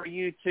for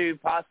you to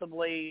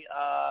possibly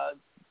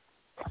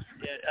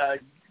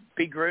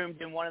be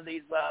groomed in one of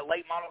these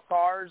late model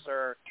cars,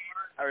 or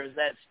is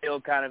that still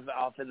kind of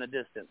off in the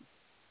distance?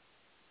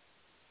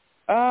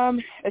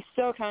 It's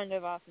still kind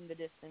of off in the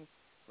distance,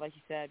 like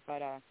you said,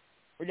 but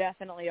we're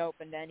definitely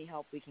open to any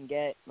help we can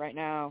get right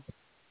now.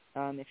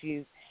 If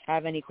you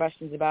have any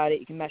questions about it,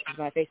 you can message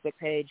my Facebook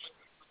page.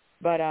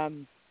 But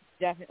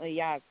definitely,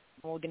 yeah,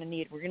 we're gonna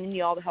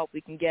need all the help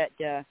we can get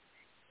to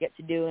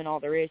doing all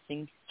the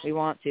racing we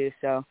want to.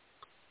 So,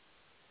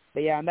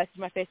 but yeah, message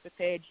my Facebook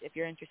page if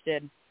you're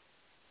interested in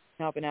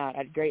helping out.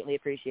 I'd greatly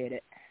appreciate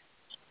it.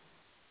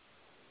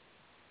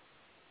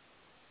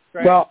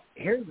 Great. Well,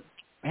 here's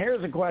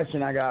a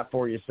question I got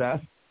for you,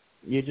 Seth.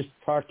 You just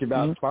talked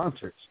about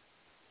sponsors.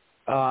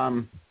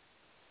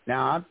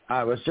 Now,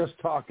 I was just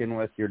talking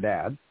with your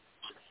dad,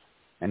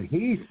 and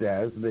he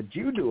says that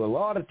you do a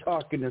lot of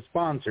talking to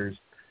sponsors,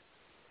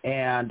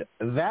 and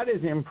that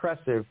is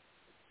impressive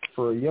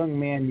for a young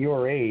man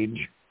your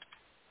age.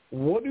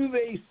 What do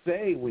they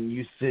say when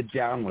you sit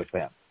down with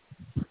them?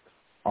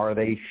 Are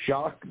they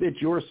shocked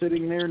that you're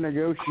sitting there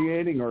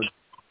negotiating or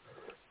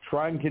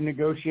trying to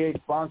negotiate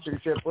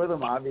sponsorship with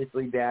them?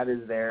 Obviously, Dad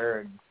is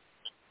there,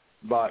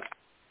 but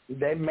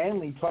they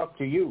mainly talk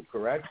to you,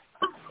 correct?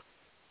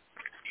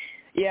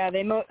 Yeah,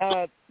 they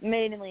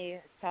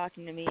mainly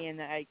talking to me, and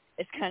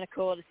it's kind of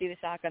cool to see the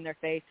shock on their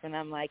face when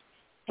I'm like,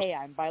 hey,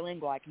 I'm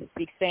bilingual. I can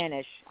speak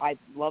Spanish. I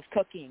love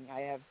cooking.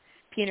 I have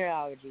peanut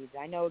allergies.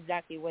 I know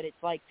exactly what it's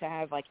like to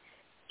have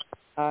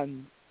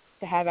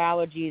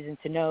allergies and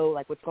to know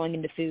like what's going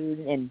into food,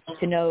 and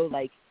to know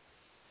like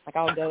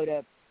I'll go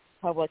to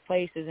public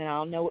places and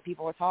I'll know what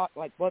people are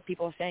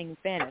saying in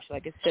Spanish.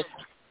 Like, it's just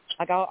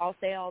like I'll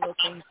say all those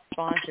things to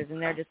sponsors,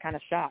 and they're just kind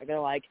of shocked. They're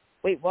like,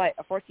 wait, what?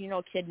 A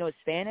 14-year-old kid knows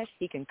Spanish?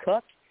 He can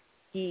cook?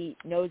 He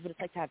knows what it's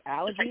like to have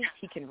allergies?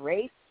 He can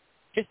race?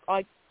 Just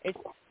like, it's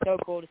so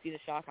cool to see the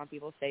shock on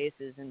people's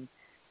faces, and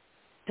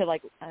to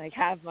like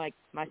have like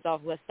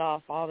myself list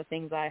off all the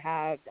things I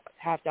have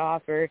to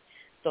offer,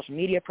 social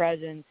media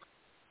presence,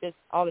 just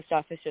all the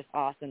stuff. It's just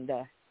awesome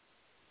to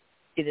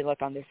see the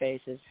look on their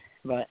faces.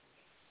 But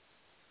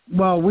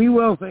well,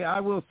 I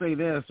will say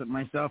this, that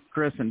myself,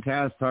 Chris, and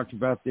Taz talked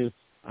about this,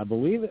 I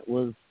believe it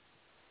was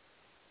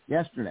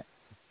yesterday.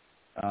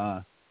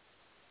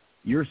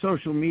 Your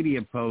social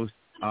media post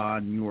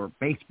on your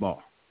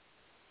baseball,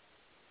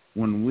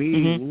 when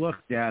we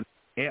looked at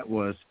it, it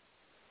was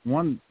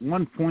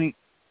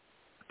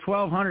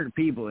 1,200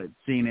 people had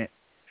seen it,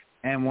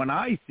 and when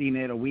I seen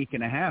it a week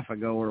and a half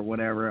ago or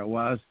whatever it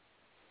was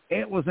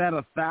at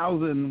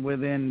 1,000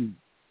 within,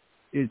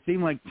 it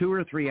seemed like 2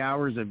 or 3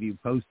 hours of you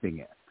posting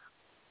it.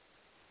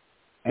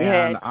 And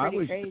yeah, it's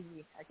pretty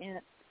crazy. I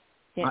can't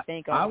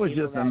think of. I was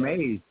just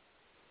amazed.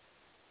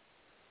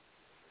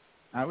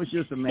 I was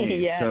just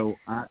amazed. Yeah. So,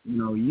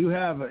 you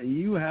have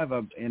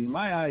in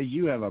my eyes,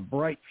 you have a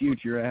bright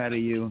future ahead of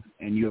you,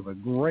 and you have a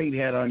great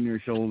head on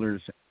your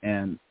shoulders.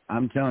 And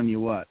I'm telling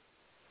you what,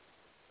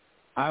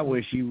 I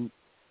wish you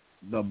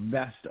the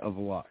best of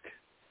luck.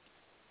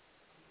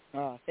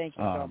 Oh, thank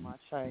you so much.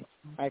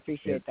 I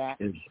appreciate that.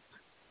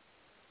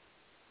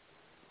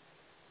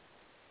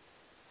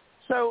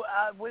 So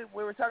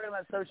we were talking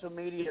about social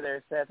media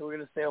there, Seth. We're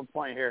going to stay on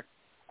point here.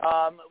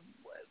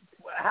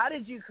 How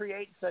did you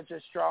create such a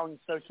strong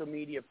social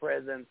media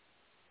presence?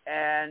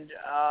 And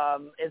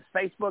is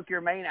Facebook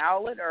your main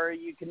outlet, or are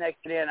you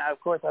connected in? Of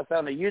course, I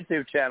found a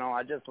YouTube channel.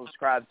 I just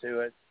subscribed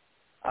to it.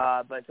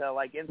 But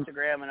like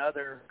Instagram and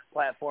other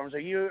platforms, are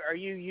you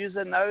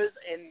using those?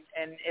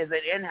 And is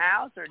it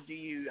in-house, or do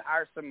you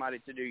hire somebody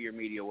to do your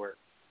media work?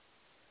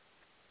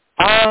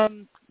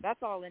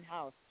 That's all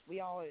in-house.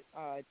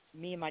 it's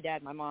me and my dad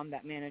and my mom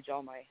that manage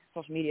all my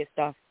social media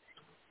stuff.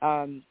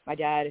 My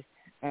dad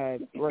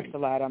works a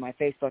lot on my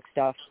Facebook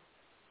stuff,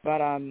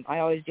 but I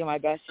always do my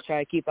best to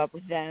try to keep up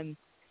with them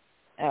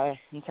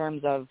in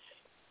terms of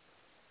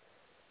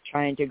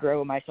trying to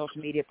grow my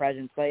social media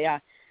presence. But yeah,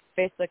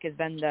 Facebook has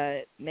been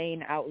the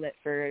main outlet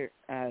for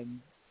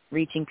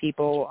reaching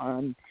people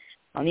on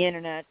the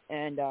internet,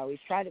 and we're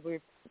trying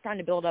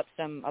to build up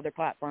some other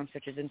platforms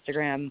such as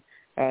Instagram,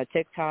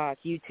 TikTok,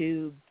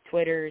 YouTube,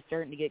 Twitter is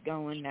starting to get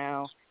going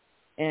now,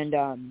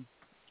 and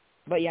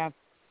but yeah.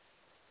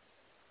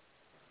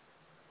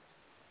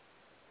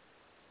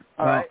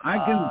 All right. I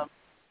can.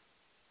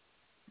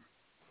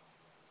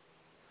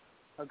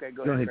 Okay,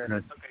 go ahead, Chris.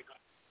 Chris. Okay,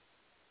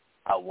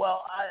 go.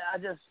 Well, I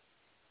just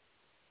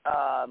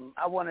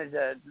I wanted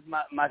to.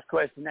 My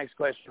next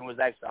question was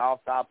actually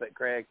off topic,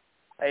 Craig.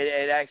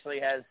 It actually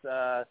has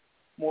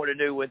more to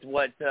do with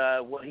what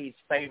he's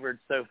favored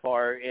so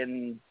far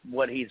in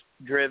what he's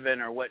driven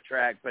or what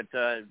track. But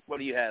what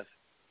do you have?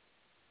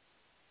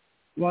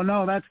 Well,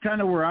 no, that's kind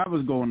of where I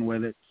was going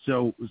with it.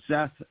 So,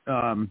 Seth,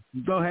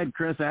 go ahead,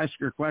 Chris, ask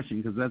your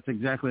question, because that's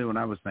exactly what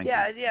I was thinking.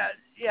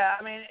 Yeah.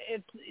 I mean,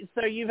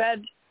 so you've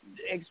had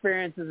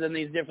experiences in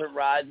these different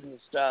rides and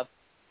stuff,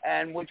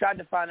 and we tried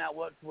to find out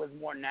what was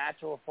more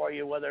natural for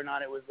you, whether or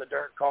not it was the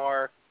dirt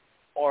car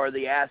or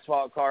the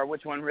asphalt car,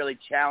 which one really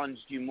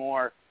challenged you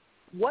more.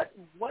 What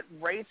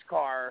race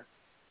car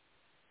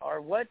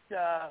or what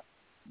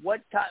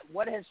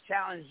has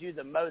challenged you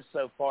the most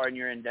so far in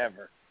your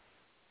endeavor?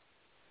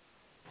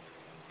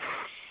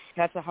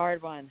 That's a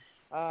hard one.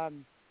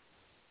 Man,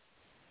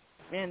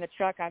 the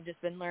truck, I've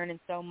just been learning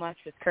so much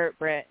with Kurt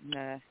Britt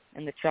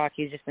in the truck.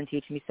 He's just been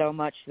teaching me so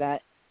much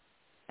that,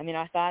 I mean,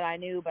 I thought I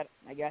knew, but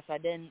I guess I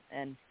didn't.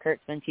 And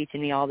Kurt's been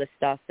teaching me all this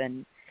stuff, and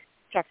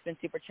the truck's been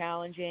super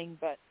challenging,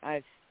 but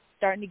I'm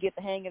starting to get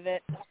the hang of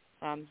it.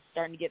 I'm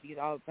starting to get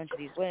a bunch of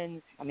these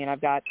wins. I mean,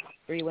 I've got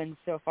 3 wins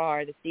so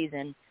far this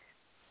season,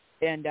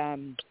 and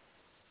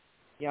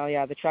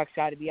the truck's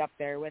got to be up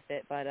there with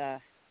it.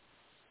 But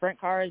sprint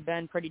car has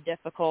been pretty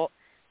difficult,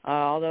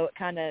 although it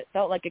kind of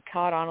felt like it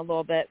caught on a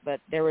little bit.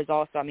 But there was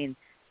also, I mean,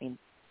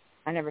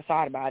 I never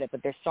thought about it,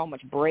 but there's so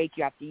much brake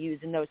you have to use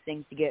in those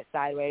things to get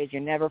sideways.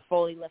 You're never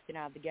fully lifting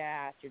out the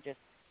gas.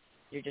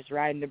 You're just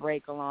riding the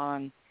brake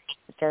along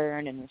the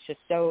turn, and it's just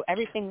so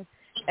everything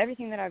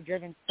that I've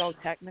driven is so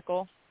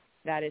technical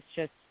that it's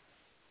just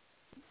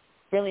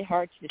really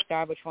hard to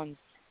describe which one's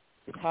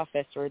the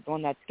toughest or the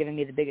one that's given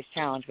me the biggest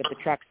challenge. But the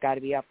truck's got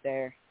to be up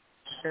there.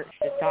 Kurt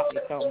just taught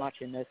me so much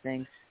in those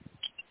things.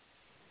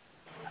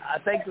 I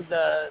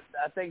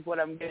think what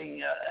I'm getting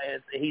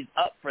is he's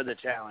up for the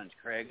challenge,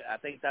 Craig. I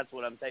think that's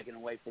what I'm taking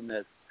away from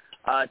this.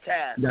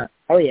 Chad. Yeah.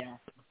 Oh yeah.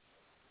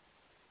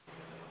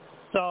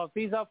 So if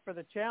he's up for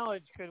the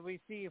challenge, could we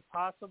see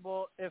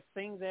possible, if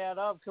things add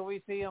up, could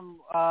we see him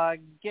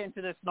get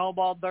into the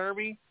snowball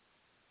derby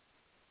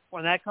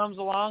when that comes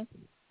along?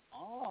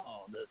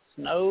 Oh, the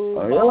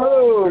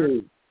snowball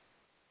derby.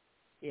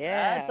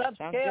 Yeah, that's upscale.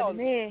 Sounds good to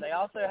me.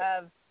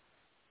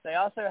 They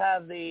also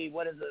have the,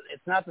 what is it?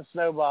 It's not the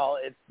snowball.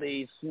 It's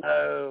the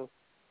snow.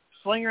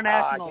 Slinger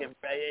National. It's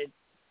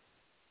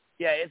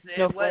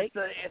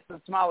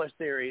the smaller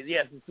series.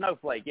 Yes, the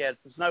Snowflake. Yes,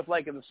 the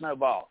Snowflake and the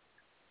Snowball.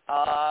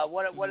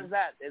 What is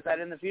that? Is that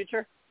in the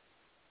future?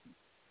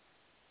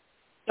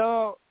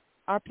 So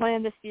our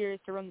plan this year is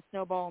to run the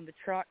Snowball in the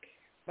truck,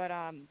 but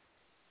I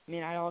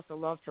mean, I also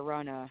love to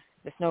run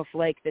the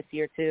Snowflake this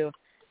year too,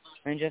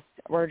 and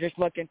we're just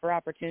looking for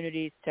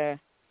opportunities to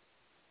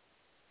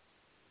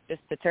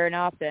turn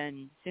up,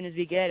 and as soon as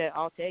we get it,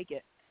 I'll take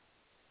it.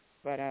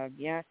 But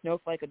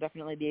Snowflake will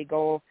definitely be a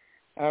goal.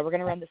 We're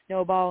gonna run the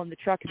Snowball in the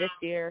truck this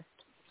year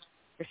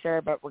for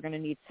sure, but we're gonna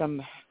need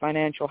some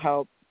financial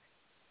help.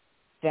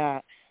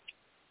 That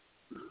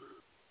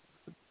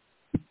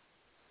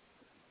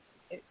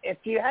if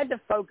you had to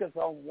focus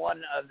on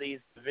one of these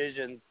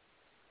divisions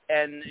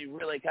and you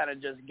really kind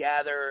of just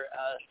gather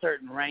a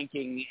certain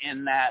ranking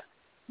in that,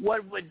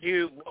 what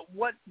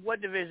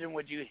division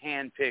would you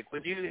handpick?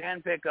 Would you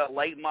handpick a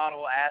late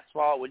model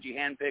asphalt? Would you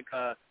handpick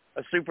a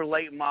super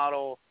late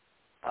model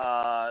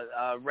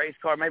race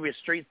car, maybe a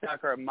street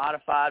stock or a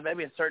modified,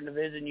 maybe a certain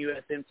division,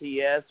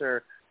 USMTS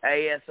or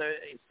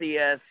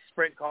ASCS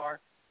sprint car?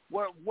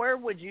 Where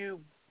would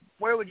you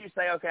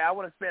say, okay, I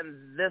want to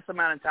spend this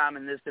amount of time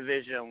in this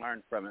division and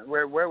learn from it?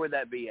 Where would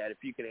that be at if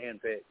you could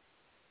handpick?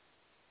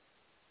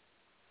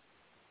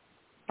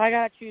 If I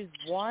gotta choose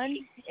one,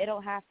 it'll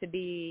have to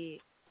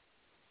be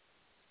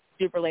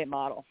super late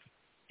model.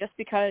 Just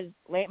because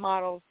late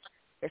models,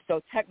 they're so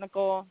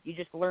technical, you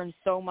just learn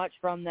so much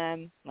from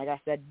them. Like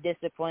I said,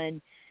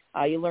 discipline.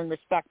 You learn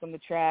respect on the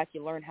track.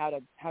 You learn how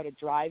to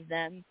drive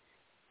them,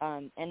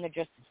 and they're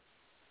just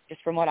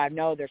from what I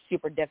know, they're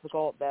super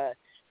difficult. The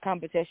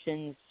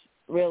competition's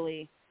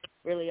really,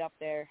 really up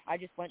there. I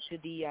just went to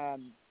the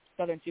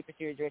Southern Super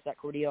Series race at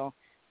Cordele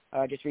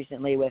just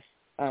recently with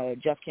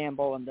Jeff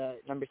Campbell and the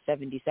number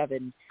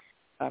 77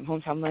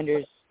 Hometown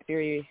Lenders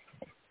Fury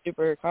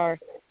Super car.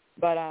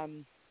 But,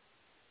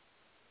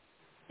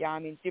 I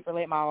mean, super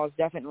late models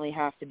definitely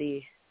has to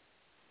be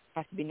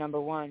number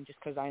one, just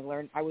because I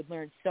would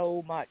learn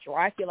so much, or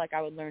I feel like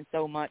I would learn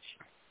so much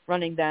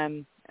running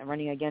them and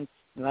running against,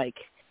 like,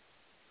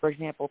 for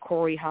example,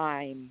 Corey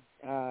Heim,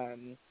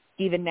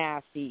 Steven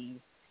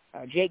Nasty,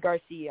 Jake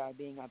Garcia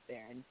being up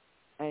there, and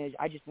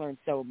I just learned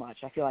so much.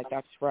 I feel like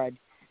that's where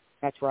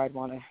I'd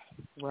want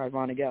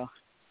to go.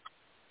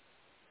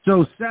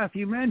 So, Seth,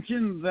 you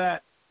mentioned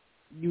that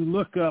you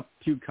look up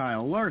to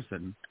Kyle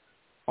Larson.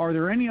 Are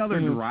there any other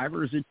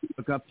drivers that you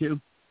look up to?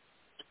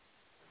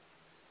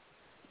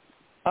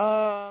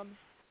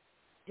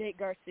 Jake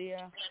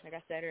Garcia, like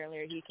I said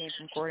earlier, he came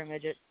from quarter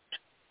midget,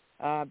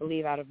 I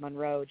believe out of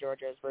Monroe,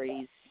 Georgia is where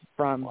he's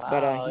from. Wow,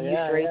 But he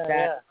used to race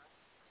that.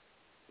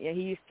 Yeah,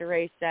 he used to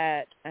race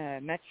at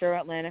Metro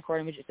Atlanta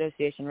Quarter Midget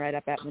Association right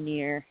up at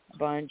Lanier a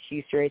bunch. He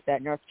used to race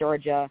at North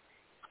Georgia.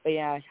 But,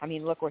 yeah, I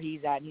mean, look where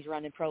he's at. He's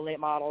running pro late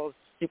models,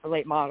 super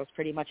late models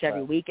pretty much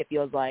every week, it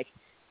feels like.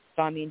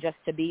 So, I mean, just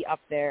to be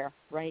up there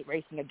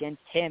racing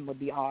against him would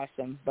be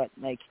awesome. But,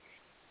 like,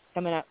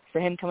 coming out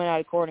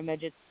of quarter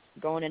midgets,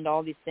 going into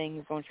all these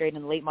things, going straight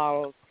into late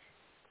models,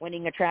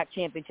 winning a track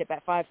championship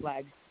at Five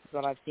Flags is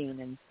what I've seen.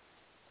 And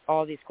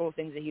all these cool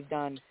things that he's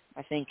done,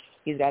 I think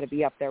he's got to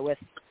be up there with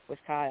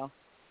Kyle.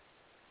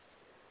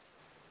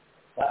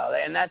 Well,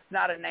 and that's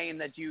not a name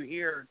that you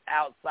hear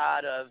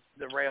outside of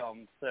the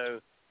realm.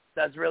 So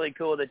that's really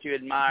cool that you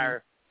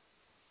admire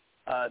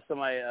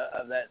somebody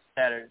of that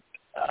status.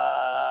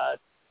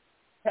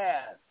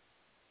 Taz,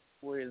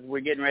 we're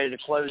getting ready to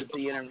close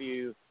the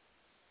interview.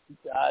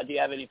 Do you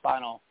have any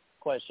final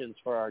questions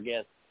for our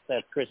guest,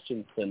 Seth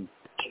Christensen?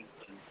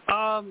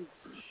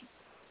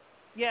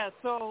 Yeah,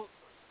 so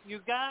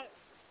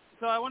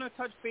I want to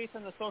touch base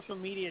on the social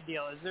media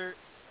deal.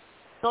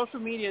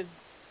 Social media is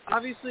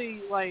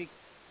obviously, like,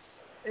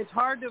 it's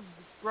hard to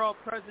grow a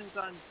presence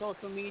on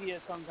social media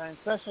sometimes,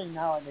 especially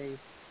nowadays.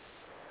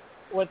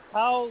 With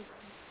how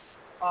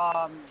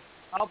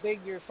big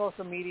your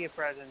social media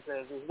presence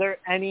is there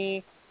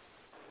any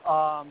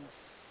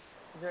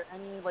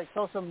like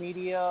social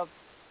media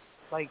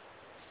like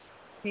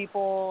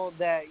people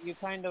that you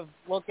kind of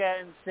look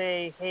at and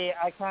say, hey,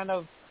 I kind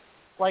of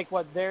like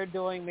what they're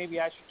doing, maybe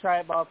I should try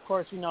it, but of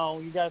course, you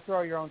got to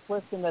throw your own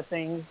twist into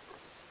things.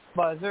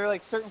 But is there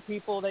like certain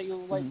people that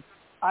you like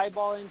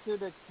eyeball into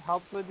that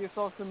helps with your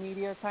social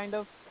media kind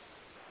of?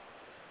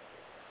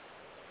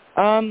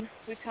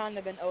 We've kind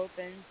of been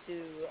open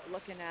to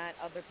looking at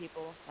other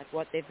people, like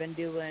what they've been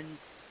doing.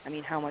 I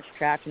mean, how much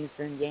traction it's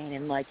been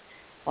gaining. Like,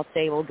 let's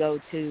say we'll go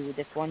to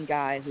this one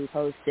guy who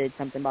posted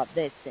something about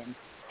this, and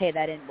hey,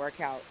 that didn't work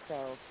out,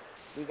 so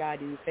we got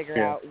to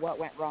figure out what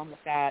went wrong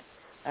with that.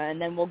 And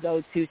then we'll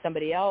go to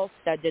somebody else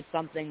that did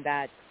something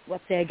that,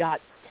 let's say, got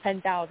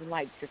 10,000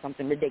 likes or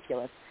something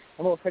ridiculous.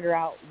 And we'll figure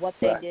out what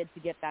they did to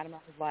get that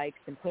amount of likes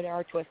and put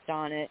our twist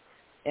on it,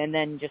 and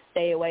then just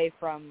stay away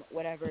from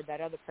whatever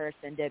that other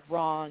person did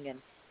wrong,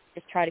 and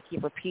just try to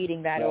keep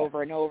repeating that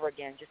over and over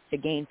again just to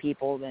gain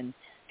people and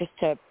just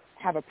to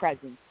have a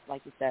presence,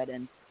 like you said,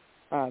 and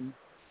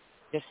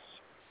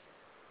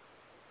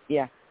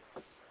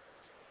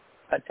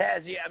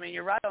Taz, I mean,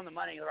 you're right on the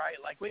money, right?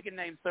 Like, we can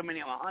name so many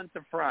on Hunt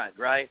the Front,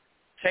 right?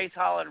 Chase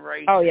Holland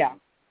Racing. Oh, yeah.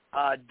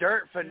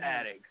 Dirt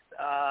Fanatics.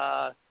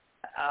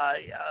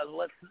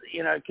 Let's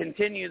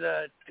continue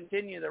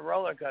the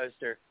roller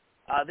coaster.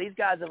 These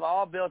guys have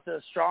all built a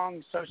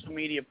strong social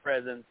media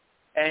presence,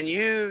 and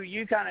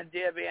you kind of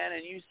dip in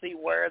and you see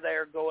where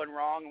they're going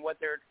wrong and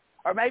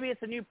or maybe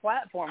it's a new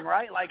platform,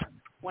 right? Like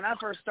when I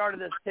first started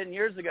this 10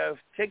 years ago,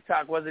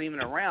 TikTok wasn't even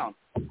around.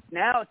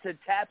 Now to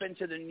tap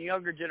into the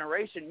younger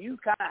generation, you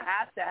kind of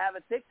have to have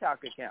a TikTok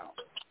account.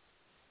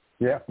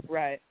 Yeah.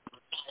 Right.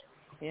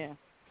 Yeah.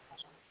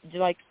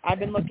 Like I've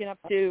been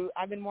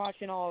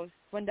watching all of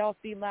Swindell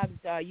Speed Lab's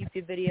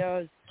YouTube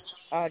videos,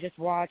 just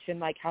watching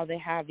like how they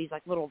have these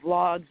like little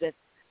vlogs with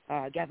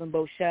Gavin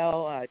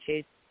Bochelle,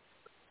 Chase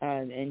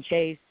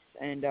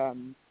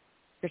and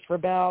Christopher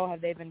Bell. Have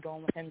they been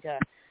going with him to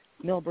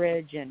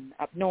Millbridge and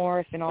up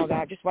north and all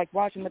that? Just like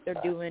watching what they're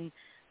doing.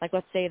 Like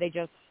let's say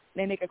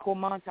they make a cool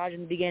montage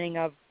in the beginning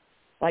of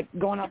like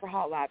going out for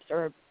hot laps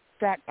or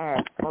track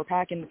or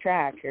packing the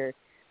track or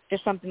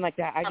just something like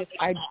that.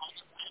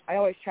 I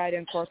always try to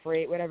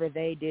incorporate whatever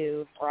they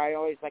do, or I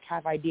always like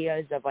have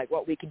ideas of like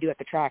what we could do at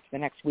the track the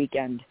next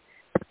weekend,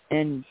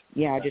 and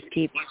just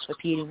keep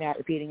repeating that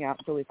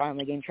until we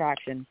finally gain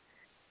traction.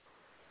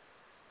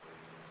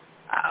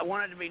 I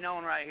want it to be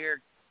known right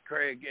here,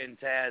 Craig and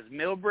Taz,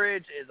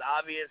 Millbridge is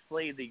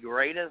obviously the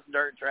greatest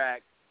dirt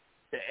track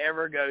to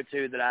ever go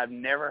to that I've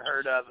never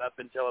heard of up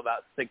until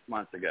about 6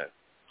 months ago.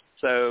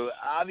 So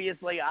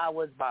obviously I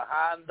was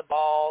behind the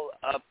ball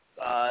up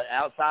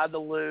outside the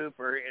loop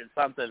or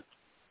something.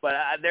 But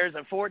there's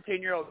a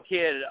 14-year-old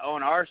kid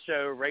on our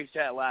show, Race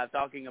Chat Live,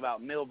 talking about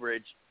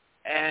Millbridge.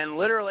 And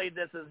literally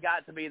this has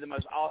got to be the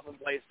most awesome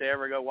place to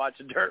ever go watch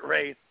a dirt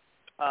race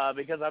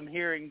because I'm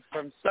hearing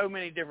from so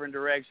many different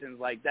directions.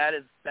 Like that's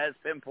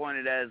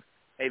pinpointed as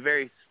a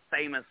very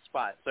famous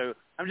spot. So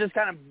I'm just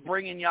kind of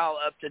bringing y'all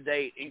up to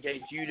date in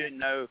case you didn't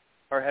know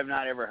or have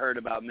not ever heard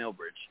about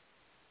Millbridge.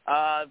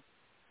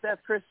 Seth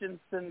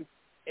Christensen,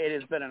 it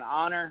has been an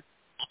honor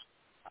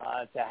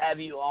to have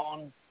you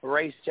on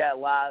Race Chat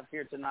Live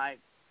here tonight.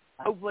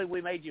 Hopefully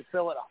we made you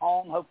feel at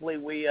home. Hopefully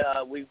we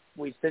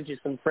sent you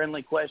some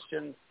friendly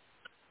questions.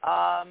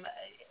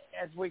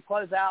 As we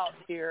close out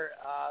here,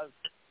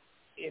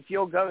 if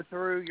you'll go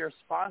through your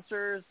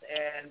sponsors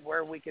and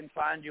where we can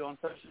find you on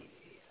social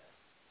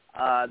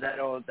media,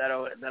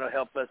 that'll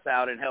help us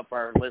out and help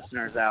our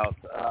listeners out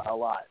a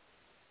lot.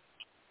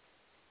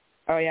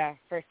 Oh, yeah.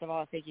 First of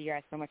all, thank you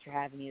guys so much for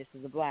having me. This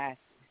is a blast.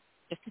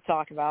 Just to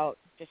talk about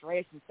just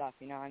racing stuff,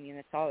 you know. I mean,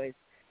 it's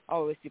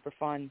always super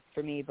fun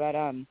for me. But,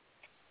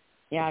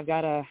 yeah, I've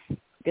got a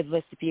good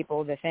list of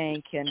people to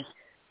thank and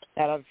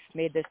that have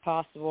made this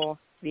possible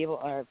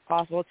to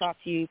possible to talk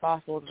to you,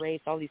 possible to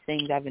race, all these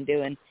things I've been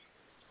doing.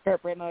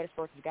 Kurt Britt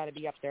Motorsports has got to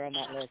be up there on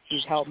that list.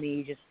 He's helped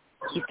me.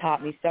 He's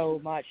taught me so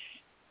much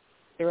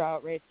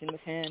throughout racing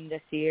with him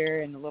this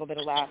year and a little bit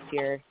of last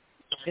year.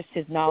 Just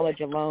his knowledge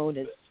alone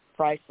is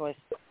priceless.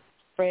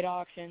 Freight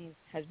Auctions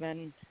has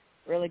been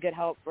really good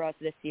help for us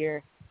this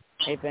year.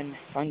 They've been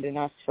funding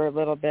us for a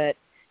little bit.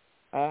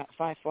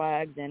 Five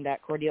Flags and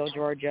at Cordele,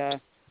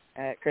 Georgia,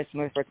 at Chris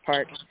Motorsports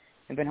Park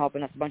have been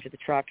helping us a bunch with the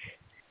truck.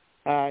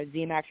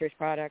 Z-Maxers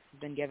Products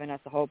have been giving us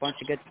a whole bunch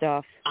of good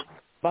stuff.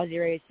 Buzzy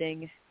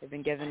Racing have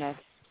been giving us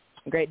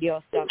a great deal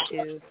of stuff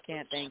too.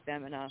 Can't thank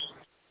them enough.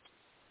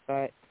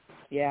 But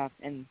yeah,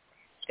 and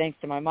thanks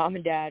to my mom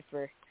and dad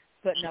for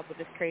putting up with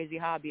this crazy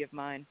hobby of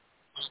mine.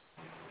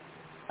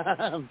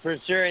 For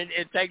sure,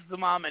 it takes the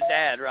mom and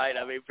dad, right?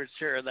 I mean, for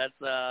sure,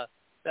 that's a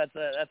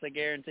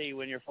guarantee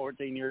when you're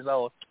 14 years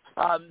old.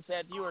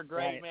 Seth, you were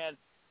great, Right. man,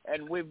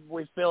 and we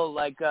feel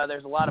like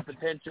there's a lot of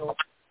potential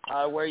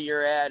where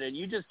you're at, and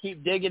you just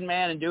keep digging,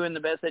 man, and doing the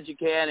best that you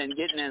can, and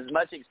getting as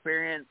much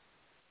experience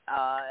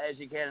as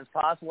you can as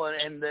possible,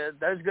 and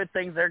those good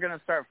things, they're going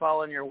to start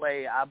falling your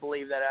way. I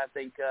believe that. I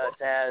think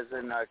Taz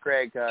and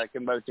Craig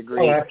can both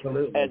agree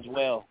absolutely. as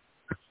well.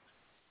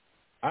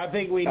 I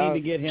think we need to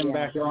get him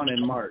back on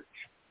in March.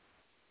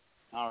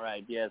 All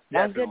right. Yes,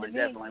 Sounds definitely, good to me.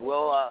 definitely.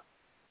 We'll. All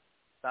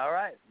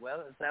right. Well,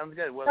 it sounds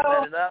good. We'll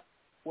set it up.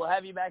 We'll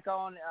have you back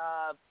on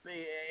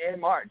in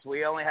March.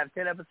 We only have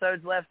 10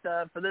 episodes left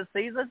for this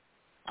season,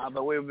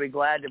 but we would be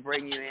glad to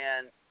bring you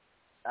in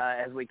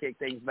as we kick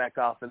things back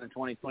off in the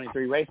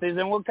 2023 race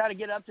season. We'll kind of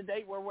get up to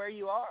date where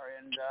you are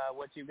and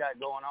what you've got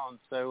going on.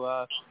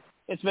 So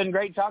it's been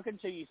great talking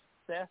to you,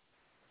 Seth.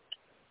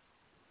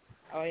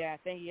 Oh, yeah.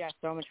 Thank you guys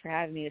so much for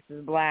having me. This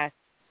is a blast.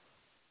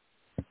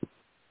 All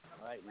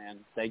right, man.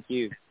 Thank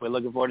you. We're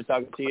looking forward to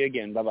talking to you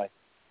again. Bye-bye.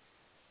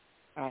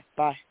 All right.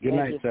 Bye. Good Thank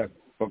night, you. Seth.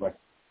 Bye-bye.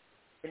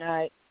 Good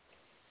night.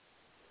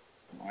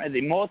 All right,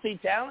 the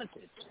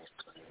multi-talented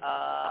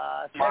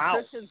Seth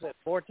Christensen,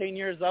 14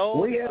 years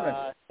old,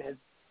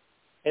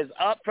 is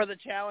up for the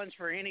challenge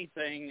for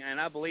anything,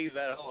 and I believe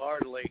that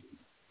wholeheartedly.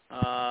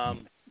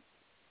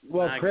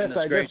 Well, Chris,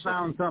 I just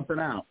found something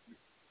out.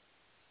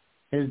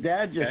 His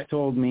dad just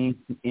told me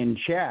in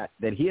chat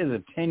that he has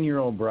a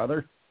 10-year-old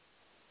brother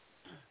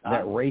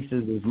that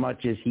races as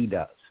much as he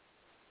does.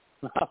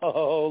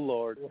 Oh,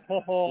 Lord.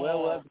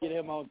 Well, let's get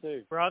him on,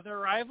 too. Brother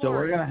rivalry. So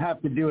we're going to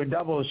have to do a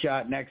double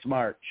shot next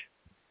March.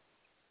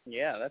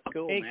 Yeah, that's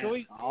cool, Hey, man. can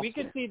we Awesome.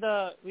 could see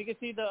the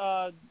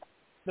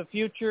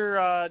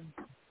future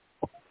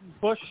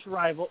Bush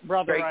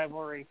brother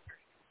rivalry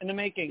in the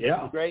making.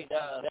 Yeah. Great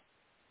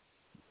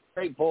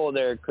pull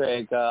there,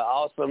 Craig.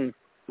 Awesome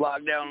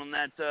lockdown on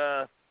that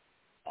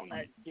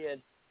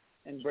kid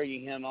and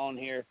bringing him on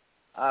here.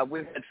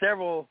 We've had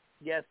several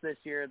guests this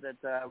year that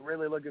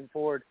really looking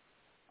forward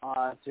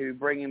to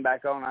bringing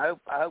back on. I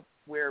hope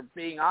we're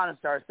being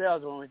honest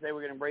ourselves when we say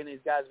we're going to bring these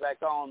guys back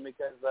on,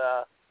 because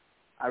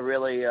I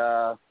really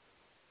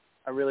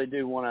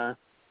do want to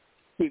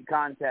keep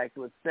contact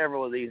with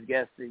several of these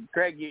guests.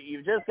 Craig,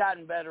 you've just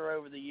gotten better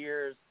over the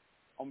years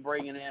on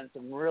bringing in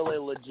some really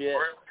legit,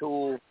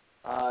 cool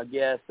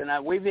guests,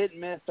 and we've hit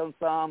and missed on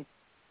some.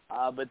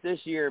 But this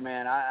year,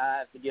 man, I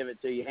have to give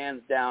it to you,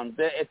 hands down.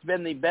 It's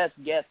been the best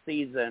guest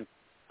season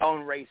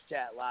on Race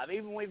Chat Live.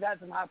 Even we've had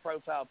some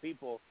high-profile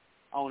people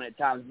on at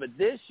times. But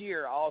this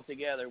year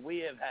altogether, we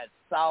have had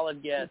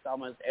solid guests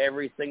almost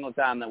every single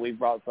time that we've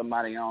brought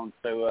somebody on.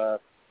 So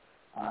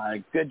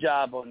good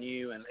job on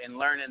you and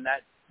learning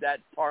that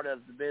part of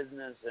the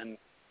business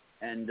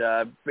and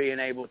being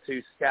able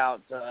to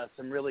scout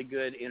some really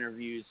good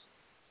interviews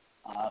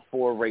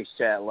for Race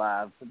Chat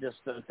Live. Just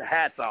the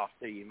hats off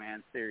to you,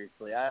 man.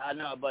 Seriously, I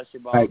know I bust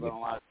your balls on a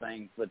lot of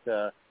things, but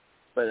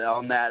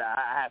on that,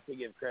 I have to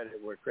give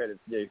credit where credit's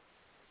due.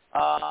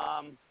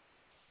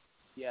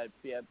 Yeah,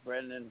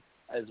 Brendan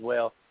as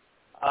well.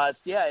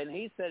 And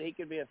he said he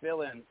could be a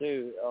fill-in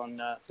too on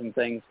some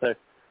things. So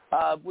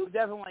we've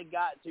definitely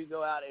got to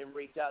go out and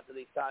reach out to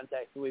these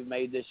contacts that we've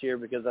made this year,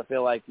 because I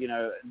feel like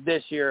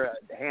this year,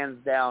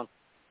 hands down,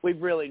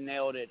 we've really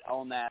nailed it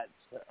on that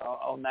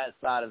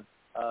side of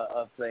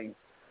things.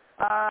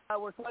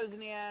 We're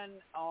closing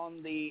in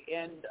on the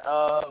end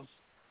of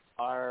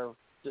our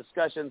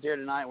discussions here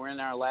tonight. We're in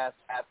our last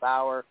half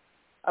hour.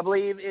 I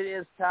believe it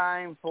is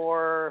time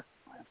for,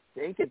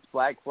 think it's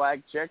black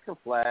flag, checker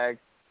flag.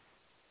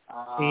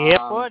 Yeah,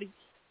 buddy.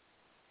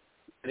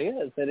 It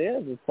is.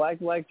 It's black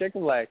flag, checker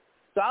flag.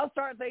 So I'll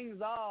start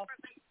things off.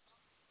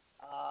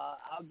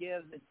 I'll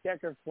give the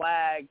checker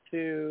flag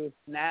to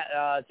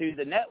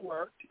the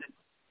network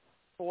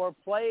for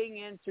playing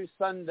into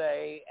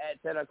Sunday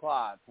at 10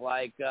 o'clock.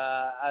 Like,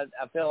 I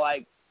feel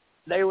like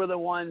they were the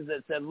ones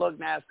that said, look,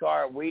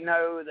 NASCAR, we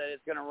know that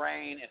it's going to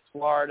rain. It's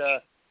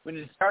Florida. We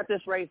need to start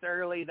this race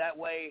early. That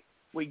way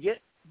we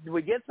get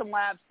some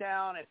laps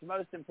down. It's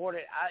most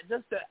important.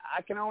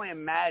 I can only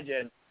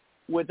imagine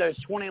with those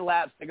 20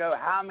 laps to go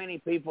how many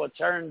people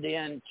tuned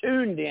in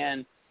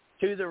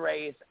to the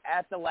race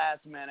at the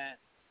last minute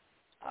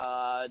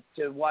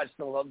to watch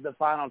the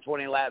final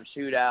 20-lap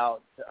shootout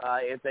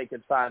if they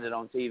could find it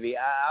on TV.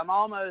 I'm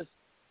almost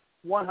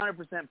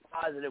 100%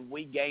 positive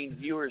we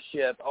gained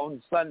viewership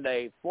on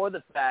Sunday for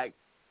the fact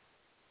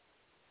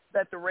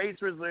that the race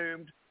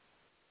resumed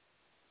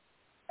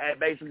at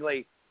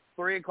basically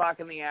 3 o'clock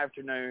in the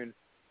afternoon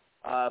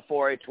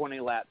for a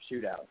 20-lap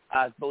shootout.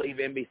 I believe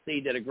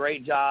NBC did a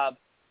great job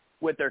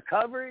with their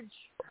coverage.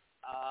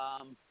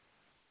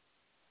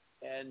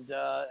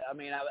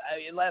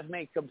 It left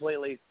me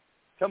completely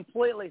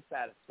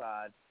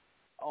satisfied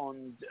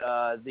on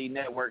the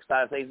network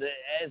side of things.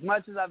 As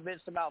much as I've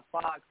bitched about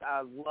Fox,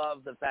 I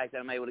love the fact that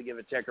I'm able to give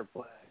a checker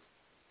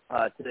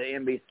flag to the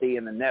NBC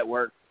and the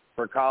network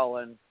for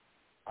calling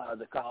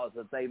the calls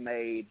that they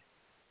made.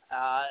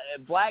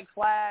 Black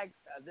flag,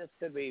 this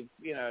could be,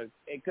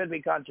 it could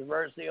be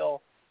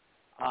controversial.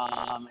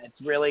 It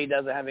really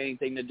doesn't have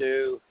anything to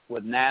do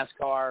with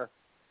NASCAR.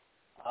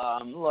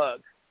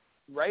 Look,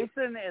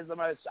 racing is the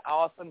most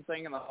awesome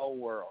thing in the whole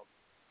world.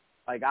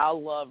 Like, I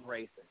love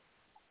racing.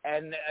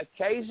 And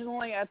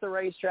occasionally at the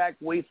racetrack,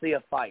 we see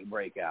a fight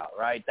break out,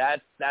 right?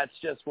 That's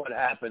just what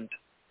happens.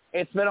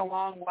 It's been a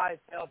long life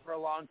tale for a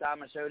long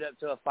time. I showed up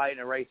to a fight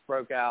and a race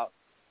broke out.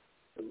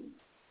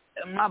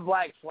 My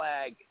black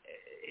flag,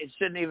 it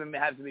shouldn't even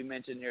have to be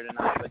mentioned here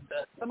tonight, but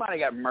somebody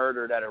got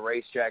murdered at a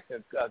racetrack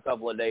a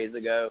couple of days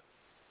ago.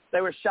 They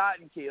were shot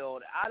and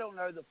killed. I don't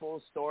know the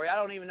full story. I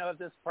don't even know if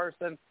this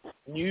person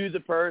knew the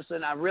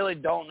person. I really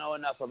don't know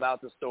enough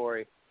about the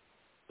story.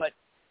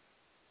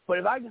 But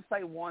if I can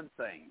say one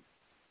thing,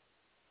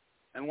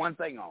 and one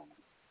thing only,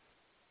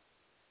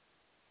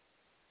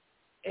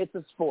 it's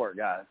a sport,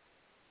 guys.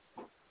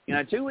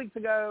 2 weeks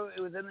ago,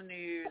 it was in the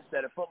news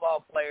that a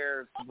football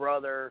player's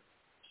brother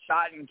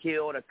shot and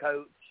killed a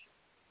coach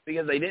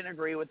because they didn't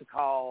agree with the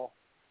call.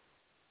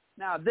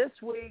 Now, this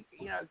week,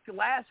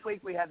 last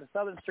week we had the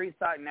Southern Street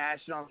Stock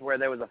Nationals where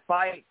there was a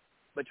fight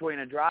between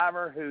a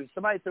driver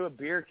somebody threw a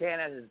beer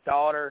can at his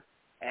daughter,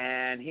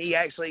 and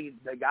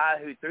the guy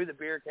who threw the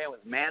beer can was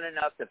man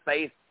enough to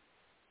face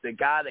the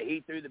guy that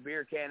he threw the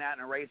beer can at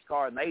in a race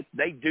car, and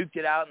they duked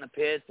it out in the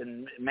pits,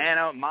 and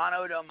mano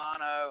to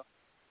mano,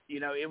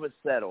 it was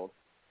settled.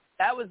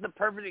 That was the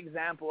perfect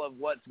example of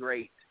what's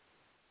great.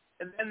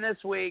 And then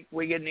this week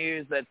we get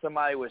news that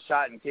somebody was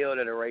shot and killed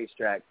at a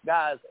racetrack.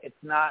 Guys, it's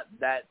not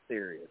that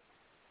serious.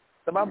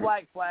 So my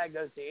black flag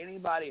goes to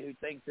anybody who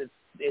thinks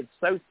it's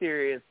so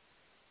serious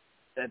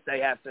that they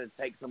have to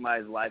take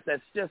somebody's life.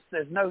 That's just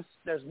there's no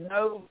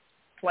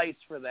place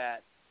for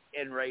that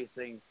in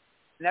racing.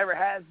 Never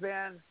has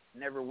been,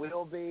 never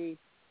will be.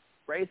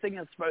 Racing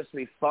is supposed to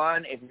be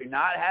fun. If you're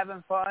not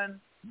having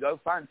fun, go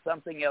find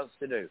something else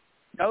to do.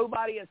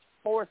 Nobody is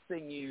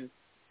forcing you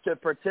to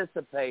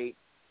participate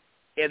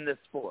in the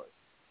sport.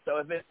 So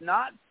if it's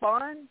not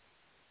fun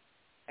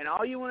and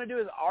all you want to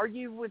do is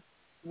argue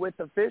with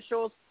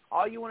officials,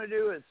 all you want to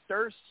do is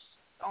thirst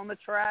on the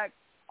track,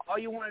 all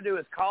you want to do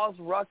is cause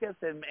ruckus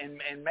and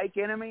make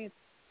enemies,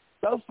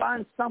 go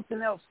find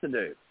something else to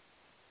do.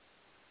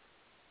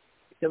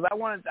 Because I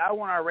want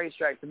our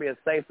racetrack to be a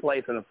safe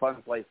place and a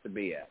fun place to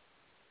be at.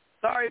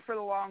 Sorry for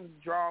the long,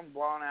 drawn,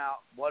 blown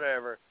out,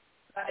 whatever.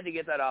 I had to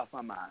get that off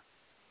my mind.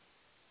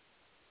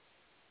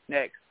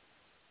 Next.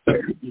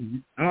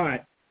 All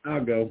right,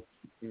 I'll go.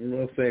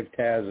 We'll save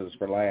Taz's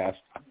for last.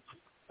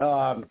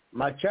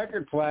 My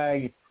checkered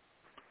flag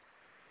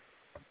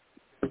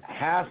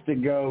has to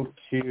go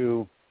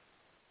to,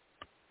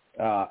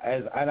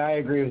 and I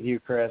agree with you,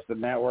 Chris, the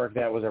network.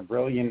 That was a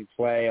brilliant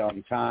play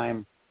on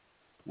time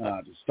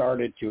to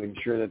start it to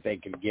ensure that they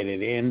could get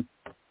it in.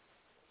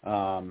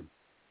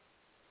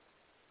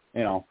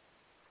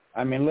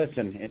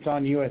 Listen, it's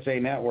on USA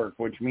Network,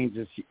 which means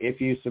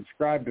if you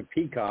subscribe to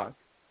Peacock,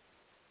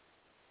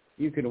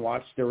 you can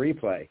watch the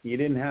replay. You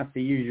didn't have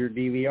to use your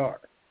DVR.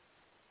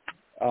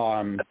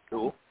 That's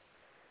cool.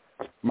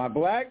 My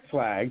black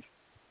flag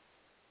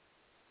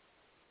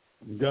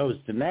goes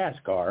to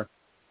NASCAR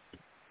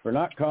for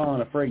not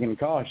calling a friggin'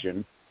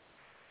 caution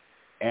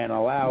and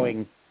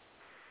allowing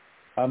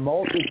a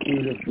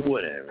multitude of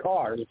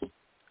cars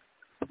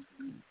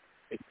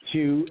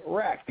to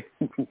wreck.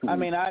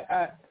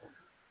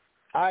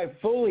 I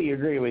fully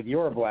agree with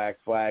your black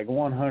flag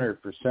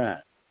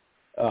 100%.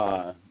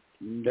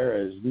 There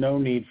is no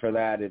need for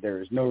that.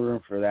 There is no room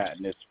for that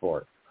in this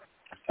sport.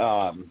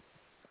 But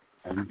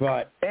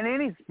in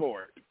any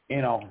sport.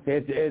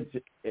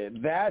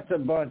 that's a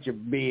bunch of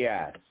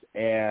BS.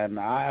 And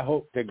I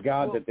hope to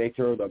God that they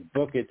throw the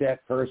book at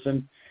that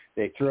person.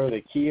 They throw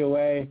the key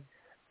away.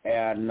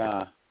 And,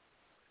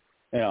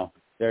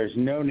 there's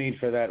no need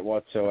for that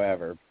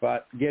whatsoever.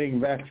 But getting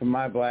back to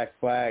my black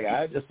flag,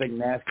 I just think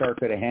NASCAR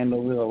could have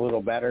handled it a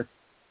little better.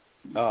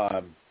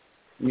 A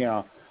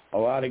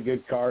lot of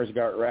good cars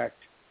got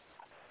wrecked,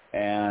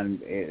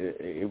 and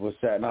it was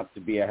setting up to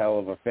be a hell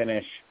of a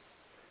finish.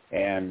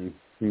 And,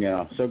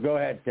 so go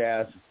ahead,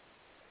 Taz.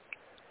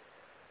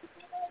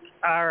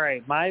 All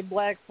right, my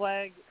black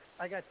flag,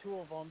 I got two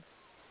of them.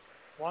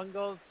 One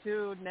goes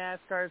to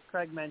NASCAR, as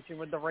Craig mentioned,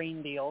 with the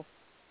rain deal.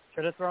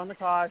 Should have thrown the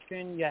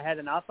caution. You had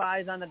enough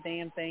eyes on the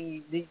damn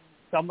thing.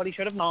 Somebody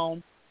should have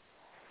known.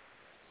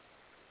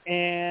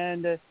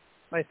 And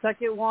my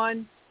second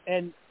one,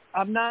 and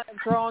I'm not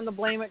throwing the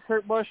blame at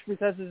Kurt Busch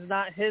because it's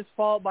not his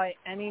fault by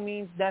any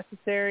means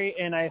necessary,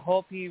 and I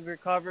hope he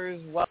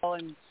recovers well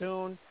and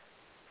soon.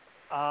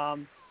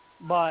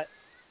 But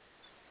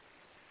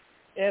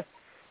if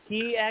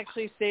he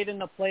actually stayed in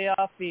the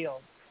playoff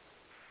field,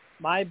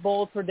 my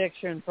bold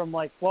prediction from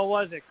what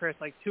was it, Chris,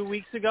 2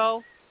 weeks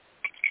ago,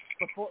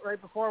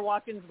 right before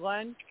Watkins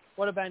Glen,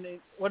 would have been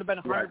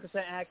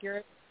 100%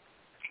 accurate.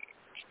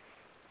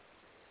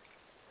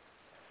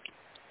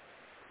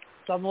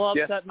 So I'm a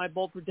little upset my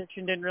bold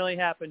prediction didn't really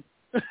happen.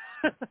 Black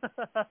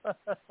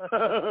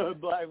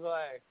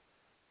flag.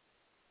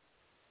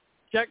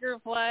 Checker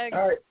flag.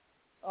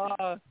 All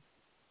right.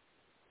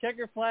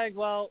 Checker flag,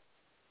 well,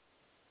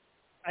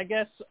 I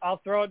guess I'll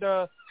throw it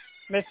to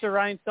Mr.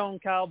 Rhinestone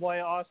Cowboy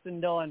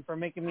Austin Dillon for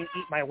making me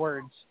eat my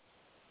words.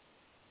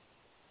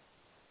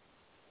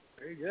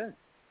 Very good.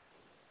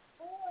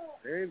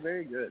 Very,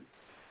 very good.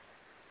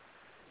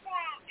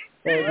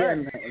 Well,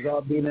 again, it was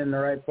all being in the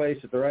right place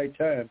at the right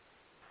time.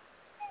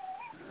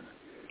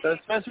 So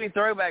it's supposed to be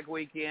throwback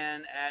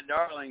weekend at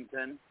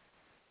Darlington.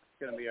 It's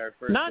going to be our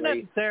first Not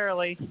race.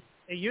 necessarily.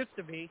 It used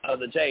to be. Of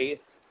the chase.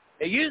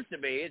 It used to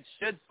be. It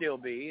should still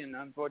be. And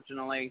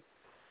unfortunately,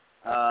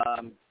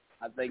 I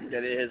think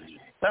that it has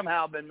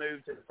somehow been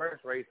moved to the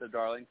first race of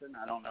Darlington.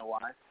 I don't know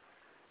why.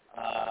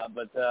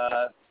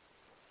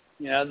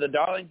 The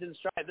Darlington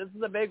Strike, this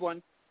is a big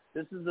one.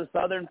 This is the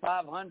Southern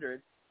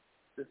 500.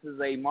 This is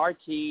a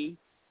marquee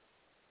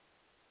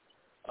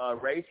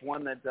race,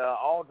 one that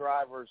all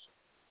drivers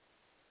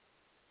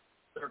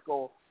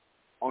circle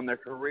on their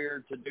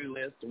career to-do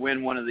list to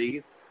win one of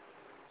these.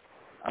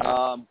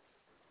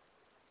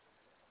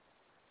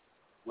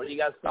 What do you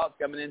guys thoughts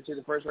coming into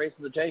the first race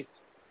of the chase?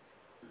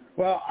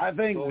 Well, I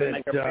think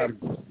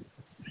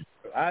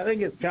I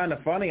think it's kind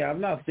of funny. I've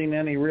not seen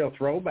any real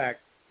throwback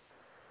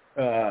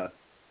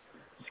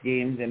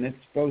schemes, and it's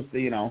supposed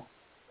to,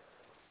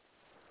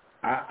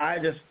 I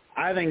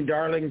think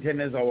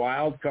Darlington is a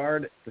wild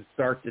card to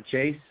start the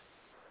chase.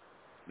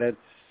 That's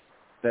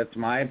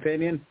my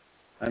opinion.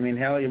 I mean,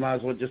 hell, you might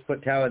as well just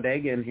put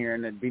Talladega in here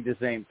and it'd be the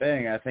same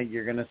thing. I think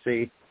you're going to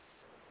see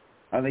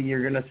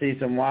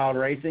some wild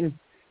racing.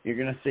 You're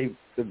going to see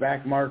the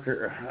back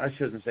marker. I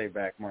shouldn't say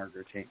back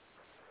marker team.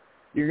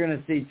 You're going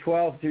to see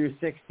 12 through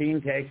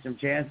 16 take some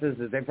chances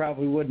that they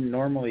probably wouldn't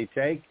normally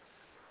take.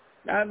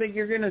 I think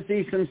you're going to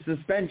see some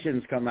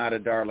suspensions come out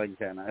of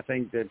Darlington. I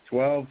think that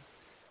 12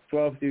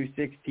 through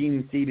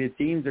 16 seeded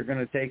teams are going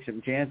to take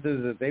some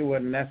chances that they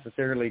wouldn't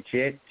necessarily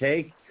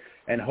take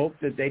and hope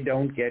that they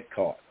don't get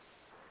caught.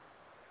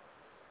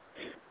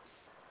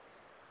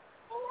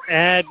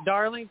 At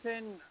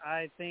Darlington,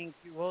 I think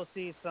we'll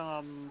see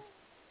a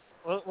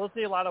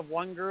lot of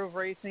one groove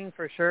racing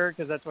for sure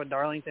because that's what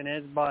Darlington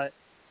is. But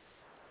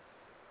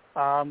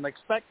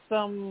expect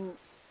some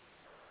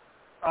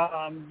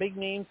big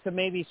names to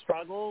maybe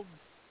struggle.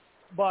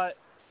 But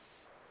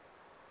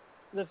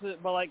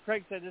like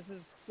Craig said,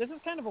 this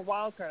is kind of a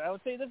wild card. I would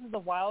say this is the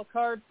wild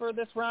card for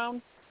this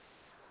round.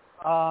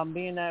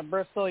 Being that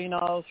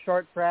Bristol,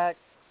 short track,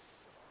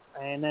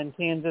 and then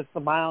Kansas,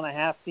 the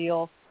 1.5-mile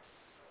deal.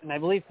 And I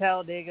believe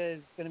Talladega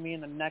is going to be in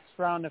the next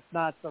round, if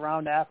not the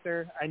round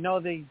after. I know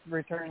they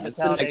return to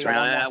Talladega. The next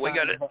round. We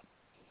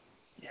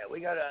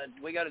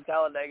go to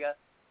Talladega.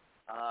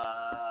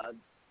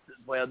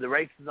 Well, the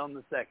race is on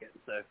the 2nd,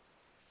 so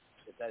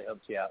if that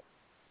helps you out.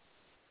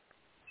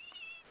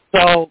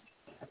 So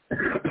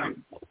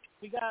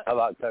we got of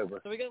October.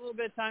 So we got a little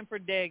bit of time for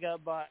Dega,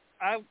 but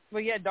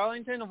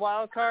Darlington, a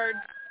wild card.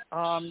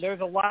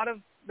 There's a lot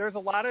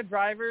of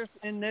drivers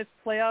in this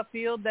playoff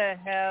field that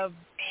have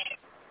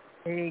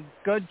a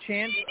good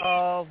chance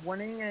of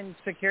winning and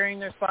securing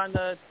their spot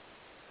in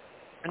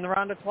the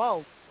round of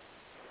 12.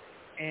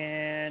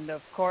 And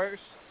of course,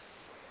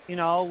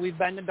 we've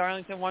been to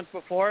Darlington once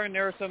before, and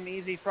there were some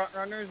easy front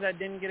runners that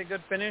didn't get a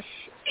good finish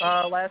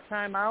last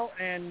time out,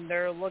 and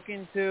they're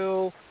looking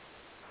to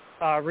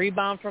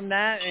rebound from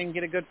that and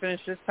get a good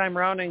finish this time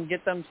around and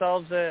get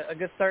themselves a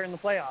good start in the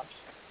playoffs.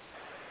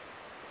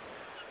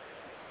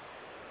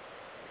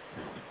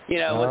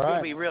 What's going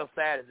to be real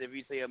sad is if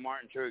you see a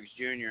Martin Truex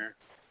Jr.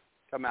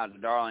 come out to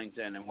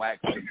Darlington and whack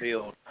the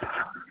field.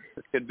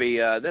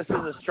 This is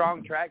a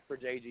strong track for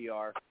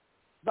JGR.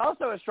 It's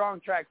also a strong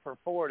track for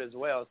Ford as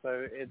well,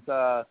 so it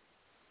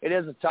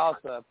is a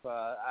toss-up.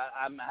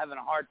 I'm having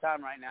a hard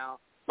time right now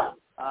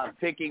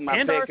picking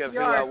my pick of who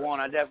I want.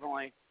 I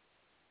definitely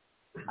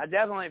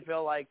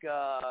feel like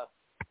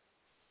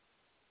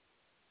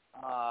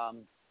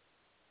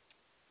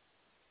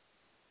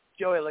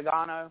Joey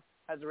Logano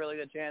has a really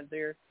good chance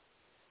here.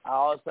 I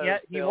also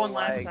he won feel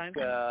last like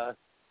time.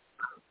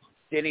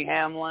 Denny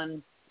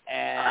Hamlin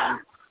and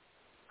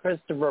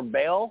Christopher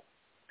Bell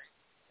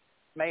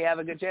may have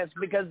a good chance,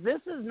 because this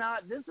is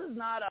not an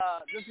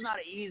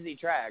easy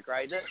track,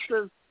 right?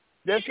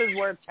 This is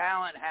where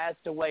talent has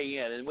to weigh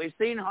in, and we've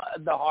seen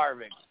the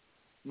Harvick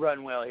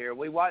run well here.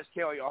 We watched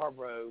Kelly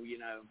Yarbrough,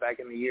 back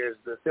in the years,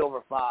 the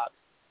Silver Fox.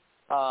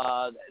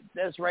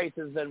 This race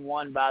has been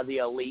won by the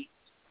elite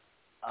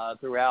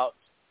throughout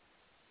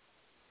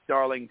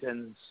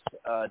Darlington's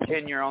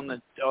tenure on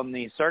the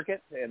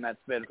circuit, and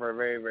that's been for a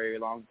very, very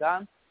long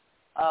time.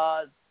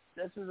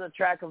 This is a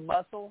track of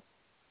muscle.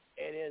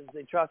 It is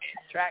the track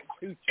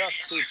too tough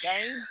to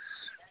tame.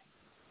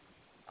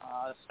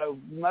 So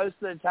most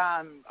of the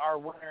time, our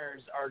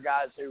winners are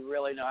guys who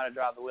really know how to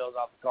drive the wheels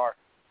off the car.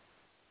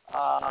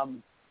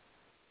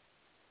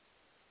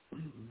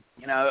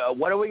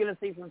 What are we going to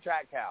see from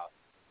Trackhouse?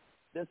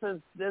 This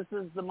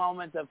is the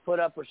moment of put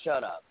up or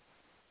shut up,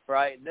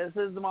 right? This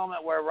is the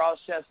moment where Ross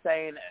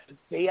Chastain,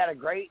 he had a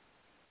great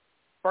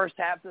first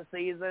half of the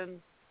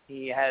season.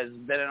 He has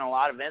been in a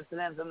lot of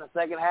incidents in the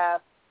second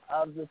half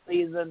of the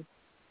season,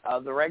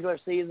 of the regular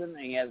season, and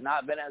he has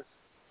not been as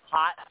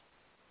hot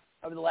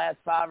over the last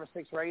 5 or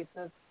 6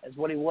 races as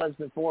what he was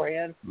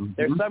beforehand. Mm-hmm.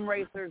 There's some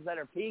racers that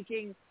are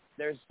peaking.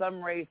 There's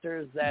some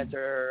racers that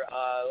are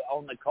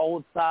on the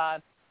cold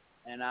side,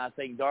 and I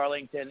think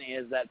Darlington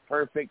is that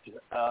perfect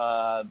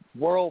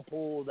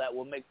whirlpool that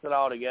will mix it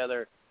all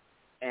together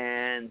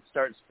and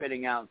start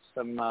spitting out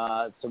some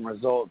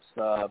results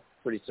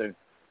pretty soon.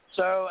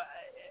 So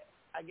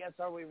I guess,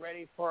 are we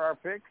ready for our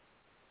picks?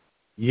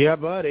 Yeah,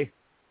 buddy.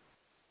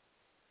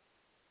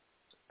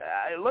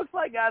 It looks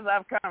like, guys,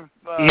 I've kind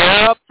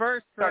of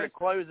started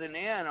closing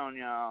in on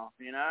y'all.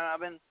 I've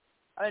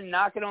been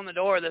knocking on the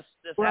door. This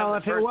well,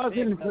 if it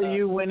wasn't for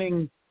you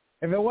winning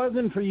the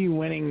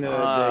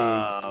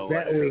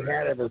bet we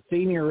had at the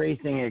senior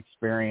racing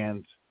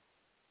experience.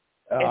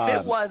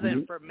 If it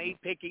wasn't for me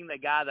picking the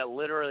guy that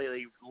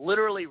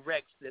literally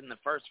wrecks in the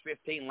first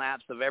 15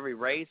 laps of every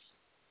race,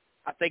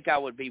 I think I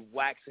would be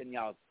waxing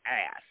y'all's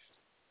ass.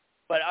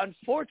 But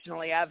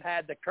unfortunately, I've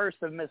had the curse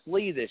of Miss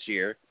Lee this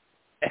year.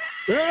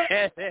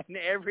 And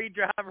every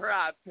driver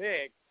I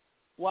pick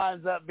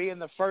winds up being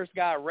the first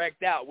guy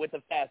wrecked out with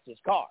the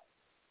fastest car.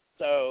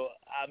 So,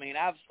 I mean,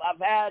 I've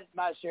had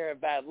my share of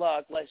bad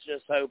luck. Let's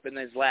just hope in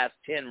these last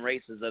 10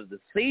 races of the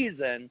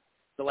season,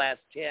 the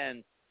last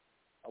 10,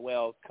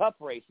 Cup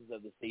races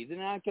of the season,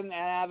 and I can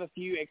have a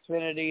few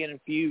Xfinity and a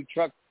few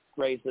truck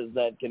races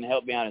that can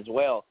help me out as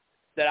well,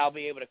 that I'll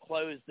be able to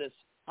close this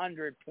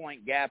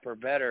 100-point gap or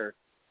better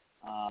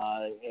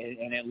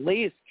and at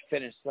least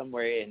finish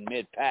somewhere in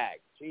mid-pack.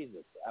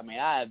 Jesus. I mean,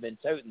 I have been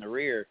toting the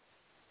rear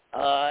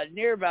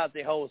near about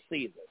the whole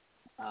season,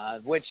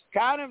 which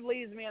kind of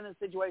leaves me in a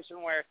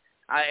situation where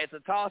it's a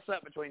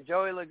toss-up between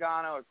Joey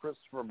Logano or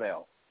Christopher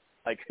Bell.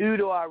 Like, who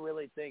do I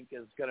really think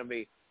is going to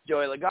be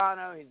Joey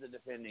Logano? He's a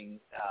defending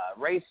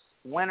race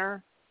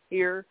winner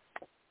here,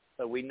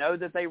 so we know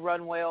that they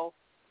run well.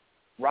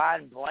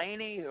 Ryan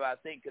Blaney, who I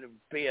think could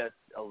be a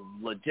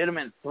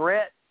legitimate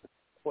threat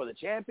for the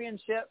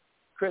championship.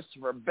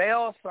 Christopher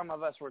Bell, some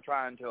of us were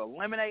trying to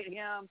eliminate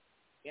him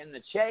in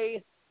the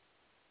chase.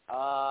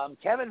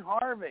 Kevin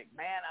Harvick,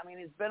 man, I mean,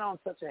 he's been on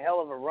such a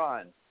hell of a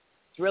run.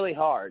 It's really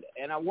hard,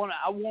 and I want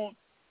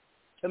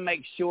to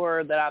make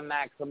sure that I'm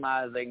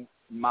maximizing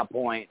my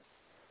points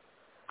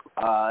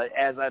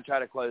as I try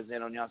to close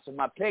in on y'all. So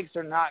my picks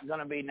are not going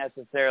to be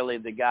necessarily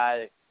the guy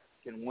that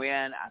can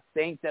win. I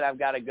think that I've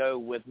got to go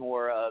with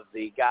more of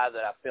the guy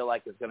that I feel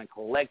like is going to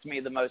collect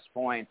me the most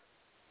points.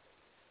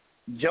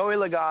 Joey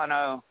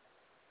Logano.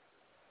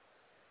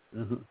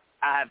 Mm-hmm.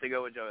 I have to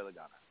go with Joey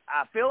Logano.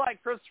 I feel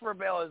like Christopher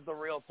Bell is the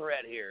real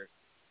threat here,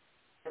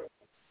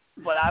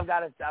 but I've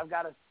got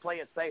to play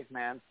it safe,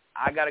 man.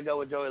 I got to go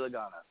with Joey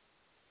Logano.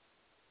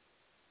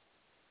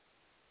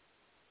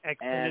 Xfinity.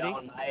 And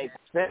on my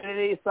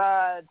Xfinity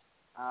side,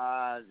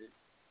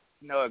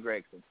 Noah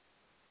Gragson.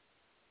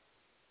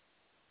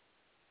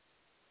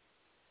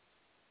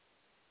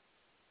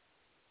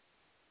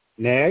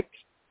 Next.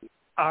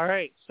 All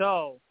right,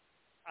 so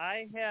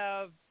I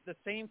have the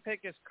same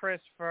pick as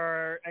Chris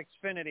for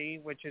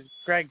Xfinity, which is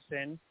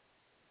Gragson.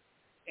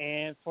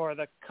 And for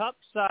the Cup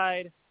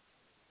side,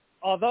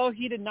 although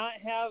he did not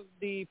have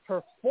the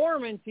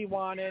performance he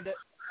wanted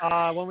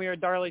when we were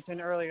at Darlington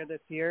earlier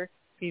this year,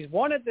 he's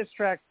won at this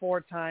track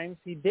 4 times.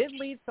 He did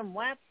lead some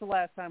laps the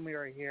last time we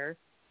were here.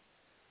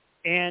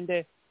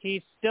 And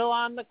he's still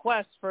on the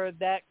quest for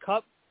that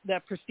Cup,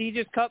 that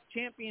prestigious Cup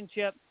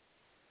championship.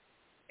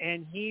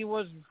 And he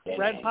was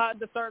red hot at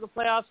the start of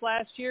the playoffs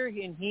last year,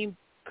 and he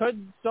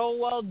could so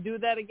well do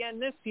that again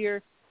this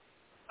year.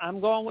 I'm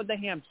going with the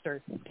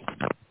hamster.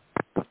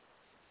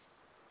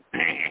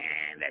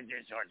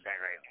 just short track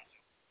race.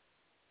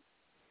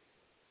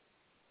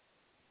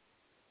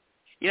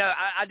 You know,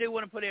 I do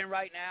want to put in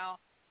right now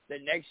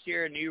that next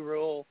year a new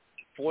rule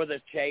for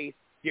the chase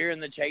during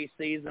the chase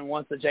season.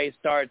 Once the chase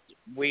starts,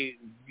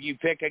 you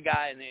pick a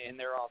guy and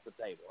they're off the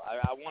table.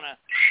 I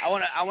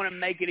want to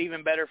make it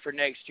even better for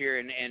next year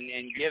and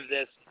give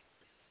this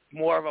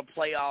more of a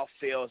playoff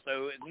feel.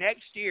 So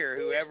next year,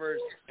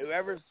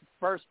 whoever's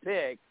first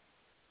pick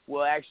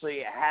will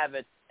actually have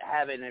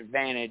an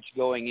advantage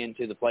going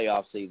into the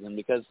playoff season,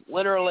 because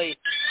literally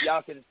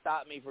y'all can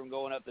stop me from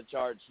going up the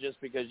charts just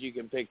because you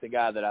can pick the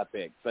guy that I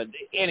picked. But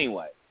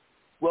anyway,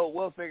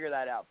 we'll figure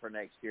that out for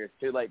next year. It's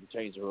too late to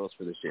change the rules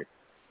for this year.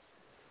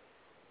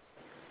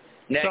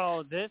 Next.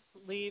 So this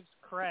leaves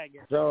Craig.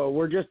 So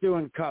we're just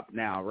doing Cup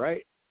now,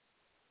 right?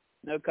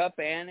 No, Cup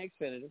and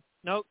Xfinity.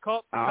 No,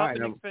 Cup right,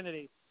 and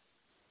Xfinity.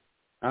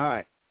 All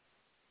right.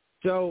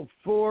 So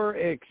for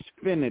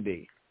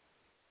Xfinity,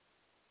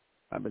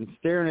 I've been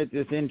staring at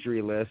this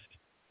entry list.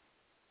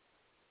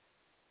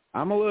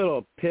 I'm a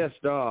little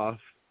pissed off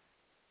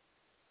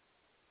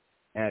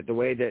at the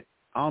way that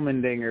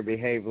Allmendinger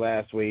behaved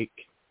last week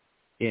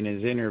in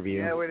his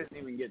interview. Yeah, we didn't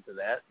even get to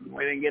that.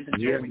 We didn't get to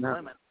Jeremy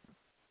Clement.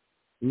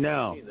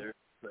 No. Either,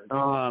 but.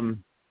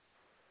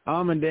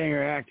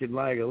 Allmendinger acted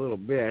like a little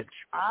bitch.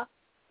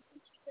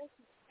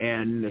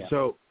 And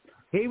so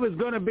he was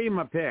going to be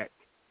my pick.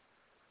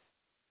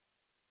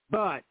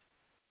 But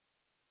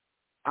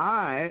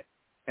I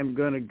am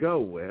going to go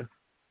with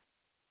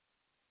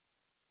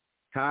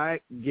Ty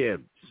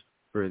Gibbs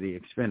for the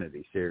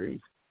Xfinity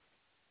Series.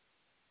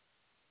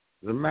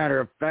 As a matter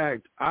of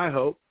fact, I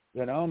hope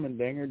that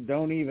Allmendinger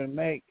don't even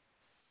make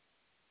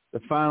the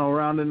final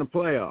round in the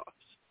playoffs,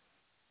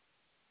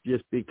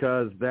 just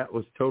because that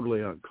was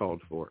totally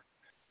uncalled for.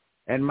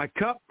 And my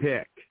Cup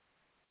pick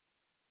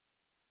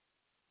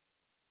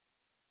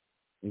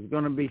is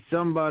going to be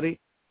somebody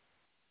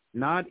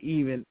not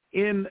even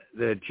in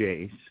the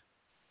chase,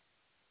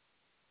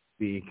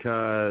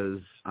 because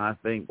I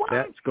think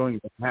that's going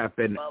to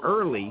happen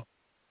early.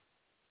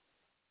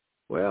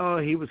 Well,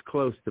 he was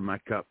close to my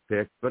Cup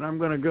pick, but I'm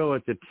going to go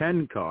with the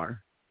 10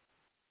 car.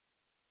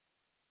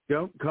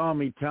 Don't call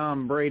me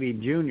Tom Brady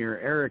Jr.,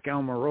 Eric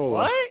Almirola.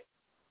 What?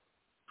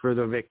 For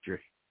the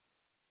victory.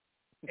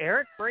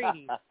 Eric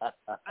Brady.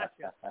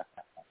 Gotcha.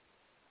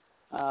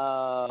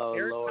 Oh,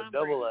 Eric Lord. Tom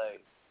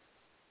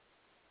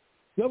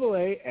Double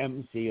A.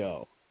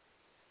 AAMCO.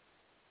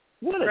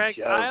 What a Greg,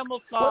 joke. I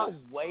almost thought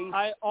what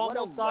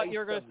a waste. you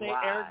were going to say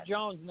ride. Eric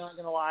Jones, not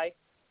going to lie.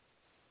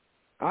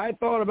 I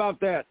thought about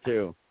that,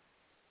 too.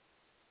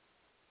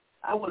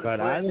 I would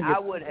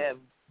have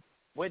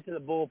went to the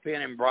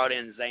bullpen and brought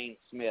in Zane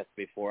Smith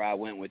before I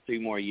went with 2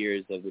 more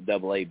years of the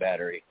AA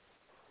battery.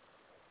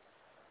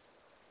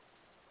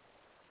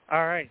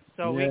 All right,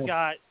 so we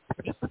got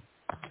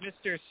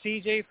Mr.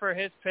 CJ for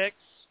his picks,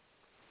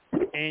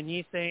 and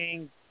he's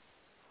saying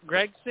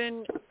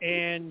Gregson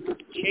and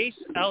Chase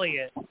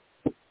Elliott.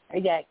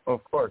 Okay.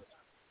 Of course.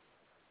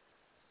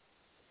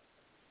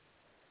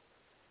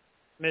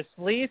 Miss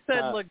Lee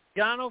said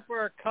Logano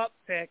for a Cup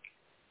pick,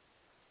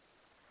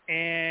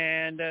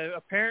 and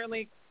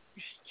apparently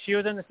she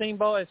was in the same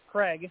boat as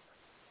Craig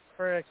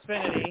for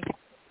Xfinity.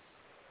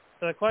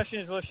 So the question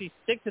is, will she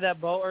stick to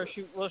that boat, or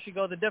will she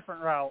go the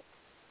different route?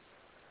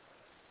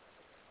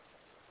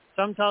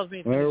 Some tells me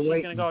she's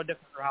going to go a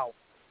different route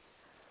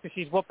because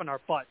she's whooping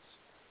our butts.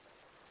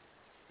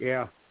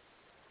 Yeah.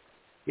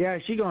 Yeah,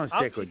 she's going to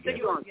stick with Gibbs.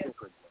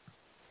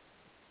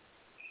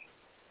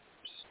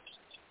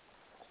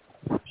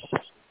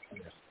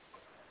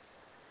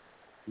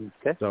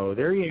 Okay. So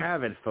there you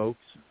have it,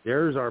 folks.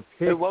 There's our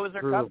pick. Hey, what was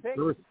her Cup pick?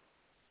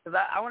 Because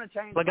I want to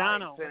change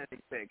Logano. my Xfinity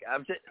pick.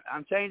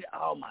 I'm changing.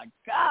 Oh, my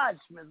gosh,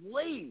 Ms.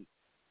 Lee.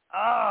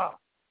 Oh.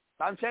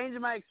 I'm changing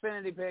my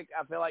Xfinity pick.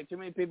 I feel like too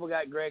many people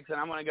got Gregson.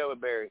 I'm going to go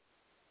with Barry.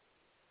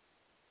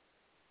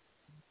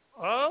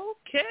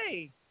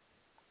 Okay.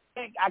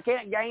 I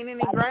can't gain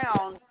any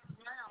ground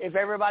if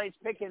everybody's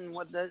picking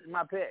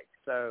my pick.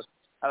 So,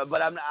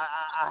 but I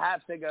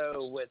have to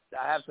go with.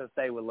 I have to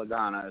stay with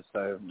Logano.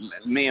 So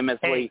me and Miss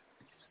Lee.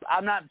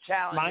 I'm not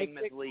challenging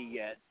Miss Lee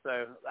yet.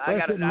 So I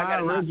got to.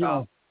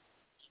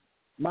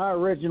 My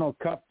original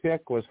Cup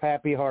pick was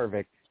Happy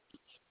Harvick.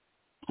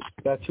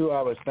 That's who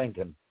I was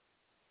thinking.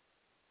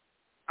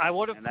 I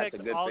would have picked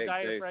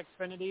Allgaier for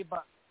Xfinity,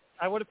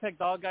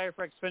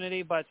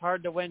 but it's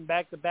hard to win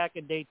back-to-back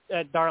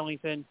at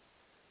Darlington.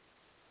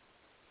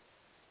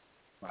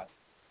 Right.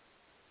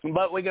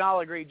 But we can all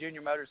agree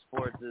Junior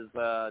Motorsports is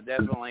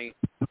definitely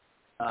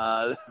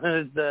the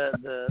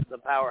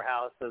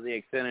powerhouse of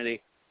the Xfinity,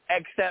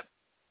 except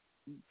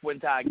when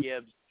Ty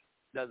Gibbs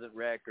doesn't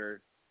wreck or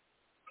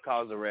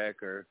cause a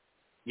wreck or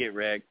get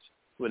wrecked,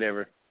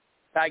 whatever.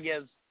 Ty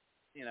Gibbs,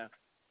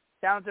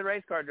 talented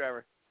race car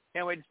driver.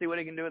 Can't wait to see what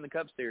he can do in the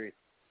Cup Series.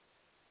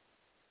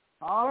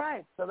 All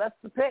right, so that's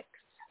the picks.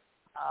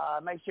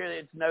 Make sure that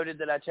it's noted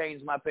that I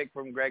changed my pick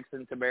from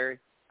Gregson to Barry.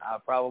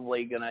 I'm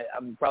probably gonna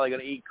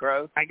eat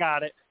crow. I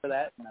got it for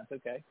that, and that's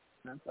okay.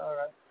 That's all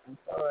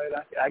right.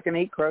 I can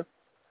eat crow.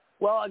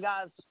 Well,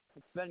 guys,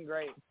 It's been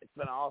great. It's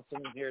been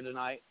awesome here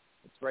tonight.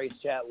 It's Race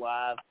Chat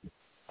Live.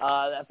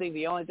 I think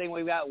the only thing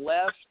we've got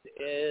left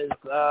is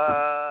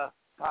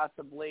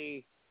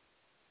possibly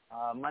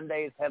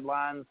Monday's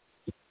headlines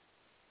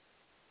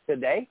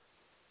today.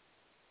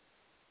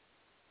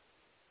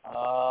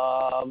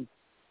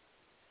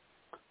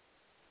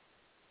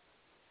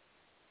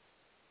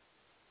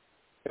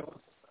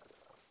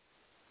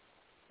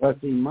 Let's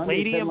see. Monday's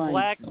Lady in headlines.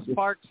 Black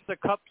sparks the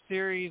Cup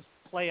Series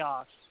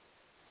playoffs.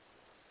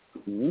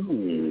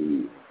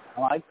 Ooh,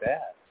 I like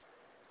that.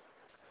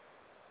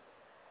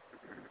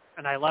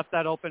 And I left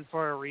that open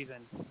for a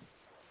reason.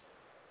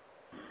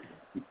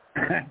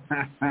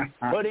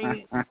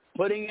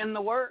 Putting in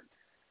the work.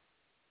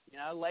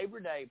 Labor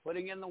Day,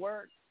 putting in the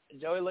work.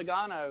 Joey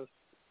Logano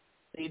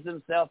sees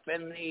himself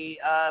in the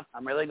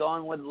I'm really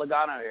going with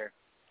Logano here.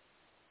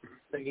 I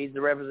think he's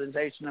the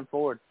representation of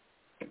Ford.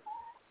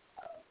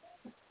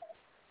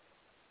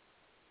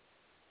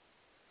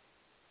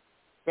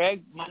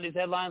 Greg, Monday's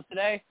headlines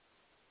today?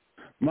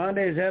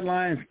 Monday's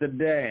headlines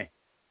today.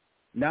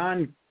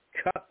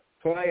 Non-Cup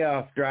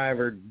playoff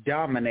driver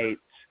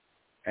dominates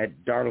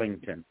at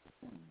Darlington.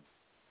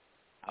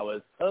 I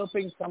was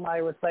hoping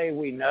somebody would say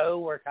we know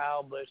where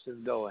Kyle Busch is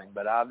going,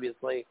 but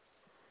obviously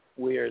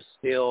we are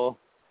still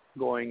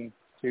going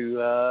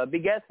to be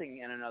guessing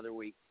in another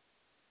week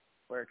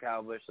where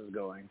Kyle Busch is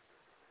going.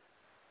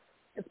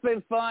 It's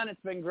been fun.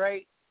 It's been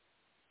great.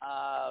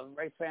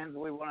 Race fans,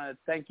 we want to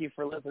thank you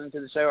for listening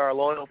to the show, our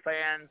loyal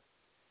fans.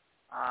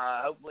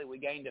 Hopefully we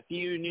gained a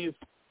few new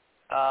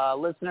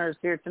listeners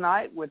here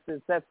tonight with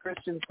the Seth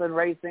Christensen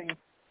Racing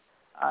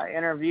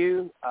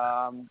interview.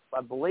 I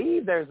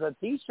believe there's a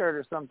T-shirt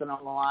or something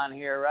on the line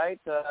here, right?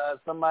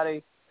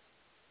 Somebody,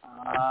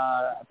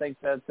 I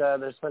think that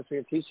there's supposed to be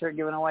a T-shirt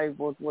given away.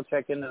 We'll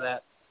check into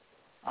that.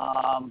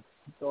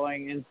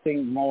 Going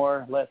instinct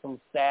more, less on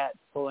stats,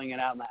 pulling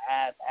it out my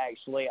ass,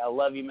 actually. I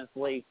love you, Miss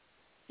Lee.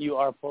 You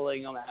are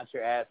pulling them out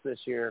your ass this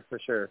year for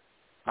sure.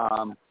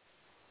 I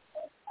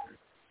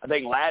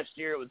think last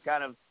year it was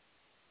kind of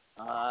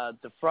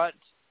the front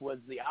was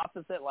the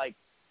opposite. Like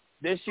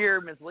this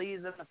year, Miss Lee's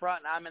in the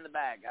front and I'm in the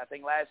back. I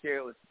think last year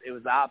it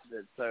was the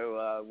opposite.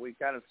 So we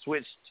kind of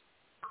switched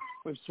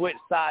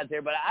sides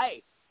here. But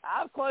hey,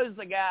 I've closed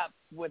the gap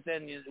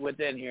within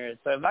here.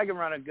 So if I can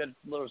run a good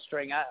little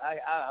string, I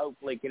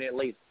hopefully can at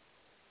least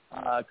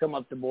come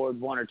up the board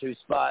one or two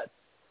spots.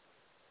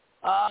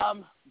 I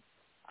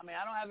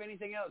don't have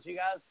anything else. You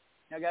guys,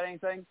 got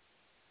anything?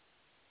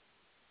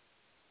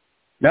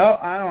 No,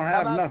 I don't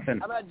have nothing.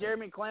 How about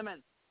Jeremy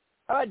Clements?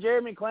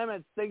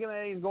 Thinking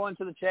that he's going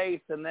to the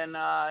chase and then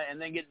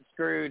getting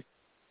screwed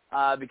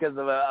because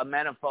of a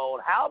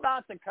manifold? How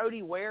about the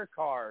Cody Ware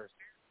cars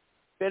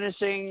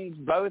finishing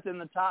both in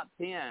the top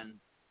 10?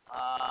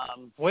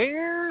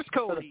 Where's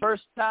Cody? For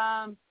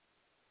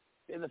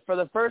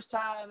the first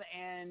time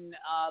in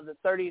the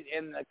 30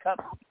 in the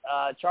Cup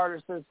charter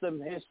system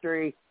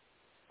history.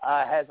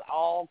 Has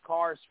all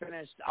charter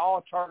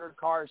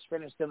cars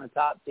finished in the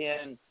top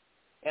 10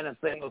 in a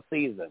single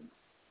season.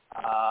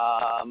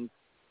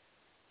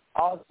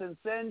 Austin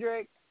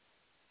Cindric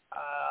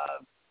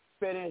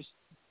finished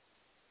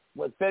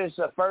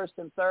the first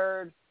and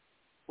third,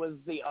 was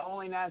the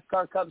only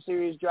NASCAR Cup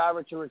Series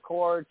driver to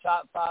record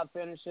top 5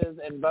 finishes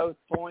in both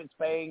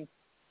points-paying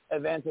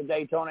events at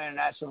Daytona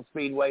International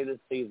Speedway this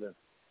season.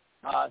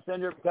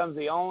 Cindric becomes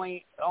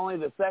only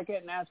the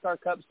second NASCAR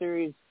Cup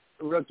Series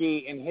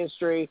rookie in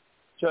history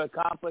to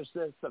accomplish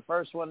this. The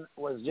first one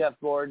was Jeff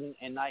Gordon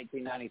in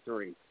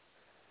 1993.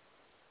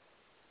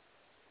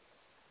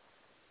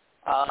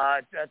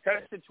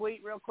 Toast a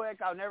tweet real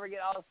quick. I'll never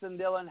get Austin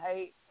Dillon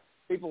hate.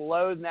 People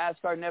loathe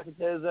NASCAR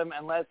nepotism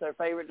unless their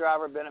favorite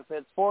driver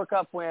benefits. 4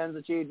 Cup wins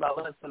achieved by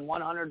less than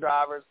 100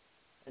 drivers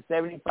in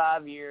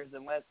 75 years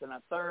and less than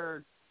a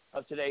third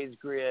of today's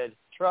grid.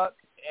 Truck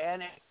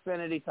and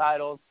Xfinity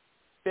titles.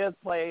 5th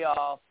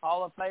playoff.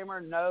 Hall of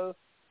Famer? No,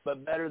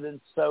 but better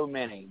than so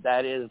many.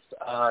 That is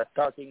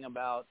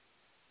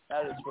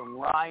from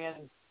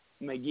Ryan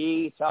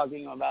McGee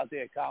talking about the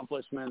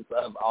accomplishments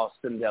of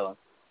Austin Dillon.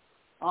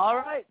 All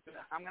right.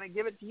 I'm going to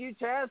give it to you,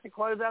 Chaz, to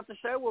close out the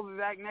show. We'll be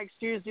back next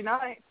Tuesday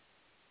night.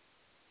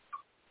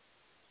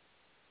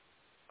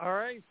 All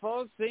right,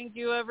 folks. Thank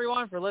you,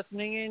 everyone, for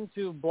listening in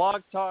to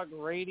Blog Talk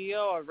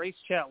Radio, a Race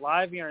Chat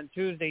Live here on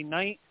Tuesday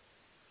night.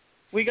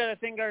 We got to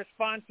thank our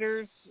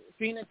sponsors,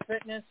 Phoenix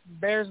Fitness,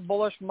 Bears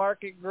Bullish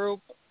Market Group,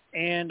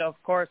 and, of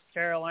course,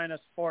 Carolina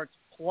Sports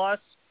Plus.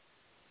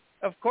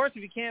 Of course,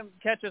 if you can't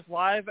catch us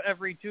live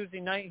every Tuesday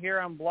night here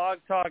on Blog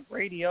Talk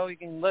Radio, you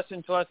can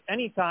listen to us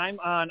anytime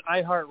on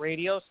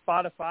iHeartRadio,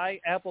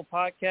 Spotify, Apple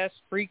Podcasts,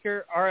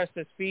 Spreaker,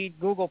 RSS Feed,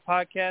 Google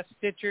Podcasts,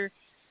 Stitcher,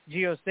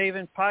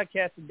 GeoSaven,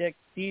 Podcast Addict,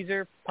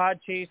 Deezer,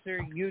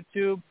 Podchaser,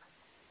 YouTube,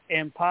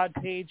 and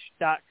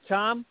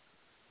Podpage.com.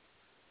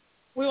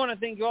 We want to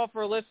thank you all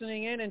for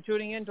listening in and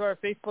tuning in to our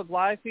Facebook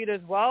Live feed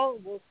as well.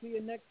 We'll see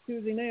you next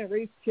Tuesday night at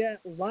Race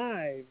Chat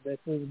Live. This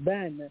has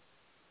been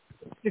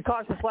the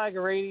Caution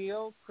Flagger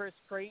Radio, Chris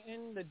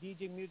Creighton, the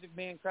DJ Music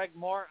Man Craig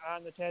Moore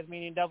on the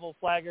Tasmanian Devil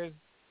Flaggers.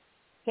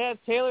 Taz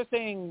Taylor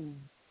saying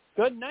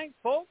Good night,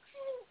 folks,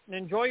 and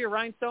enjoy your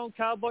Rhinestone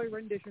Cowboy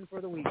rendition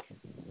for the week.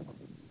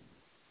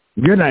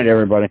 Good night,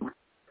 everybody.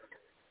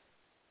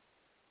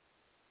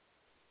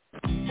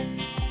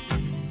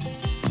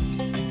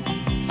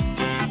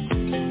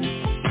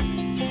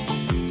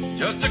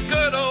 Just a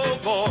good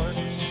old boy,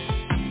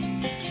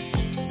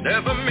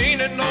 never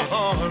meaning no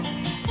harm.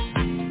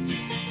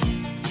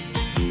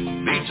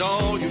 Beats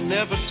all you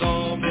never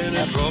saw, been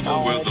in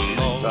trouble with the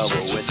law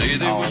since the day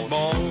they was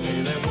born.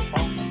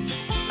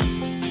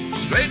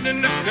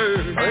 Straightening the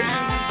curve,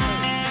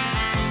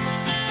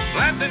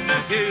 flattening the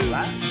hill.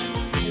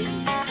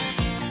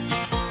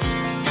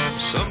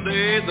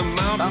 Someday the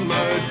mountain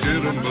might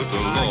get 'em, but the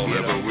law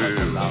never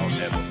will.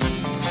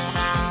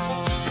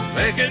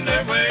 Making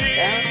their way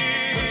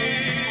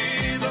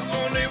the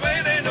only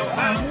way they know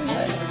how.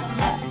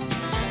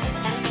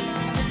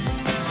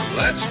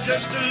 That's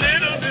just a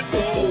little bit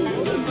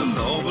more than the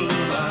law will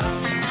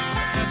allow.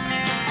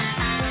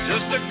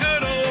 Just a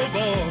good old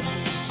boy,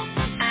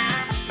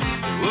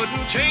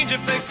 wouldn't change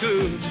if they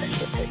could.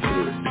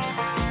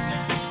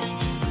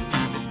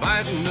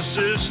 Fighting the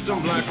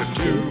system like a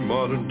true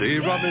modern day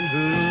Robin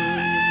Hood.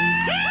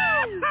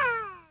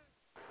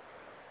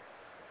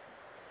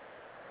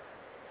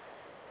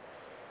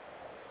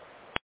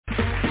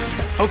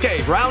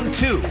 Okay, round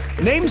 2.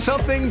 Name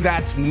something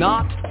that's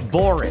not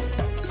boring.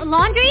 A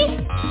laundry?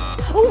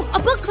 Ooh, a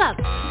book club.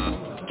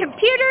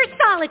 Computer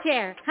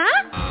solitaire,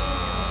 huh?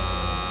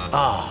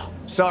 Ah,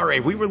 sorry,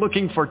 we were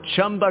looking for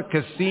Chumba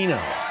Casino.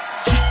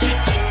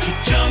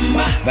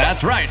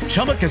 That's right,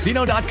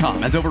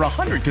 ChumbaCasino.com has over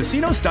 100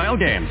 casino-style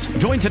games.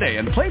 Join today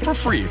and play for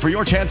free for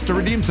your chance to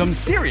redeem some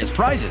serious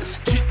prizes.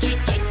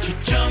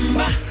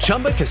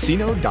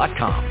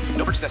 ChumbaCasino.com.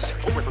 No purchase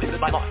necessary. Void where prohibited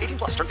by law.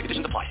 18+ terms and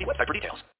conditions apply. See website for details.